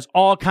she has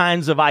all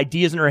kinds of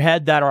ideas in her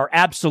head that are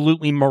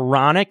absolutely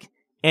moronic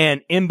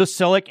and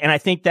imbecilic. And I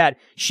think that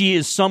she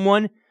is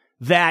someone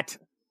that,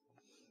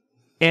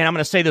 and I'm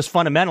going to say this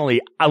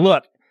fundamentally,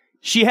 look,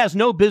 she has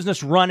no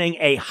business running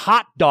a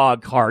hot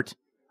dog cart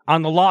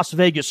on the Las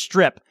Vegas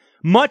Strip,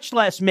 much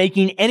less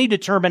making any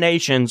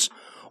determinations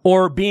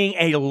or being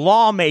a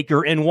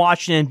lawmaker in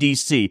Washington,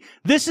 D.C.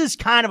 This is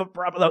kind of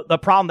the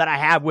problem that I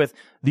have with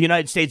the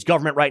United States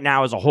government right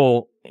now as a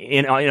whole.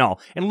 And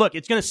look,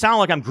 it's going to sound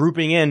like I'm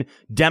grouping in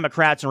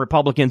Democrats and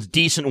Republicans,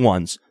 decent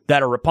ones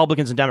that are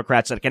Republicans and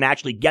Democrats that can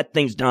actually get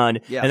things done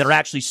and that are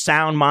actually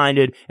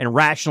sound-minded and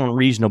rational and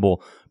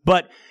reasonable.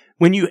 But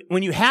when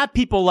you have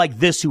people like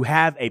this who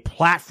have a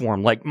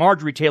platform like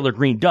Marjorie Taylor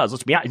Greene does,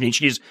 let's be honest, I mean,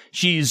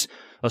 she's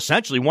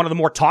essentially one of the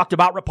more talked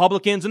about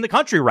Republicans in the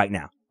country right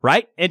now.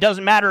 Right? It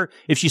doesn't matter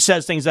if she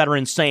says things that are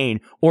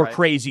insane or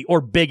crazy or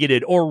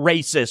bigoted or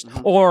racist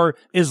or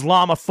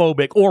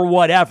Islamophobic or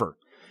whatever.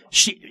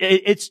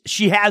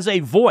 She has a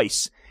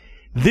voice.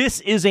 This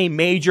is a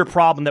major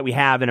problem that we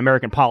have in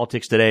American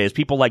politics today, is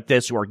people like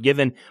this who are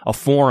given a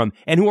forum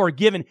and who are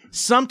given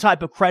some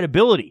type of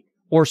credibility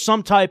or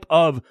some type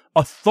of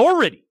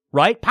authority,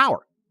 right?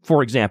 Power,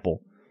 for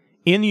example,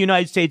 in the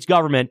United States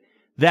government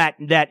that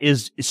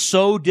is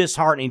so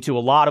disheartening to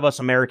a lot of us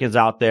Americans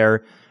out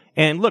there.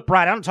 And look,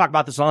 Brian, I don't talk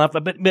about this enough,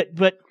 but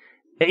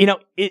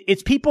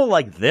it's people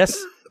like this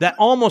that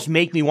almost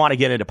make me want to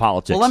get into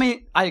politics. Well,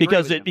 I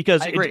agree.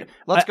 Because I agree.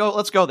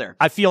 Let's go there.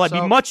 I feel I'd be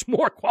much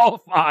more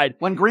qualified.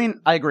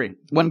 I agree.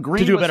 When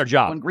Greene to do a better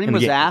job. When Greene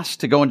was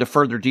asked to go into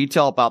further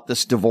detail about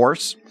this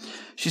divorce,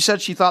 she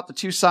said she thought the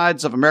two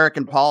sides of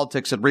American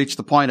politics had reached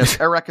the point of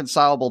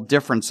irreconcilable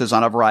differences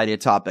on a variety of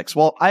topics.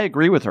 Well, I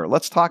agree with her.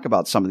 Let's talk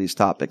about some of these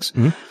topics.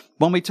 Mm-hmm.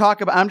 When we talk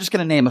about, I'm just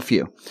going to name a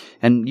few,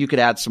 and you could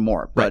add some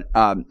more, but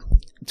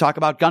talk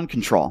about gun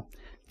control.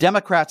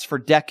 Democrats for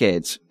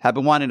decades have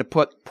been wanting to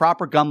put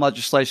proper gun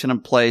legislation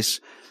in place,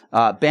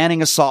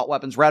 banning assault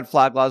weapons, red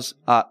flag laws.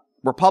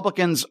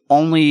 Republicans'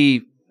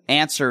 only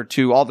answer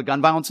to all the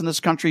gun violence in this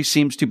country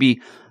seems to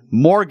be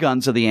more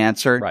guns are the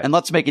answer, and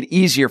let's make it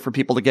easier for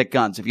people to get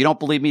guns. If you don't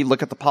believe me,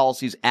 look at the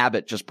policies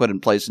Abbott just put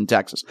in place in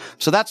Texas.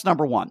 So that's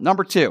number one.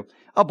 Number two,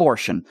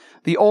 abortion.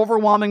 The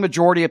overwhelming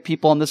majority of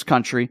people in this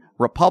country,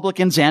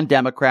 Republicans and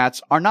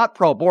Democrats, are not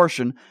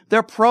pro-abortion.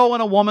 They're pro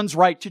in a woman's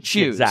right to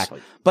choose.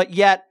 Exactly. But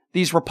yet,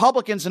 these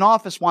Republicans in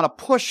office want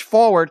to push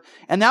forward,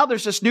 and now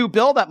there's this new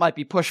bill that might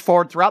be pushed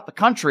forward throughout the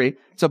country.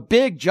 It's a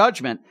big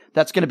judgment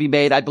that's going to be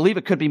made. I believe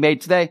it could be made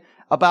today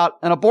about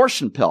an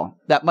abortion pill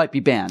that might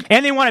be banned.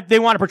 And they want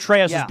to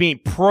portray us as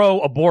being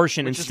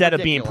pro-abortion instead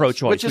of being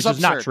pro-choice, which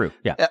is not true.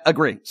 Yeah.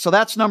 Agree. So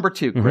that's number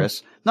two, Chris.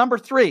 Mm-hmm. Number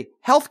three,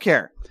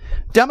 healthcare.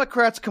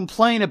 Democrats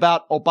complain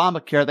about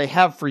Obamacare. They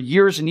have for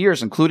years and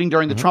years, including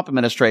during the Trump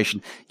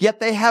administration. Yet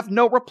they have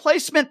no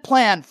replacement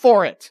plan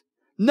for it.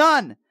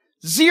 None.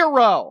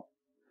 Zero.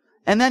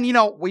 And then,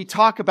 we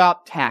talk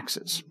about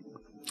taxes.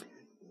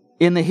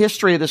 in the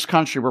history of this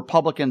country,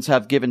 Republicans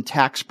have given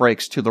tax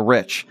breaks to the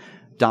rich.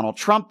 Donald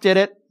Trump did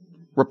it.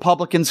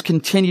 Republicans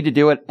continue to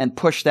do it and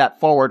push that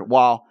forward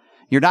while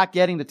you're not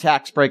getting the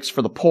tax breaks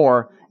for the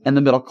poor and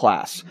the middle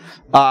class.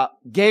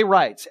 Gay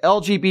rights,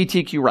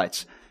 LGBTQ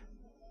rights.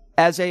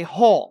 As a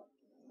whole,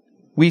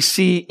 we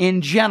see in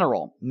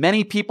general,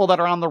 many people that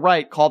are on the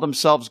right call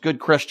themselves good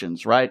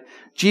Christians, right?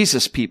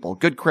 Jesus people,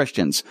 good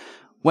Christians.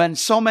 When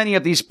so many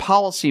of these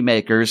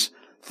policymakers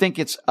think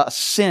it's a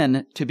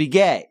sin to be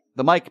gay.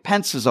 The Mike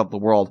Pences of the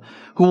world,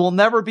 who will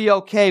never be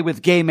okay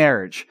with gay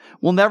marriage,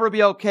 will never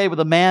be okay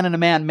with a man and a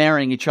man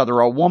marrying each other,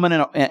 or a woman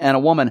and a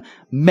woman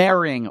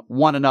marrying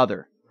one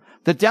another.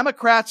 The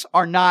Democrats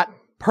are not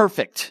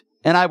perfect,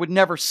 and I would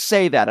never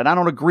say that. And I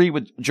don't agree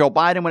with Joe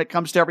Biden when it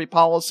comes to every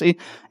policy,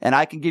 and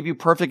I can give you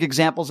perfect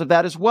examples of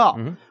that as well.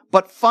 Mm-hmm.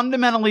 But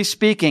fundamentally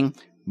speaking,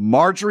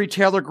 Marjorie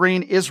Taylor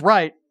Greene is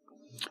right.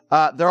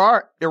 There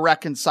are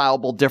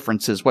irreconcilable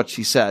differences, what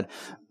she said.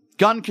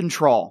 Gun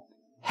control,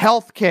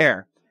 health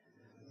care,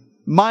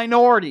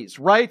 minorities,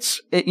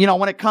 rights,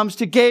 when it comes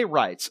to gay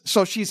rights.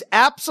 So she's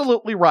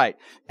absolutely right.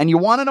 And you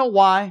want to know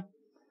why?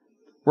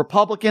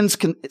 Republicans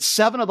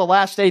 7 of the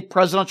last 8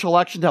 presidential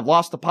elections have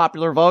lost the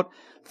popular vote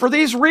for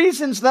these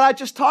reasons that I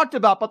just talked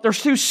about, but they're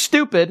too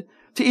stupid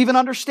to even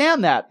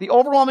understand that. The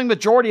overwhelming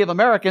majority of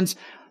Americans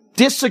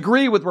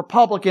disagree with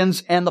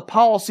Republicans and the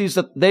policies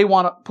that they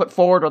want to put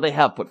forward or they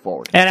have put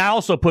forward. And I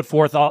also put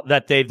forth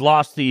that they've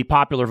lost the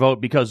popular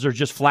vote because they're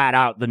just flat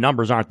out, the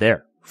numbers aren't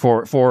there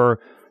for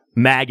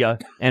MAGA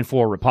and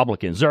for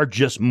Republicans. There are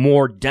just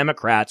more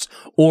Democrats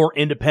or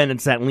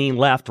independents that lean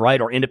left,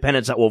 right, or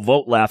independents that will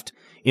vote left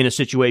in a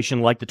situation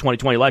like the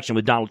 2020 election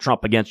with Donald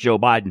Trump against Joe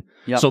Biden.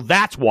 Yep. So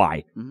that's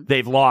why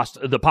they've lost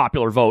the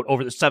popular vote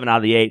over the 7 out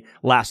of the 8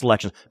 last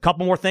elections. A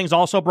couple more things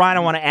also, Brian,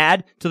 I want to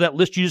add to that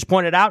list you just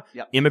pointed out.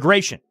 Yep.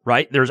 Immigration,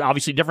 right? There's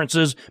obviously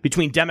differences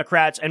between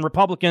Democrats and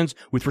Republicans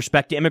with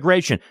respect to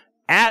immigration.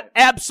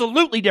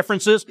 Absolutely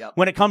differences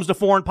when it comes to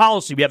foreign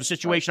policy. We have a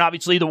situation,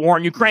 obviously, the war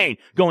in Ukraine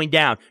going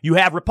down. You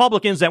have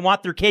Republicans that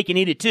want their cake and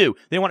eat it too.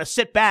 They want to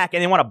sit back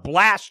and they want to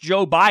blast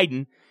Joe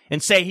Biden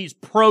and say he's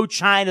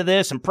pro-China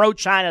this and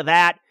pro-China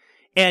that.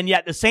 And yet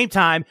at the same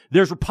time,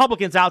 there's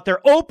Republicans out there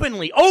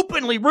openly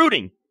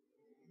rooting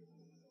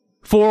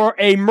for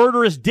a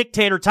murderous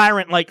dictator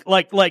tyrant like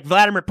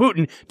Vladimir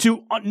Putin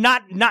to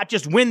not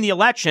just win the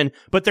election,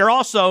 but they're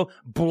also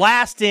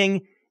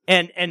blasting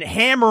and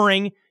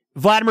hammering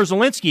Vladimir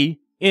Zelensky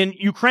in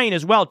Ukraine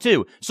as well,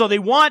 too. So they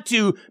want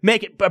to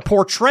make it,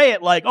 portray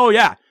it like, oh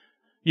yeah,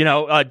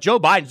 Joe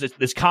Biden's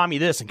this commie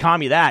this and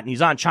commie that, and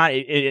he's on China,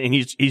 and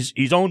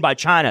he's owned by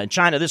China, and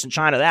China this and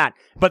China that.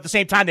 But at the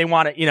same time, they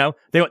want to,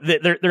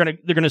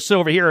 they're gonna sit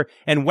over here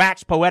and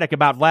wax poetic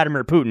about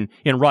Vladimir Putin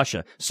in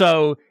Russia.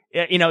 So,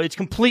 it's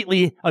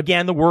completely,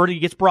 again, the word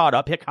gets brought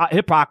up,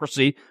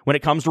 hypocrisy when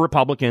it comes to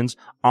Republicans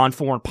on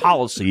foreign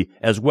policy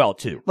as well,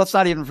 too. Let's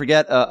not even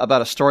forget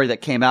about a story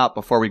that came out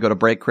before we go to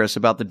break, Chris,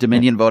 about the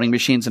Dominion voting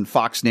machines in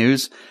Fox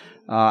News.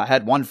 I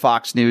had one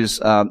Fox News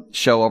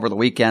show over the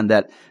weekend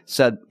that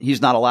said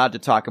he's not allowed to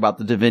talk about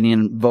the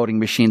Dominion voting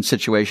machine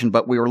situation,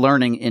 but we were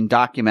learning in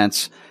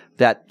documents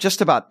that just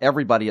about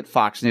everybody at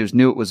Fox News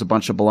knew it was a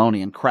bunch of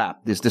baloney and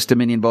crap, this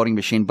Dominion voting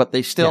machine, but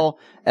they still,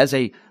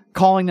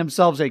 calling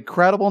themselves a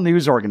credible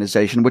news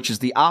organization, which is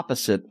the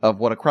opposite of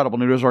what a credible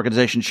news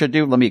organization should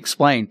do. Let me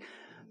explain.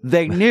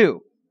 They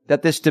knew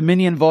that this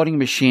Dominion voting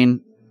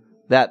machine,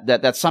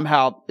 that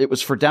somehow it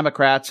was for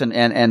Democrats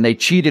and they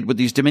cheated with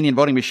these Dominion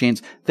voting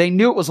machines. They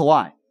knew it was a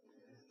lie.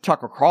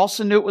 Tucker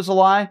Carlson knew it was a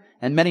lie,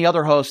 and many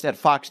other hosts at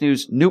Fox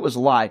News knew it was a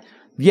lie.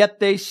 Yet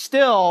they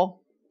still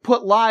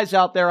put lies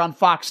out there on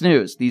Fox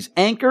News. These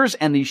anchors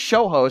and these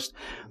show hosts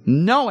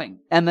knowing,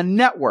 and the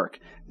network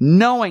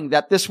knowing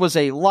that this was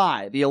a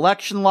lie. The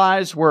election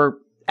lies were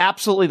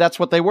absolutely, that's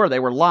what they were. They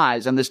were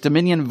lies. And this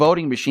Dominion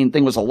voting machine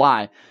thing was a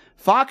lie.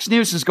 Fox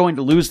News is going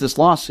to lose this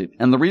lawsuit.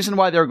 And the reason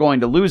why they're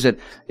going to lose it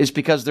is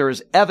because there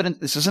is evidence.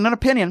 This isn't an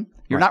opinion.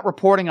 You're not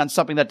reporting on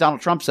something that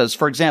Donald Trump says.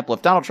 For example,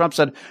 if Donald Trump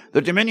said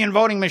the Dominion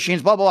voting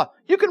machines, blah, blah, blah,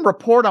 you can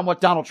report on what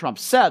Donald Trump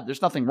said.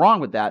 There's nothing wrong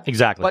with that.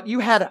 Exactly. But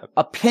you had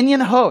opinion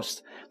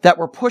hosts that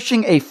were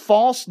pushing a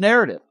false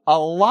narrative, a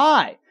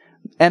lie.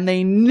 And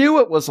they knew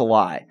it was a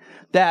lie,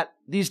 that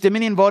these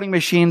Dominion voting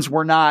machines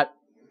were not,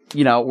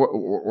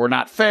 were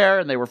not fair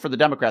and they were for the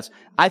Democrats.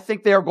 I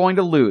think they are going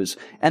to lose.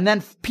 And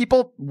then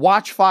people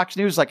watch Fox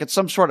News like it's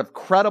some sort of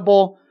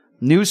credible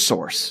news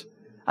source.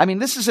 I mean,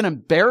 this is an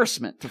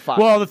embarrassment to Fox.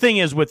 Well, the thing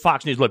is with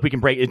Fox News, look, we can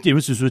break it. It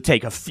would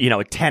take a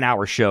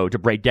 10-hour show to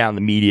break down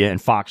the media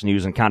and Fox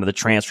News and kind of the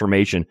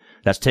transformation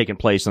that's taken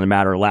place in the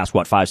matter of the last,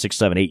 5, 6,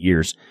 7, 8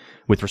 years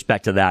with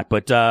respect to that.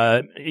 But,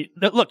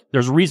 look,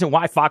 there's a reason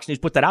why Fox News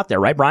put that out there,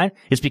 right, Brian?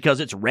 It's because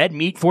it's red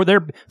meat for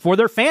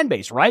their fan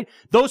base, right?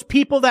 Those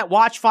people that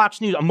watch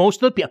Fox News,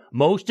 most of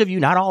you,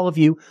 not all of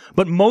you,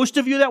 but most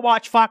of you that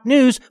watch Fox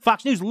News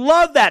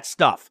love that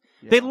stuff.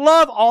 They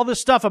love all this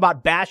stuff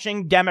about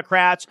bashing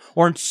Democrats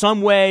or in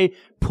some way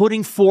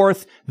putting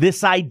forth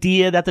this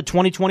idea that the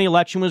 2020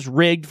 election was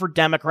rigged for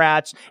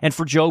Democrats and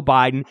for Joe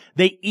Biden.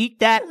 They eat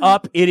that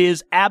up. It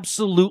is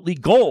absolutely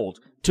gold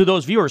to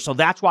those viewers. So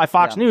that's why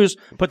Fox News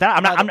put that.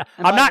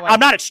 I'm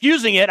not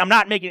excusing it. I'm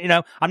not making,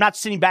 I'm not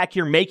sitting back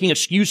here making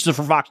excuses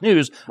for Fox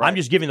News. Right. I'm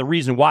just giving the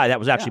reason why that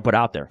was actually put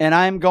out there. And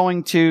I'm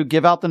going to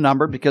give out the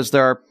number because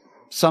there are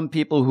some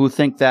people who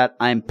think that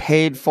I'm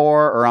paid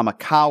for or I'm a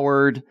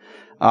coward.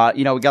 We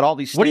got all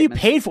these statements. What are you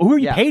paid for? Who are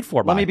you paid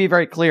for by? Let me be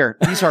very clear.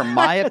 These are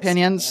my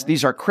opinions.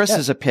 These are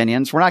Chris's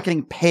opinions. We're not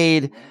getting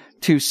paid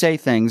to say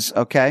things,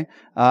 okay?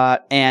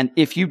 And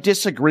if you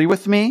disagree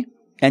with me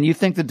and you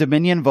think the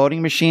Dominion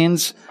voting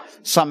machines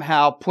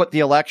somehow put the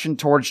election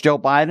towards Joe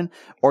Biden,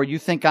 or you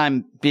think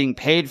I'm being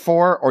paid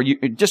for, or you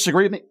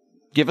disagree with me,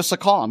 give us a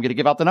call. I'm going to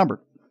give out the number.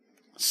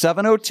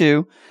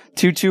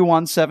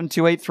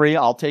 702-221-7283.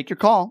 I'll take your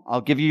call.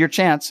 I'll give you your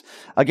chance.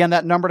 Again,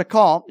 that number to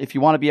call if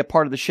you want to be a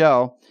part of the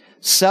show,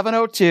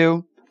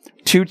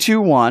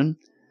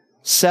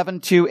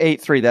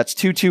 702-221-7283. That's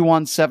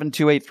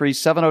 221-7283,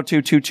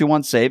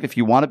 702-221-SAVE. If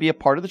you want to be a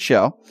part of the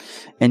show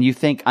and you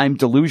think I'm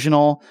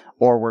delusional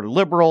or we're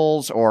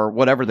liberals or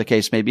whatever the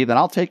case may be, then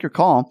I'll take your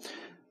call.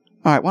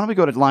 All right, why don't we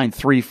go to line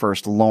 3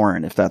 first,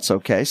 Lauren, if that's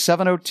okay.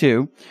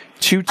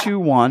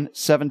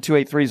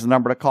 702-221-7283 is the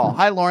number to call.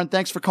 Hi, Lauren.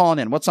 Thanks for calling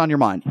in. What's on your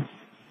mind?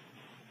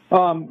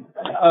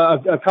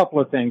 A couple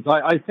of things.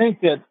 I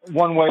think that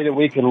one way that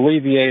we could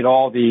alleviate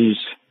all these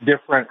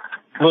different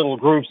little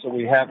groups that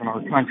we have in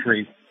our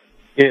country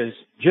is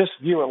just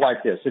view it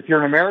like this. If you're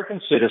an American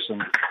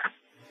citizen,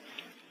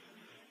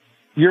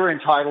 you're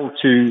entitled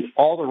to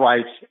all the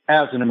rights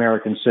as an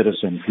American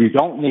citizen. You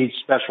don't need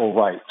special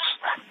rights.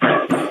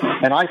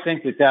 And I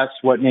think that that's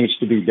what needs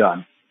to be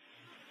done.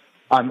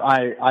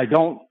 I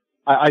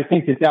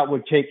think that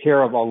would take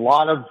care of a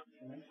lot of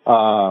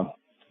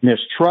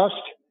mistrust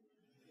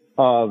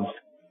of,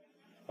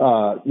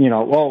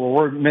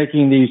 we're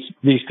making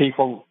these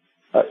people,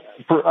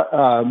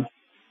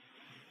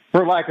 for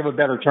lack of a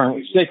better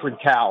term, sacred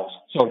cows,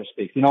 so to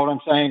speak. You know what I'm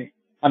saying?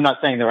 I'm not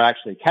saying they're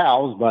actually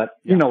cows, but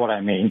you know what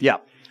I mean. Yeah.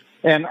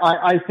 And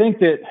I think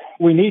that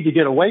we need to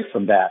get away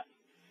from that.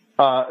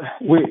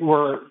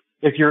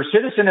 If you're a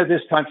citizen of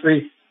this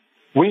country,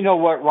 we know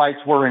what rights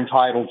we're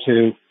entitled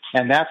to,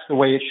 and that's the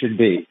way it should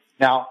be.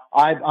 Now,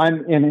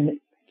 I'm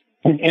in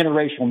an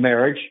interracial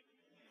marriage,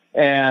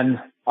 and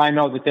I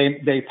know that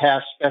they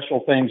passed special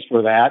things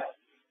for that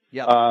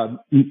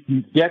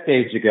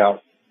decades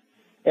ago,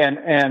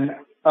 and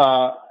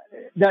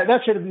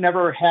that should have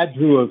never had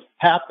to have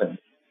happened.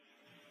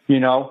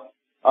 In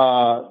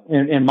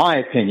my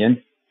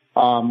opinion.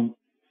 And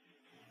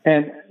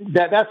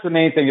that's the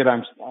main thing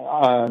that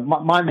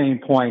my main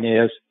point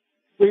is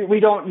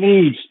we don't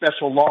need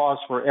special laws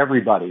for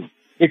everybody.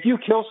 If you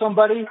kill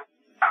somebody,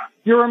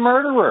 you're a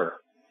murderer.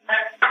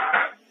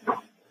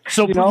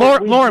 So,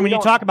 Lauren, when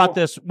you talk about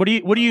this, what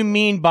do you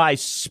mean by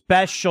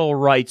special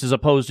rights as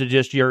opposed to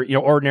just your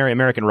ordinary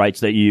American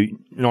rights that you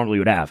normally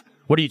would have?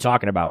 What are you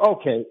talking about?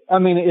 Okay, I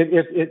mean,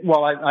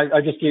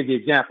 I just gave the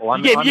example.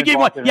 You gave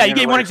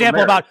one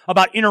example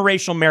about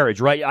interracial marriage,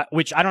 right?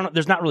 Which I don't know.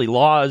 There's not really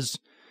laws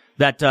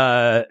that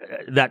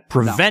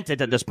prevent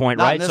it at this point,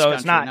 not right? This so country,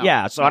 it's not. no.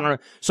 Yeah. So I don't know.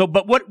 So,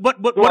 but what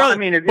other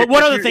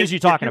things are you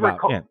talking about?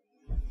 Yeah.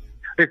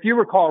 If you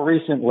recall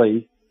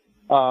recently,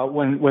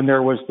 when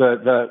there was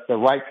the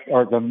right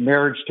or the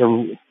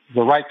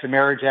Right to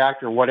Marriage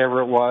Act or whatever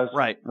it was,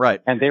 right,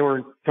 and they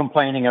were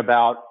complaining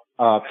about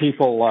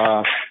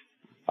people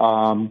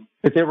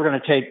that they were going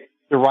to take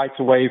the rights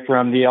away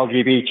from the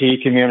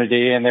LGBT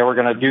community, and they were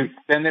going to do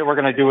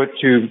it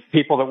to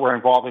people that were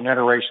involved in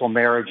interracial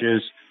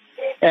marriages.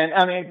 And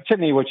I mean, to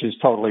me, which is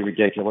totally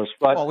ridiculous.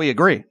 But well, we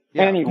agree.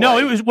 Yeah. Anyway.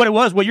 No,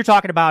 what you're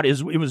talking about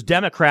is it was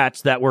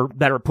Democrats that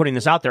are putting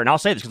this out there, and I'll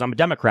say this because I'm a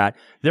Democrat.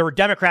 There were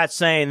Democrats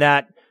saying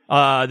that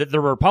the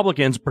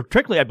Republicans,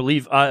 particularly, I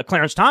believe,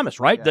 Clarence Thomas,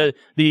 right? Yeah.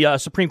 The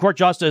Supreme Court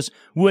justice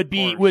would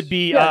be, it would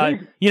lead,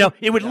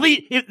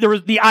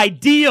 the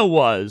idea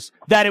was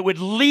that it would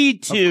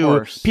lead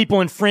to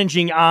people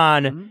infringing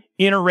on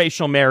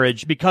interracial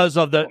marriage because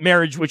of the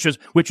marriage, which was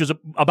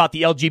about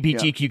the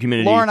LGBTQ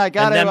community. Lauren, I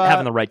got them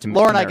having the right to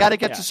Lauren, I got to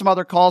get to some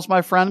other calls,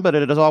 my friend, but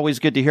it is always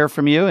good to hear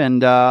from you,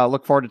 and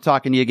look forward to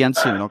talking to you again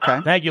soon.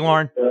 Okay. Thank you,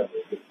 Lauren. All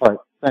right.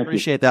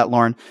 Appreciate that,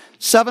 Lauren.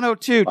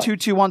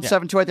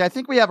 702-221-7283. I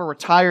think we have a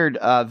retired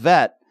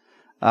vet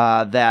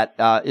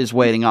that is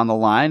waiting on the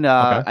line.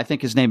 Okay. I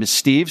think his name is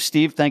Steve.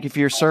 Steve, thank you for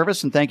your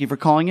service, and thank you for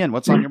calling in.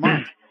 What's on your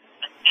mind?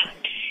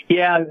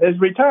 Yeah, as a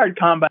retired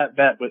combat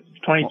vet with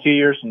 22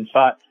 years and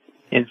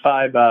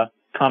five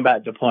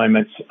combat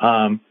deployments,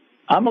 I'm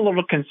a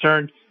little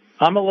concerned.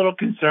 I'm a little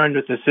concerned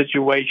with the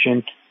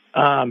situation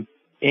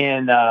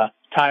in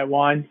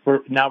Taiwan. We're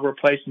now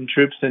replacing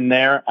troops in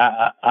there.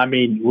 I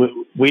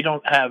mean, we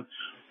don't have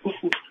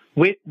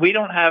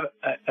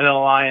an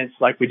alliance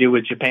like we do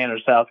with Japan or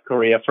South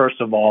Korea,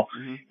 first of all.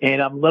 Mm-hmm.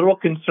 And I'm a little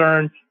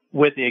concerned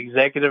with the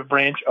executive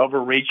branch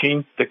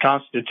overreaching the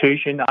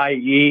Constitution,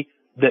 i.e.,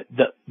 I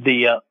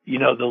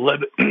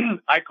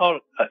call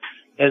it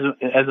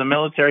as a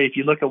military. If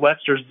you look at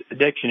Webster's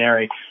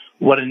dictionary,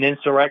 what an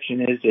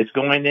insurrection is, it's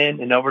going in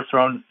and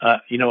overthrowing,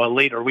 a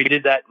leader. We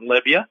did that in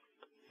Libya,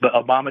 but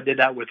Obama did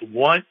that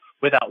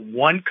without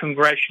one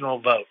congressional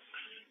vote.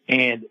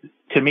 And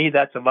to me,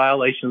 that's a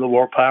violation of the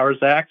War Powers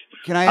Act.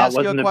 Can I ask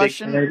you a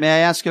question? May I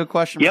ask you a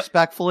question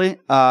respectfully?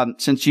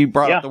 Since you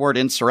brought up the word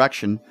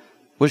insurrection,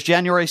 was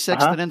January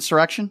 6th an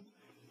insurrection?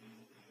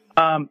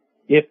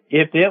 If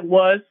it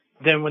was,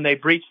 then when they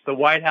breached the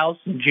White House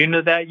in June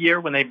of that year,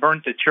 when they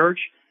burned the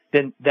church,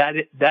 then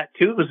that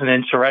too was an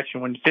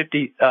insurrection. When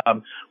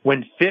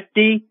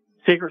 50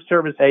 Secret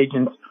Service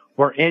agents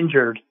were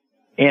injured,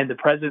 and the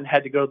president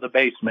had to go to the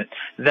basement,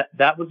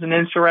 that was an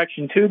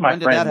insurrection too, my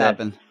friend. When did that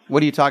happen?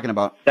 What are you talking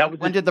about?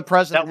 When did the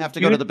president have to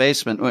go to the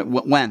basement?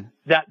 When?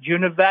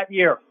 June of that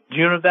year.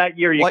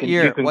 What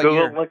year? You can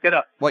Google it, look it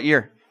up. What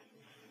year?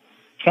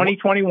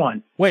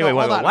 2021. Wait,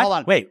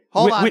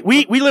 Hold on.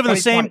 We live in the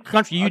same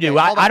country you do.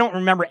 I don't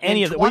remember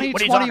any of it. What are you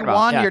talking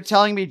about? You're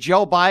telling me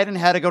Joe Biden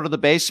had to go to the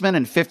basement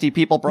and 50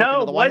 people broke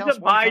into the White House? No,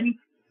 it wasn't Biden.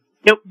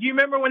 Do you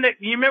remember when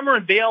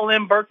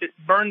BLM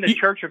burned the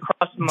church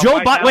across from the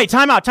White House? Wait,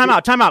 time out.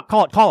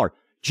 Caller.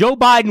 Joe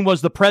Biden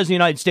was the president of the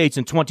United States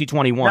in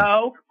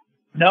 2021.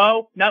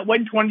 No, not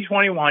when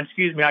 2021.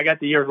 Excuse me, I got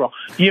the years wrong.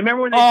 Do you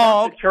remember when they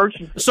burned the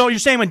church? So you're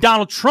saying when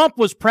Donald Trump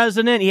was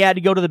president, he had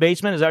to go to the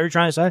basement? Is that what you're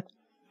trying to say?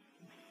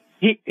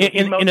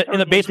 In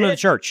the basement of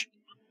the church?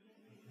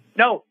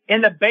 No, in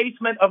the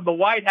basement of the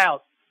White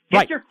House.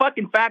 Get your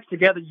fucking facts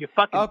together, you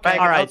fucking faggot.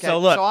 All right, so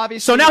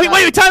look. So now,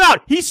 wait, time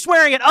out. He's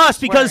swearing at us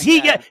because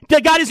the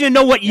guy doesn't even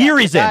know what year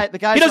he's in. He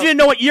doesn't even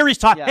know what year he's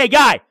talking. Hey,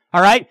 guy,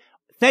 all right?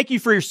 Thank you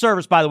for your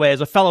service, by the way, as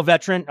a fellow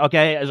veteran,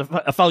 okay, as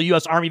a fellow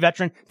U.S. Army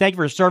veteran. Thank you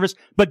for your service.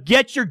 But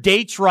get your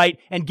dates right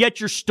and get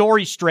your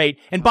story straight.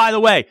 And by the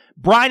way,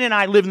 Brian and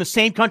I live in the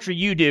same country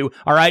you do,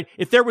 all right?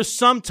 If there was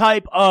some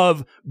type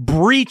of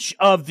breach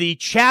of the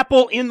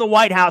chapel in the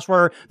White House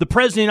where the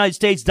President of the United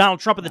States, Donald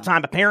Trump at the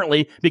time,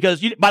 apparently,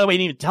 because, by the way, you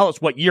didn't even tell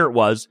us what year it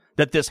was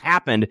that this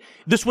happened,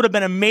 this would have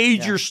been a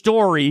major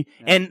story,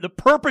 and the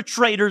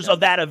perpetrators of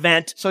that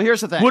event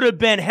here's the thing. would have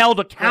been held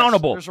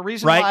accountable. There's a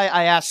reason right? why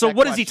I asked So that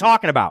what is he question.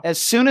 talking about?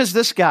 As soon as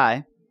this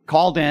guy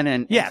called in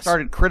and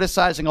started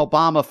criticizing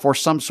Obama for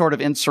some sort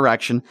of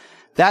insurrection,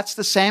 that's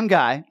the same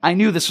guy. I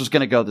knew this was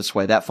going to go this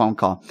way, that phone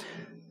call.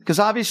 Because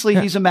obviously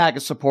he's a MAGA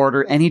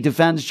supporter, and he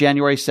defends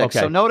January 6th. Okay.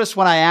 So notice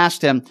when I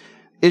asked him,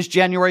 is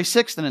January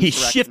 6th an insurrection? He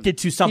shifted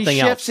to something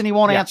else. He shifts and he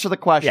won't answer the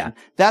question.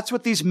 That's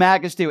what these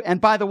MAGAs do. And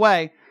by the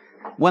way,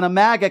 when a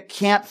MAGA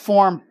can't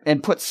form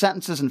and put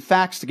sentences and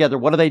facts together,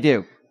 what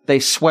do? They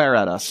swear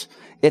at us.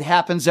 It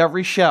happens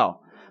every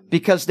show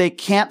because they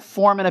can't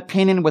form an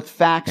opinion with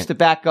facts to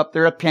back up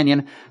their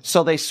opinion.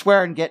 So they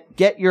swear and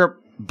get your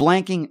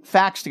blanking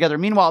facts together.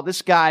 Meanwhile,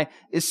 this guy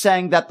is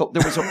saying that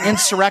there was an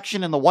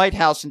insurrection in the White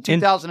House in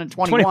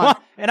 2021.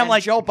 And I'm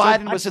like, Joe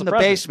Biden was in the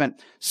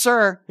basement.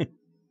 Sir,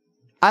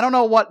 I don't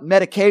know what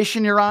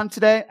medication you're on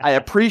today. I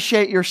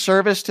appreciate your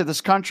service to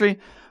this country.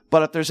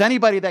 But if there's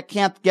anybody that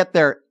can't get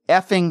their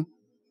effing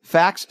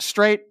facts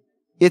straight,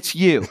 it's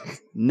you,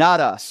 not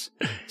us.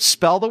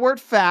 Spell the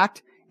word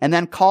fact and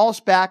then call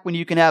us back when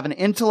you can have an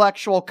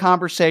intellectual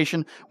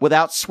conversation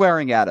without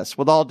swearing at us,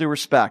 with all due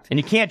respect. And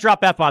you can't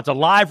drop F-bombs. It's a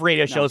live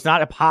radio show. It's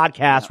not a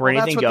podcast where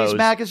anything that's what goes. These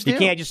MAGAs do. You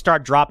can't just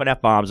start dropping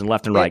F-bombs and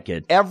left and right,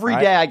 kid. Every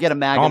day I get a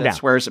MAGA Calm that down.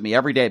 swears at me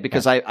every day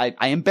because I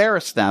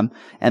embarrass them,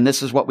 and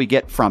this is what we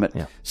get from it.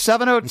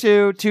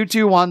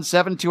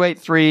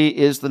 702-221-7283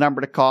 is the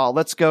number to call.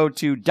 Let's go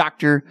to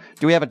Doctor.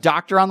 Do we have a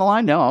doctor on the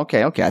line? No.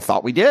 Okay. I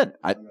thought we did.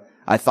 I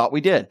thought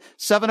we did.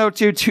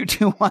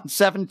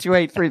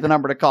 702-221-7283, the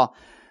number to call.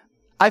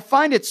 I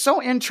find it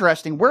so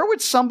interesting. Where would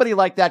somebody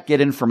like that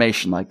get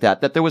information like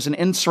that there was an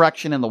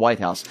insurrection in the White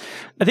House?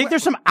 I think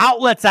there's some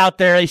outlets out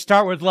there. They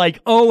start with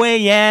like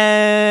OAN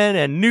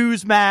and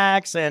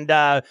Newsmax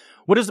and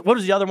what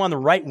is the other one? The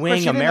Right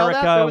Wing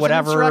America,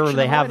 whatever.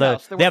 They have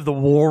the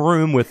War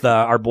Room with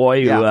our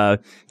boy who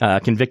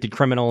convicted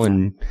criminal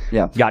and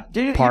got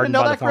pardoned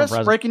by the former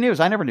president. Breaking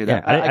news. I never knew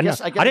that.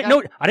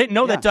 I didn't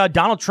know that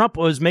Donald Trump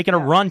was making a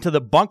run to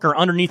the bunker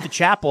underneath the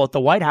chapel at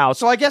the White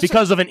House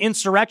because of an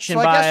insurrection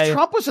by I guess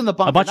Trump was in the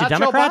bunker, a bunch not of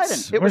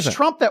Democrats. Joe Biden. It was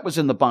Trump that was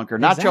in the bunker,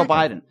 not Joe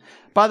Biden.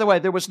 By the way,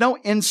 there was no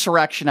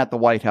insurrection at the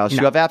White House. No.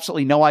 You have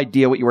absolutely no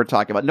idea what you were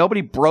talking about.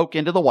 Nobody broke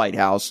into the White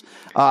House.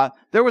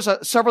 There was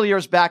several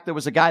years back, there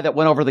was a guy that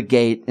went over the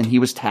gate and he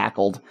was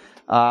tackled.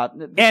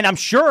 And I'm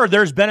sure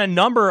there's been a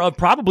number of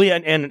probably,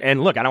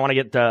 and look, I don't want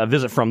to get a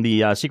visit from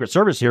the Secret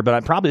Service here,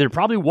 but there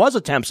probably was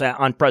attempts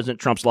on President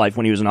Trump's life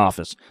when he was in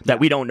office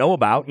that we don't know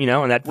about,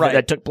 and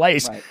that took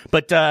place. Right.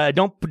 But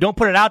don't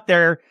put it out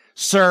there,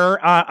 sir,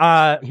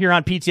 here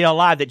on PTL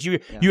Live that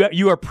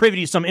you are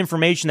privy to some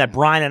information that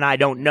Brian and I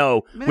don't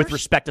know with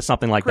respect to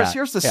something like Chris, that.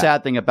 Here's the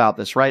sad thing about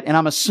this, right? And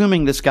I'm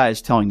assuming this guy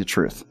is telling the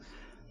truth.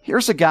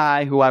 Here's a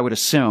guy who I would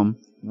assume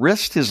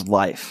risked his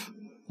life,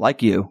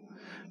 like you,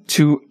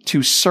 to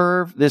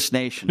serve this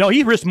nation. No,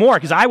 he risked more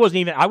because I was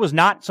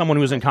not someone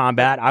who was in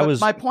combat.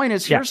 My point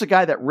is, here's a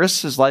guy that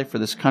risks his life for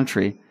this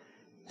country,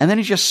 And then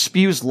he just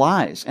spews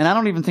lies, and I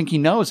don't even think he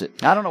knows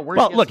it. I don't know where.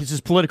 Well, look, it's his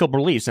political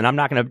beliefs, and I'm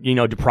not going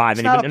to, deprive it's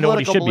anybody. Not a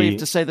Nobody political should belief be.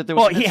 To say that there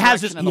was. Well, he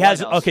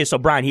has. Okay, so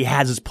Brian, he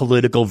has his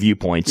political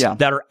viewpoints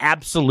that are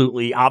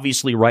absolutely,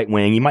 obviously right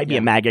wing. He might be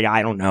a MAGA guy,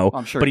 I don't know,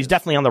 I'm sure but he's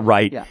definitely on the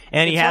right,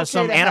 and he has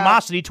some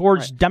animosity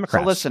towards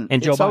Democrats. So listen,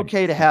 and Joe it's Biden.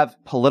 okay to have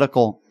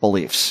political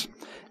beliefs.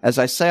 As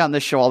I say on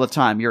this show all the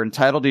time, you're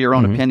entitled to your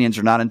own opinions.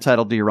 You're not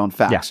entitled to your own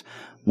facts.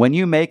 When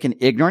you make an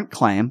ignorant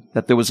claim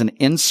that there was an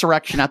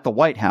insurrection at the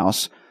White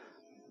House,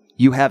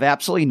 you have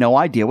absolutely no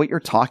idea what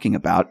you're talking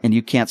about, and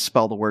you can't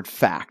spell the word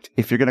fact.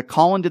 If you're going to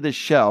call into this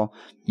show,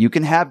 you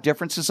can have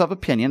differences of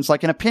opinions.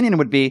 Like an opinion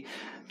would be,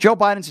 Joe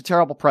Biden's a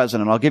terrible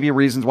president. I'll give you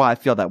reasons why I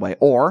feel that way.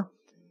 Or,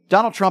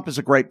 Donald Trump is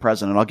a great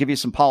president. I'll give you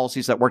some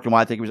policies that worked and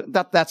why I think he was.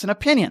 That's an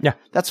opinion. Yeah.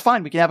 That's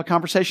fine. We can have a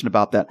conversation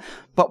about that.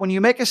 But when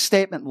you make a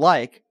statement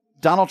like,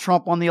 Donald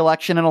Trump won the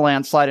election in a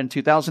landslide in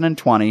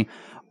 2020,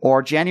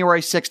 or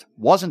January 6th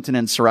wasn't an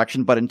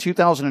insurrection, but in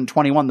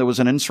 2021 there was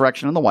an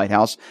insurrection in the White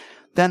House,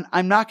 then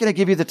I'm not going to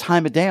give you the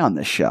time of day on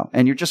this show.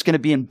 And you're just going to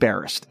be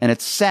embarrassed. And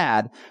it's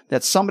sad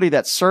that somebody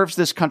that serves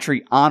this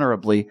country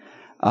honorably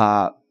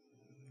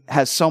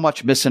has so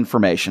much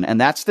misinformation. And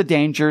that's the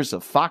dangers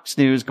of Fox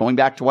News, going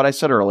back to what I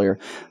said earlier.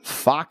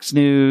 Fox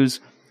News,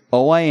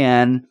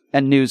 OAN,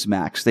 and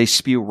Newsmax. They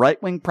spew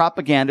right-wing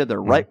propaganda. They're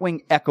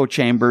right-wing echo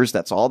chambers.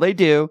 That's all they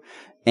do.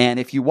 And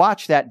if you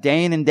watch that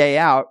day in and day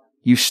out,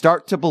 you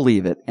start to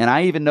believe it. And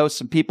I even know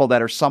some people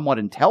that are somewhat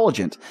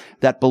intelligent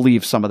that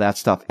believe some of that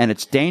stuff. And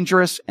it's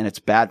dangerous and it's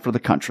bad for the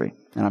country.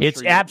 And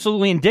it's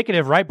absolutely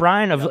indicative, right,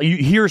 Brian? Of you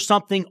hear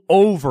something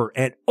over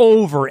and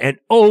over and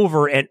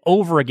over and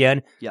over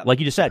again. Like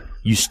you just said,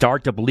 you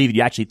start to believe it.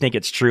 You actually think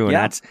it's true. And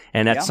that's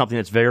something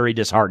that's very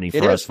disheartening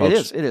for us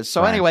folks. It is.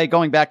 So anyway,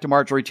 going back to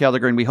Marjorie Taylor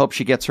Greene, we hope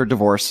she gets her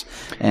divorce,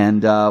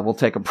 and we'll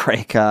take a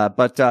break.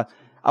 But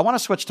I want to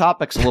switch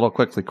topics a little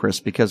quickly, Chris,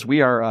 because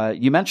we are,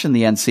 you mentioned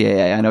the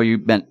NCAA. I know you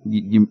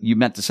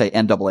meant to say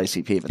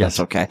NAACP, but that's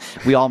okay.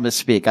 We all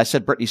misspeak. I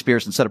said Britney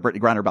Spears instead of Brittany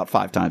Griner about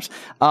 5 times.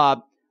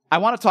 I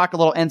want to talk a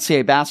little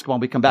NCAA basketball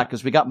when we come back,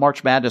 because we got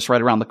March Madness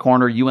right around the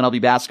corner.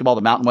 UNLV basketball,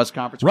 the Mountain West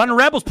Conference. Running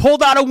Rebels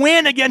pulled out a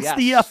win against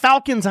the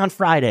Falcons on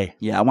Friday.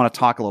 Yeah, I want to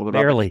talk a little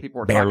bit about that. People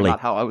were talking about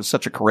how it was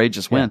such a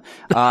courageous win.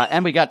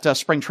 And we got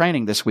spring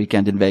training this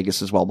weekend in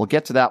Vegas as well. We'll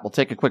get to that. We'll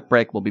take a quick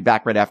break. We'll be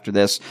back right after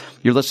this.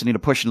 You're listening to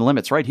Pushing the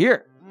Limits right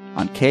here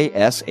on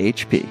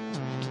KSHP.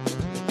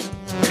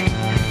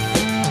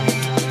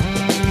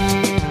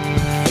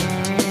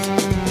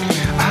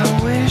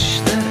 I wish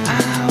that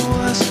I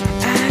was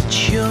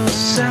at your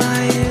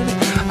side.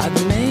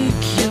 I'd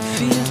make you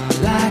feel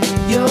like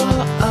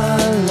you're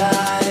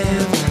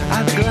alive.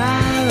 I'd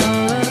glide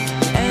all up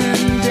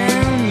and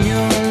down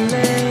your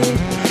leg.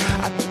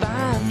 I'd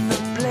find the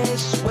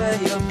place where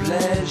your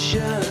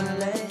pleasure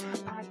lay.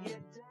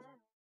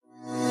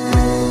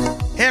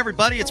 Hey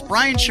everybody, it's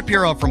Brian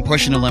Shapiro from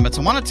Pushing the Limits.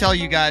 I want to tell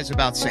you guys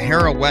about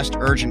Sahara West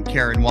Urgent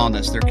Care and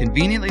Wellness. They're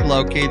conveniently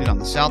located on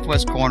the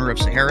southwest corner of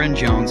Sahara and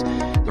Jones.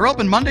 They're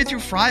open Monday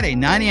through Friday,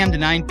 9 a.m. to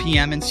 9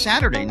 p.m. and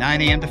Saturday,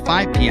 9 a.m. to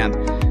 5 p.m.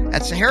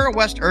 At Sahara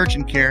West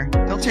Urgent Care,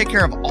 they'll take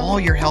care of all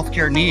your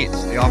healthcare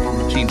needs. They offer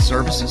routine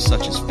services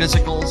such as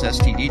physicals,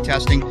 STD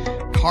testing,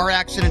 car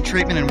accident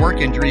treatment, and work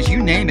injuries.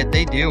 You name it,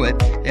 they do it.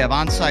 They have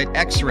on-site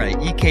x-ray,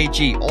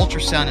 EKG,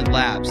 ultrasound, and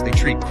labs. They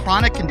treat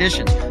chronic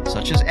conditions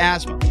such as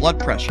asthma, blood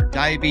pressure,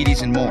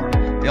 diabetes, and more.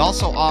 They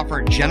also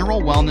offer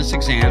general wellness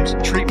exams,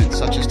 treatments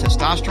such as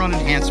testosterone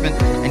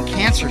enhancement, and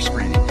cancer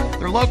screening.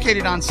 They're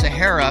located on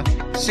Sahara,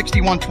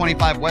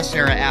 6125 West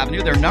Sahara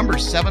Avenue. Their number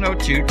is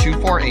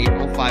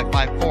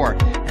 702-248-0554.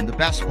 And the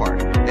best part,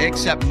 they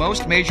accept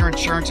most major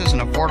insurances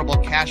and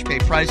affordable cash pay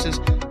prices.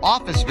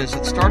 Office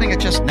visits starting at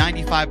just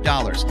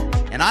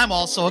 $95. And I'm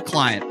also a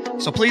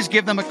client, so please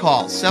give them a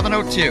call,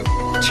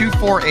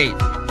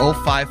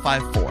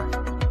 702-248-0554.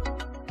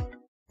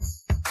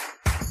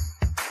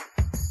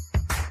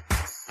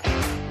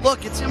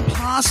 Look, it's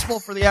impossible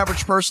for the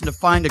average person to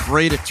find a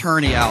great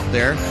attorney out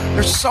there.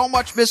 There's so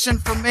much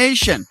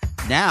misinformation.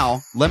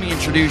 Now, let me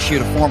introduce you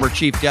to former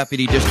Chief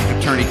Deputy District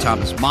Attorney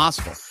Thomas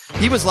Moskal.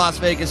 He was Las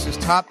Vegas's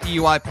top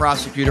DUI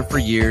prosecutor for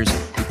years.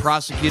 He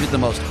prosecuted the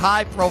most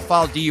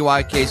high-profile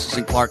DUI cases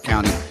in Clark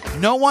County.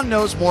 No one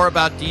knows more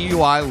about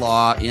DUI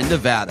law in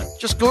Nevada.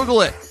 Just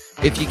Google it.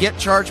 If you get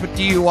charged with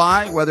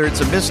DUI, whether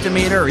it's a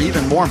misdemeanor or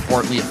even more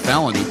importantly, a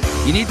felony,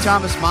 you need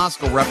Thomas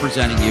Moskal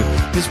representing you.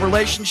 His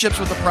relationships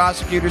with the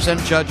prosecutors and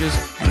judges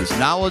and his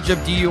knowledge of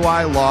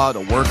DUI law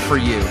to work for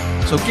you.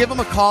 So give him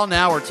a call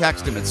now or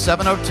text him at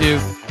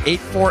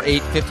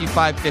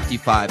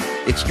 702-848-5555.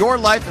 It's your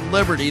life and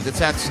liberty that's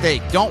at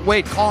stake. Don't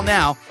wait. Call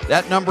now.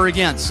 That number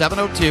again,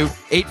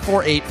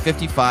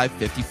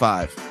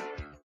 702-848-5555.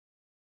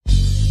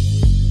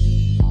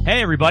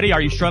 Hey everybody,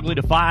 are you struggling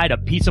to find a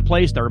pizza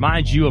place that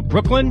reminds you of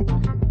Brooklyn?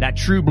 That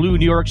true blue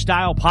New York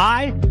style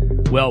pie?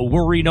 Well,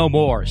 worry no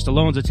more.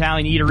 Stallone's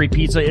Italian Eatery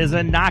Pizza is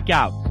a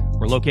knockout.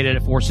 We're located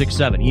at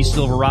 467 East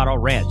Silverado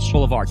Ranch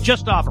Boulevard,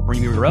 just off of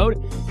Premium Road,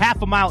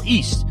 half a mile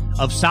east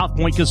of South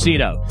Point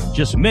Casino,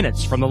 just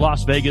minutes from the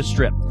Las Vegas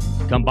Strip.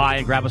 Come by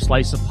and grab a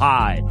slice of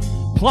pie.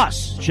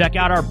 Plus, check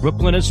out our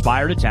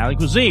Brooklyn-inspired Italian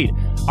cuisine.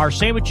 Our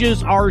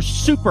sandwiches are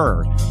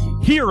super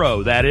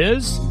hero, that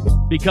is,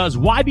 because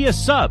why be a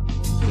sub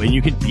when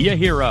you can be a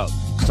hero?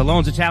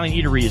 Stallone's Italian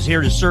Eatery is here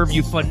to serve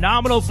you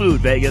phenomenal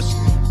food, Vegas.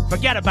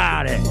 Forget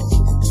about it.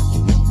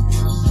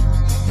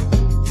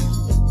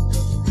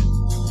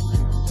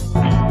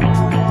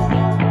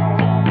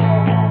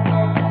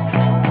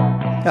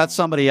 Got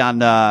somebody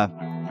on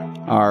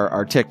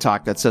our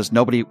TikTok that says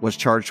nobody was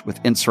charged with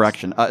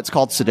insurrection. It's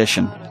called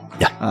sedition.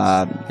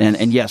 Yeah.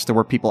 And yes, there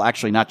were people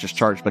actually not just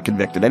charged, but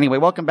convicted. Anyway,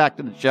 welcome back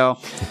to the show.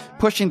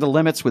 Pushing the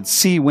Limits with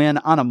C. Win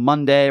on a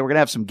Monday. We're going to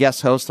have some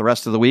guest hosts the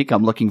rest of the week.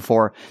 I'm looking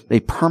for a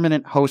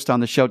permanent host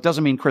on the show.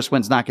 Doesn't mean Chris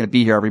Wynn's not going to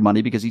be here every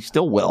Monday, because he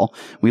still will.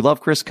 We love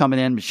Chris coming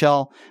in.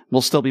 Michelle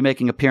will still be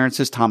making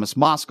appearances. Thomas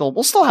Moskal.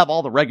 We'll still have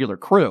all the regular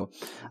crew.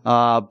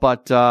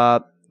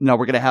 No,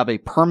 we're going to have a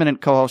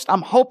permanent co-host.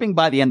 I'm hoping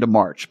by the end of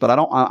March, but I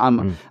don't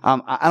want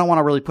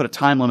to really put a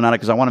time limit on it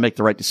because I want to make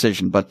the right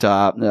decision. But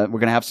we're going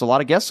to have a lot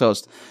of guest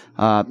hosts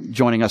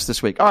joining us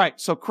this week. All right,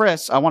 so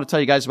Chris, I want to tell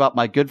you guys about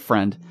my good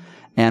friend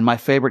and my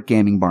favorite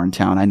gaming bar in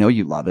town. I know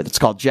you love it. It's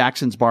called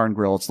Jackson's Bar and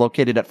Grill. It's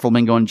located at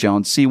Flamingo and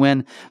Jones.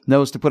 C-Win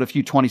knows to put a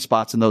few 20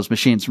 spots in those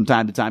machines from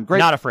time to time. Great,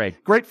 not afraid.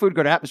 Great food,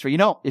 good atmosphere. You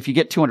know, if you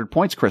get 200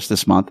 points, Chris,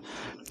 this month,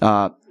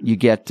 you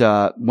get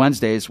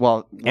Wednesdays.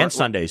 Well, and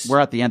Sundays. We're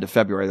at the end of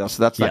February, though,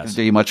 so that's not going to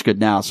do you much good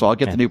now. So I'll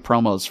get the new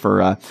promos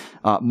for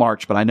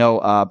March. But I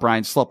know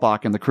Brian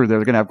Slipbach and the crew, they're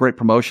going to have great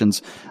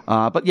promotions.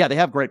 But yeah, they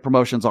have great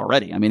promotions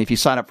already. I mean, if you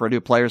sign up for a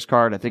new player's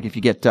card, I think if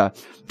you get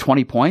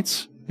 20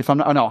 points,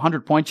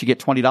 100 points, you get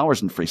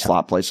 $20 in free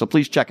slot play. So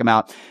please check them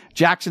out.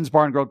 Jackson's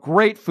Bar and Grill.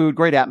 Great food,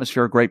 great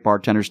atmosphere, great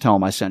bartenders. Tell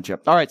them I sent you.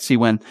 All right,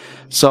 C-Win.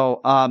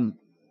 So,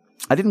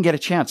 I didn't get a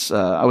chance.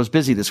 I was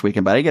busy this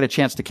weekend, but I didn't get a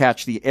chance to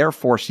catch the Air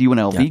Force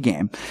UNLV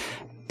game.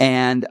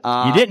 And,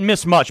 you didn't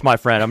miss much, my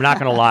friend. I'm not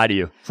going to lie to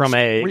you. From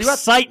a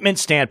excitement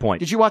standpoint.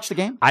 Did you watch the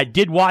game? I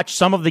did watch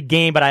some of the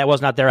game, but I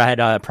was not there. I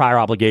had prior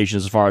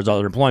obligations as far as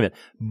other employment.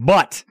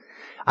 But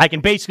I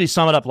can basically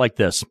sum it up like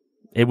this.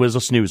 It was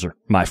a snoozer,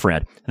 my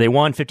friend. They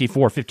won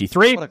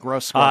 54-53. What a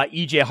gross score.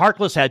 E.J.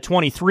 Harkless had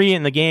 23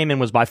 in the game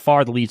and was by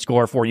far the lead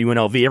scorer for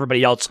UNLV.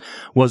 Everybody else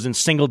was in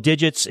single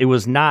digits. It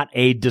was not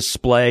a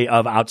display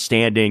of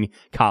outstanding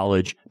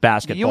college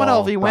basketball.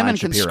 UNLV women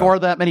can score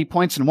that many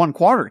points in one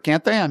quarter,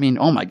 can't they? I mean,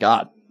 oh my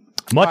God.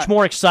 Much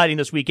more exciting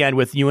this weekend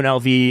with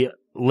UNLV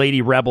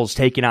Lady Rebels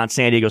taking on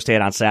San Diego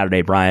State on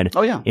Saturday, Brian.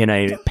 Oh, yeah. In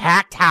a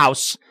packed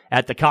house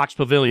at the Cox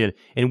Pavilion,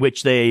 in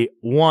which they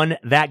won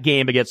that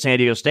game against San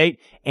Diego State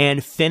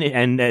and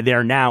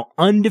they're now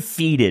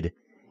undefeated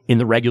in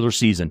the regular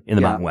season in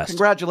the Mountain West.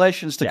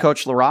 Congratulations to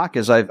Coach LaRock.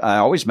 As I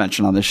always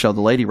mention on this show,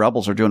 the Lady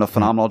Rebels are doing a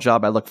phenomenal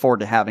job. I look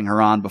forward to having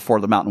her on before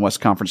the Mountain West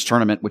Conference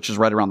tournament, which is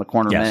right around the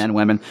corner, men and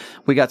women.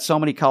 We got so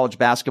many college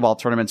basketball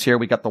tournaments here.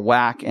 We got the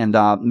WAC, and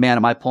man,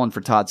 am I pulling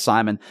for Todd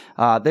Simon.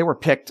 They were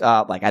picked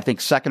I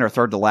think second or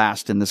third to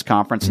last in this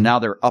conference, and now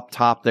they're up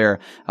top there.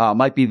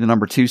 Might be the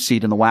number 2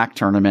 seed in the WAC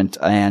tournament,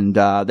 and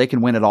they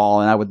can win it all.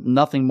 And I would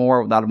nothing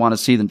more that I'd want to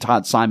see than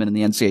Todd Simon in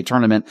the NCAA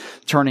tournament,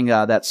 turning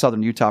that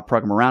Southern Utah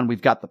program around.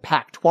 We've got the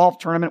Pac-12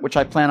 tournament, which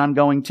I plan on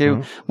going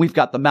to. We've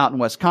got the Mountain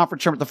West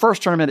Conference tournament. The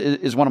first tournament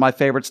is one of my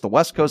favorites, the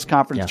West Coast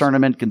Conference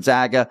tournament.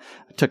 Gonzaga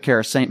took care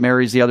of St.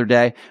 Mary's the other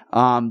day.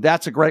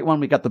 That's a great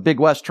one. We got the Big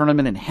West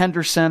tournament in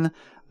Henderson.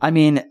 I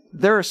mean,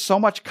 there is so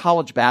much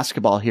college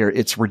basketball here.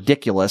 It's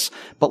ridiculous.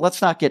 But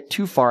let's not get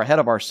too far ahead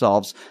of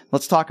ourselves.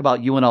 Let's talk about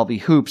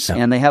UNLV hoops.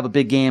 And they have a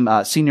big game,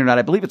 senior night.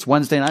 I believe it's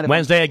Wednesday night.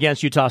 Wednesday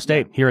against Utah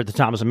State here at the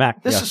Thomas and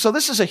Mack. This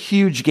is a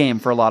huge game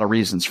for a lot of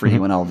reasons for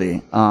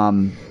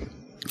UNLV.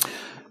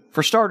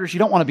 For starters, you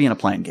don't want to be in a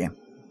playing game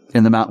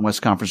in the Mountain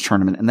West Conference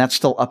tournament, and that's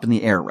still up in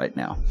the air right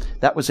now.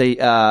 That was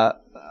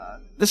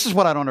this is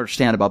what I don't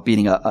understand about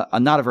beating a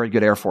not a very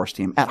good Air Force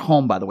team. At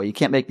home, by the way. You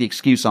can't make the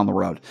excuse on the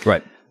road.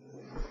 Right.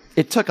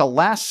 It took a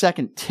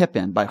last-second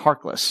tip-in by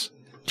Harkless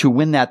to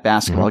win that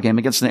basketball game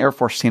against an Air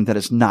Force team that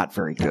is not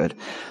very good.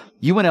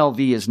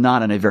 UNLV is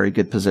not in a very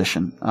good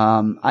position.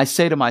 I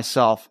say to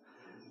myself,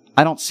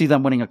 I don't see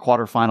them winning a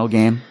quarterfinal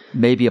game,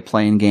 maybe a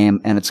play-in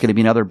game, and it's going to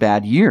be another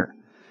bad year.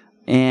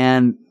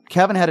 And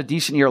Kevin had a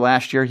decent year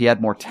last year. He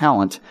had more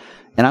talent.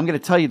 And I'm going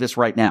to tell you this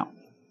right now.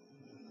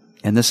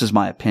 And this is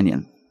my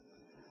opinion.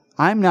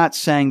 I'm not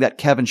saying that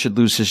Kevin should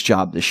lose his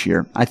job this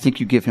year. I think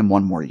you give him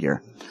one more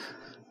year.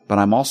 But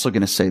I'm also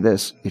going to say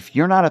this. If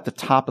you're not at the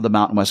top of the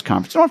Mountain West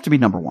Conference, you don't have to be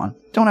number one.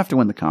 Don't have to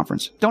win the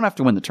conference. Don't have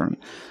to win the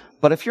tournament.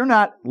 But if you're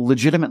not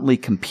legitimately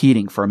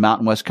competing for a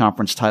Mountain West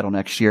Conference title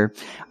next year,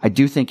 I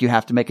do think you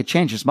have to make a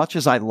change. As much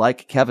as I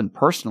like Kevin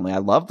personally, I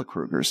love the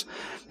Krugers.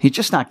 He's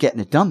just not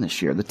getting it done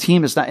this year. The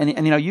team is not, and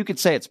you know, you could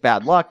say it's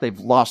bad luck. They've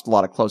lost a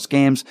lot of close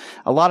games.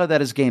 A lot of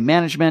that is game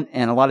management,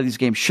 and a lot of these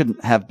games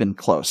shouldn't have been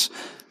close.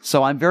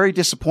 So I'm very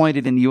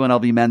disappointed in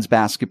UNLV men's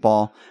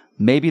basketball.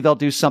 Maybe they'll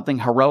do something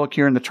heroic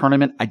here in the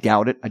tournament. I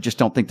doubt it. I just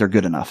don't think they're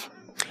good enough.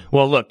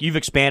 Well, look, you've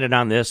expanded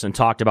on this and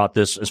talked about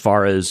this as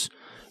far as,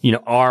 you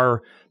know,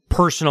 our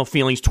personal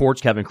feelings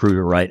towards Kevin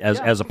Kruger, right?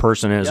 As a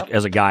person,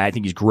 as a guy, I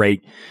think he's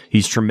great.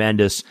 He's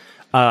tremendous.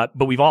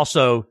 But we've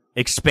also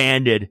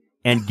expanded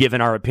and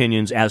given our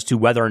opinions as to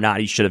whether or not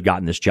he should have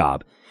gotten this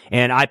job.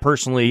 And I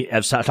personally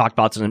have talked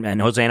about this,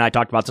 and Jose and I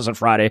talked about this on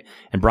Friday,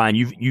 and Brian,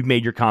 you've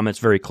made your comments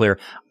very clear.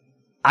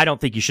 I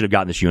don't think he should have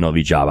gotten this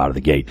UNLV job out of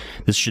the gate.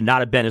 This should not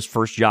have been his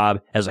first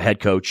job as a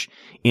head coach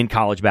in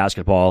college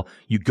basketball.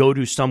 You go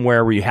to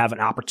somewhere where you have an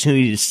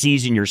opportunity to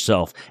season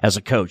yourself as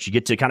a coach. You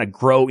get to kind of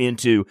grow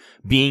into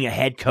being a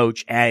head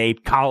coach at a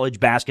college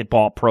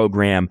basketball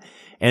program.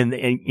 And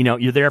you know,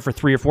 you're there for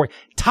 3 or 4.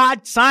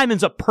 Todd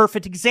Simon's a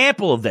perfect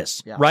example of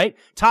this, right?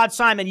 Todd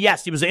Simon,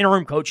 yes, he was the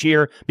interim coach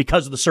here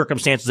because of the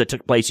circumstances that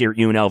took place here at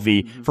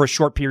UNLV for a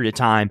short period of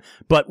time.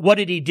 But what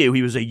did he do?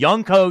 He was a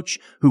young coach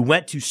who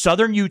went to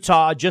Southern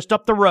Utah, just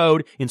up the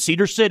road in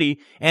Cedar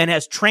City, and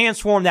has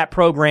transformed that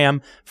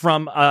program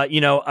from,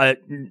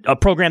 a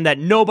program that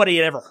nobody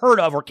had ever heard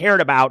of or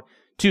cared about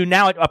to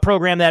now a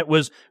program that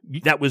was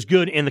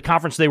good in the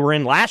conference they were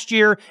in last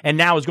year, and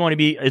now is going to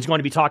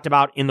be talked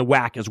about in the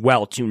WAC as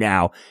well too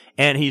now.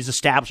 And he's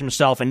established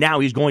himself, and now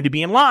he's going to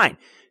be in line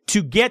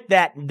to get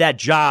that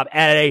job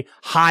at a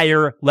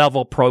higher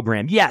level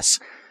program. Yes,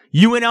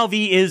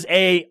 UNLV is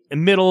a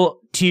middle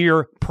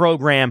tier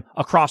program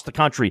across the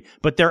country,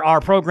 but there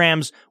are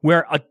programs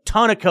where a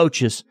ton of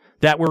coaches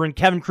that were in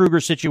Kevin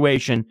Kruger's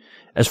situation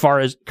as far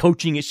as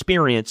coaching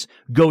experience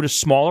go to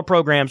smaller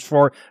programs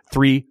for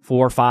 3,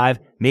 4, 5,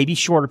 maybe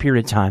shorter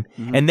period of time.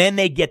 And then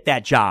they get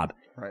that job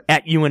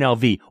at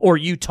UNLV or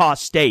Utah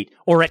State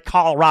or at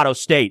Colorado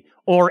State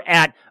or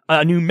at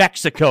New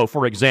Mexico,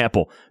 for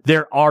example.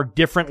 There are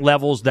different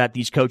levels that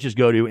these coaches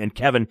go to, and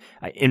Kevin,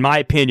 in my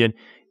opinion,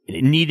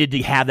 needed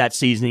to have that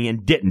seasoning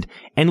and didn't.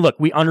 And look,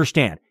 we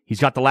understand. He's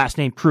got the last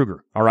name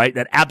Kruger, all right?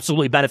 That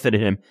absolutely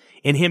benefited him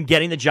in him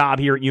getting the job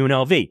here at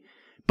UNLV.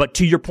 But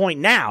to your point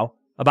now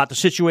about the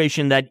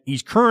situation that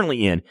he's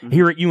currently in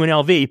here at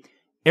UNLV,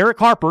 Eric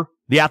Harper,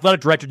 the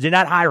athletic director, did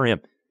not hire him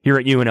here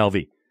at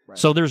UNLV. Right.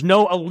 So there's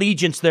no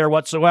allegiance there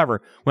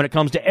whatsoever when it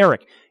comes to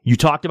Eric. You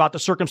talked about the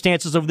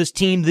circumstances of this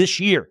team this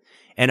year.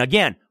 And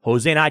again,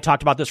 Jose and I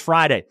talked about this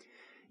Friday.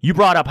 You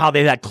brought up how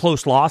they've had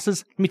close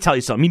losses. Let me tell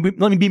you something.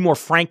 Let me be more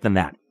frank than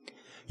that.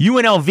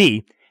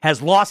 UNLV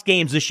has lost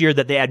games this year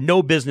that they had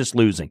no business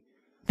losing.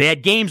 They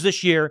had games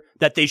this year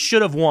that they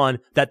should have won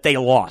that they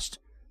lost.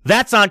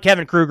 That's on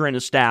Kevin Kruger and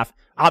his staff.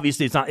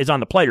 Obviously, it's on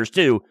the players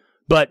too,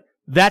 but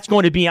that's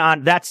going to be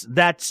on, that's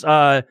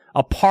a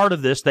part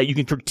of this that you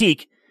can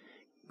critique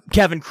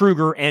Kevin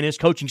Kruger and his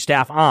coaching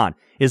staff on,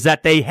 is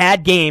that they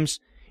had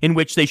games in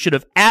which they should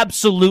have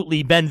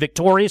absolutely been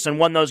victorious and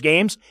won those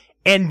games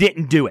and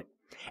didn't do it.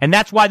 And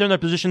that's why they're in the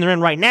position they're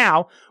in right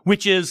now,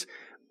 which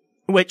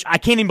I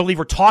can't even believe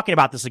we're talking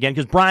about this again,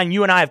 because Brian,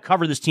 you and I have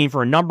covered this team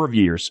for a number of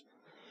years,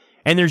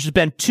 and there's just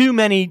been too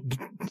many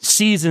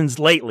seasons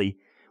lately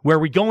where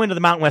we go into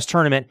the Mountain West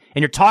tournament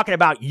and you're talking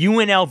about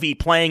UNLV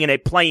playing in a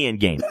play-in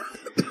game.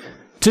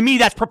 To me,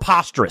 that's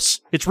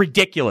preposterous. It's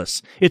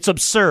ridiculous. It's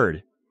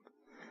absurd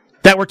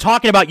that we're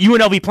talking about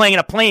UNLV playing in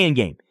a play-in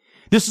game.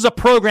 This is a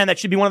program that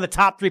should be one of the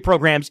top 3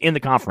 programs in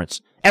the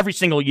conference every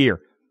single year.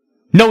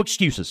 No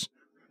excuses.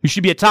 You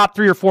should be a top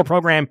 3 or 4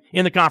 program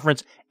in the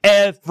conference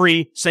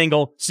every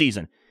single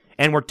season.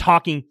 And we're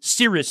talking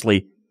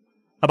seriously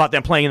about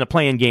them playing in the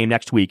play-in game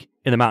next week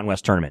in the Mountain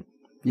West tournament.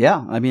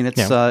 Yeah, I mean,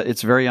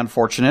 it's very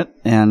unfortunate,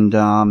 and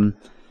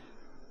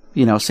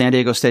San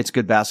Diego State's a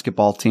good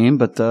basketball team,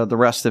 but the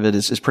rest of it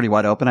is pretty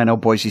wide open. I know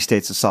Boise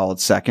State's a solid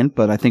second,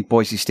 but I think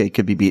Boise State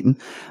could be beaten.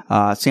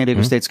 San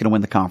Diego State's going to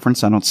win the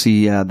conference. I don't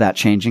see that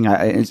changing.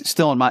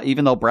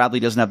 Even though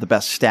Bradley doesn't have the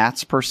best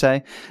stats per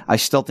se, I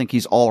still think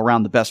he's all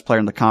around the best player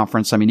in the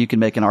conference. I mean, you can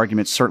make an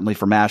argument certainly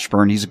for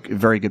Mashburn. He's a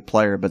very good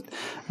player, but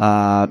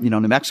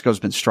New Mexico's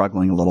been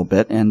struggling a little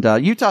bit, and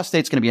Utah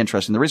State's going to be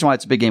interesting. The reason why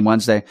it's a big game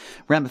Wednesday,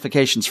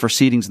 ramifications for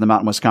seedings in the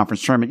Mountain West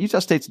Conference tournament. Utah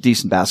State's a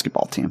decent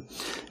basketball team,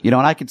 and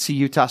I could see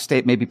Utah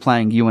State maybe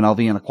playing UNLV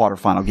in a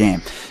quarterfinal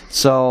game.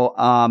 So,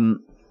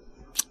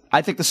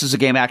 I think this is a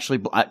game, actually,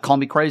 call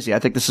me crazy, I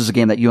think this is a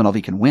game that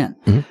UNLV can win.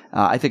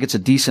 I think it's a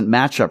decent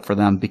matchup for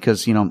them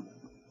because,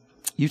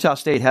 Utah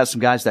State has some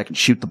guys that can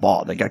shoot the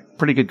ball. They got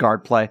pretty good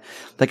guard play.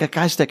 They got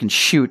guys that can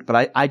shoot,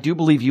 but I do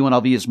believe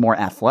UNLV is more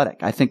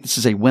athletic. I think this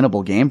is a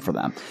winnable game for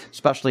them,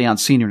 especially on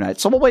senior night.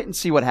 So we'll wait and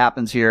see what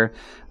happens here.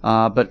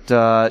 But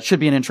it should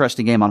be an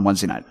interesting game on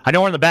Wednesday night. I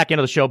know we're in the back end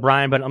of the show,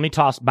 Brian, but let me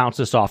bounce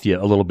this off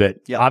you a little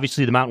bit. Yep.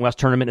 Obviously, the Mountain West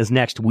tournament is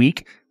next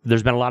week.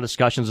 There's been a lot of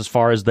discussions as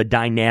far as the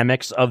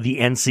dynamics of the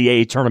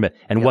NCAA tournament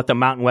and what the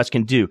Mountain West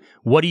can do.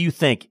 What do you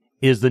think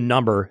is the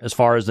number as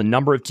far as the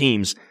number of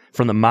teams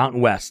from the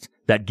Mountain West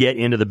that get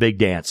into the big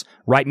dance?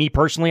 Right, me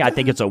personally, I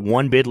think it's a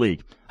one-bid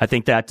league. I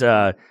think that,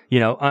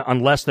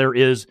 unless there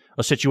is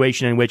a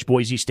situation in which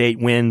Boise State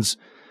wins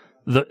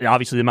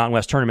obviously the Mountain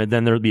West tournament,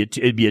 then it'd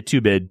be a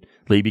two-bid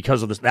league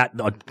because of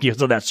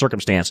that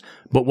circumstance.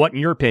 But what, in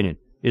your opinion,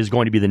 is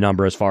going to be the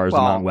number as far as the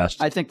Mountain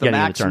West? I think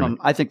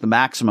the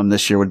maximum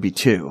this year would be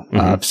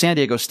 2. San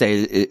Diego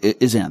State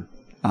is in.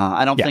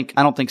 I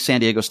don't think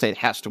San Diego State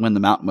has to win the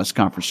Mountain West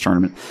Conference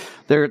tournament.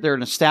 They're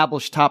an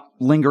established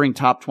lingering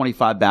top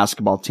 25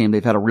 basketball team.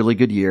 They've had a really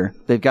good year.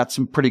 They've got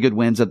some pretty good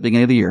wins at the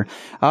beginning of the year.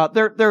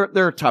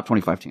 They're a top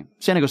 25 team.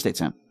 San Diego State's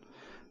in.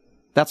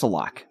 That's a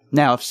lock.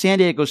 Now, if San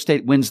Diego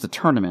State wins the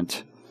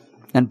tournament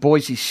and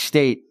Boise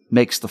State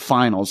makes the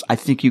finals, I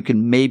think you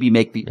can maybe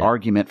make the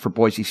argument for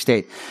Boise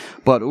State.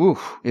 But,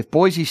 if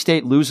Boise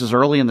State loses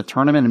early in the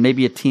tournament and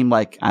maybe a team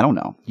like, I don't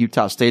know,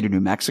 Utah State or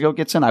New Mexico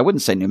gets in, I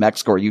wouldn't say New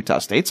Mexico or Utah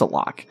State's a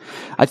lock.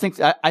 I think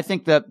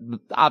that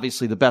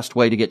obviously the best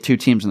way to get 2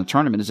 teams in the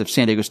tournament is if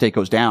San Diego State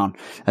goes down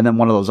and then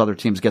one of those other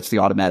teams gets the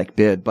automatic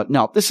bid. But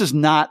no, this is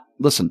not,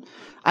 listen,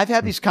 I've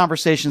had these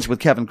conversations with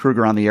Kevin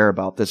Kruger on the air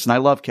about this, and I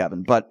love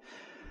Kevin, but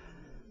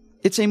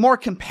it's a more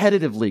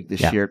competitive league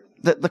this year.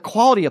 The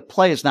quality of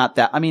play is not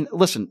that. I mean,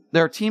 listen,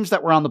 there are teams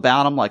that were on the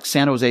bottom, like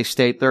San Jose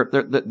State.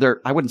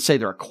 They're, I wouldn't say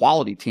they're a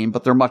quality team,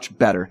 but they're much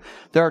better.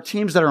 There are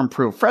teams that are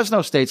improved.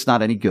 Fresno State's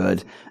not any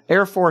good.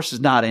 Air Force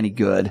is not any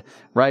good,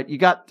 right? You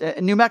got,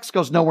 New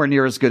Mexico's nowhere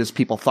near as good as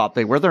people thought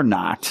they were. They're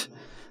not.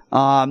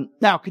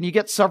 Now, can you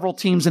get several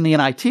teams in the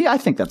NIT? I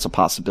think that's a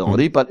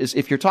possibility, but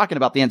if you're talking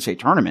about the NCAA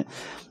tournament,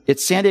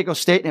 it's San Diego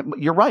State.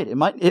 You're right.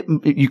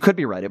 You could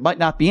be right. It might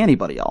not be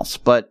anybody else,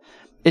 but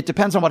it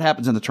depends on what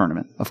happens in the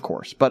tournament, of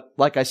course. But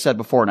like I said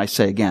before, and I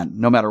say again,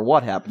 no matter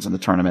what happens in the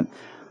tournament,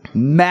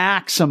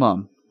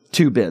 maximum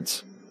 2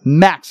 bids.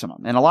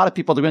 Maximum. And a lot of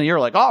people at the beginning of the year are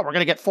like, we're going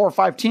to get 4 or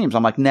 5 teams.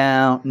 I'm like,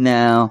 no,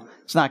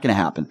 it's not going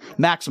to happen.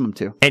 Maximum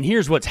 2. And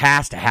here's what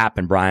has to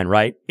happen, Brian,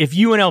 right? If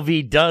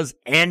UNLV does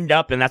end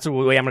up, and that's the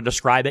way I'm going to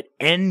describe it,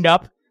 end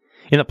up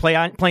in the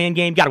play-in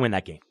game, got to win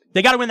that game.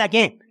 They got to win that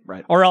game.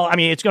 Right. Or else, I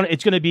mean, it's going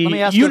to be,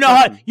 you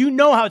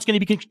know how it's going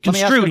to be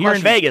construed here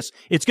in Vegas.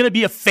 It's going to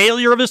be a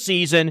failure of a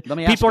season.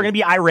 People are going to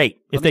be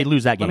irate if they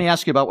lose that game. Let me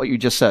ask you about what you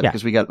just said,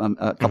 because we got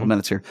a couple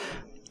minutes here.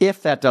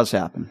 If that does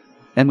happen,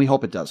 and we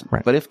hope it doesn't,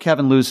 but if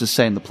Kevin loses,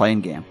 say, in the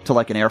play-in game to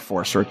like an Air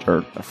Force or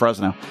a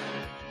Fresno,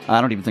 I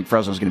don't even think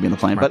Fresno's going to be in the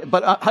play-in,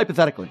 but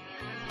hypothetically,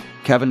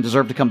 Kevin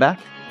deserved to come back?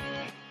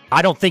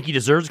 I don't think he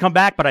deserves to come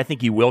back, but I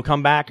think he will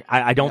come back.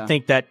 I don't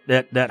think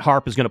that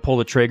Harp is going to pull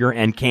the trigger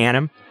and can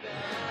him.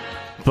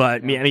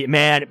 But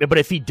but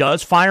if he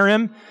does fire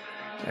him,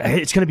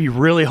 it's going to be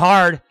really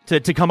hard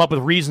to come up with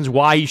reasons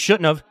why he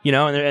shouldn't have,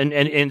 and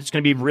it's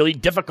going to be really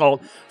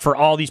difficult for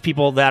all these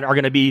people that are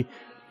going to be,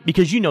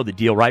 because you know the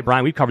deal, right,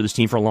 Brian? We've covered this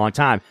team for a long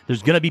time.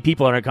 There's going to be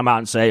people that are going to come out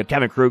and say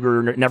Kevin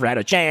Kruger never had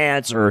a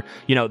chance, or,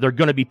 there are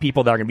going to be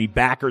people that are going to be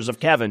backers of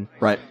Kevin.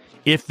 Right.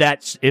 If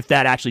that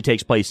actually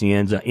takes place, he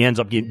ends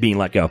up being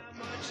let go.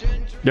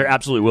 There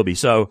absolutely will be.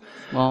 So,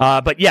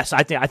 but yes,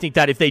 I think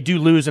that if they do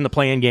lose in the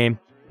play-in game,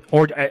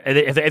 or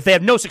if they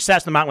have no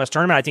success in the Mountain West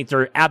tournament, I think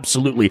there are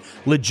absolutely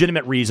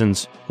legitimate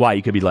reasons why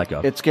you could be let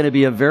go. It's going to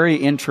be a very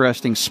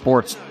interesting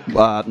sports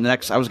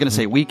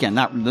weekend,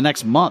 not the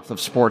next month of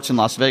sports in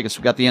Las Vegas.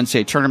 We've got the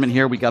NCAA tournament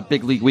here. We got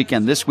Big League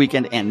weekend this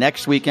weekend and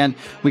next weekend.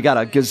 We got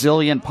a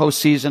gazillion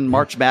postseason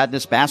March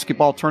Madness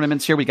basketball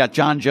tournaments here. We got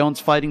John Jones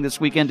fighting this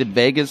weekend in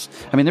Vegas.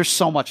 I mean, there's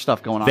so much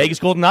stuff going on. Vegas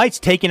Golden Knights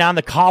taking on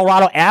the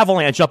Colorado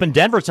Avalanche up in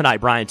Denver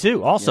tonight, Brian,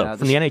 too, also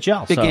from the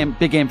NHL.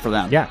 Big game for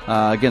them.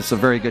 Yeah. Against a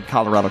very good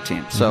Colorado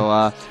team.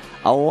 So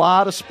a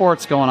lot of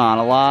sports going on,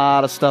 a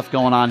lot of stuff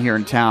going on here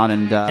in town.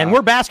 And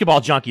we're basketball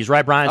junkies,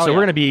 right, Brian? So we're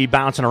going to be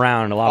bouncing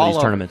around in a lot of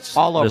these tournaments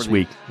this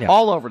week. Yeah.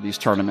 All over these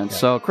tournaments. Yeah.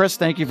 So, Chris,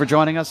 thank you for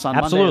joining us on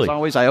Monday. As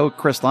always, I owe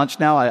Chris lunch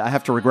now. I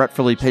have to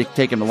regretfully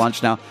take him to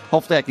lunch now.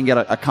 Hopefully I can get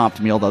a comped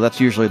meal, though. That's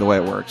usually the way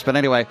it works. But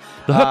anyway.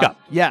 The hookup.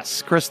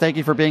 Yes. Chris, thank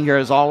you for being here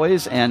as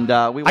always. And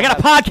I got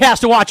a podcast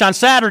to watch on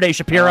Saturday,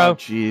 Shapiro. Oh,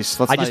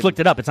 jeez. I just looked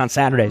it up. It's on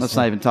Saturdays. Let's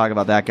not even talk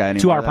about that guy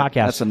anymore. 2-hour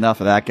podcast. That's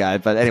enough of that guy.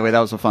 But anyway, that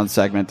was a fun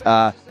segment.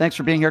 Thanks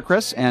for being here,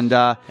 Chris. And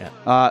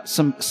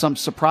some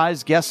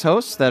surprise guest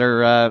hosts that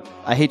are,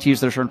 I hate to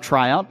use their term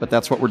tryout, but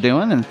that's what we're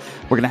doing. And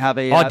we're going to have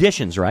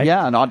auditions, right?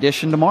 Yeah, an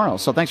audition tomorrow.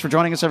 So thanks for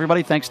joining us,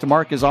 everybody. Thanks to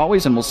Mark, as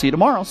always. And we'll see you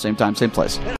tomorrow. Same time, same place.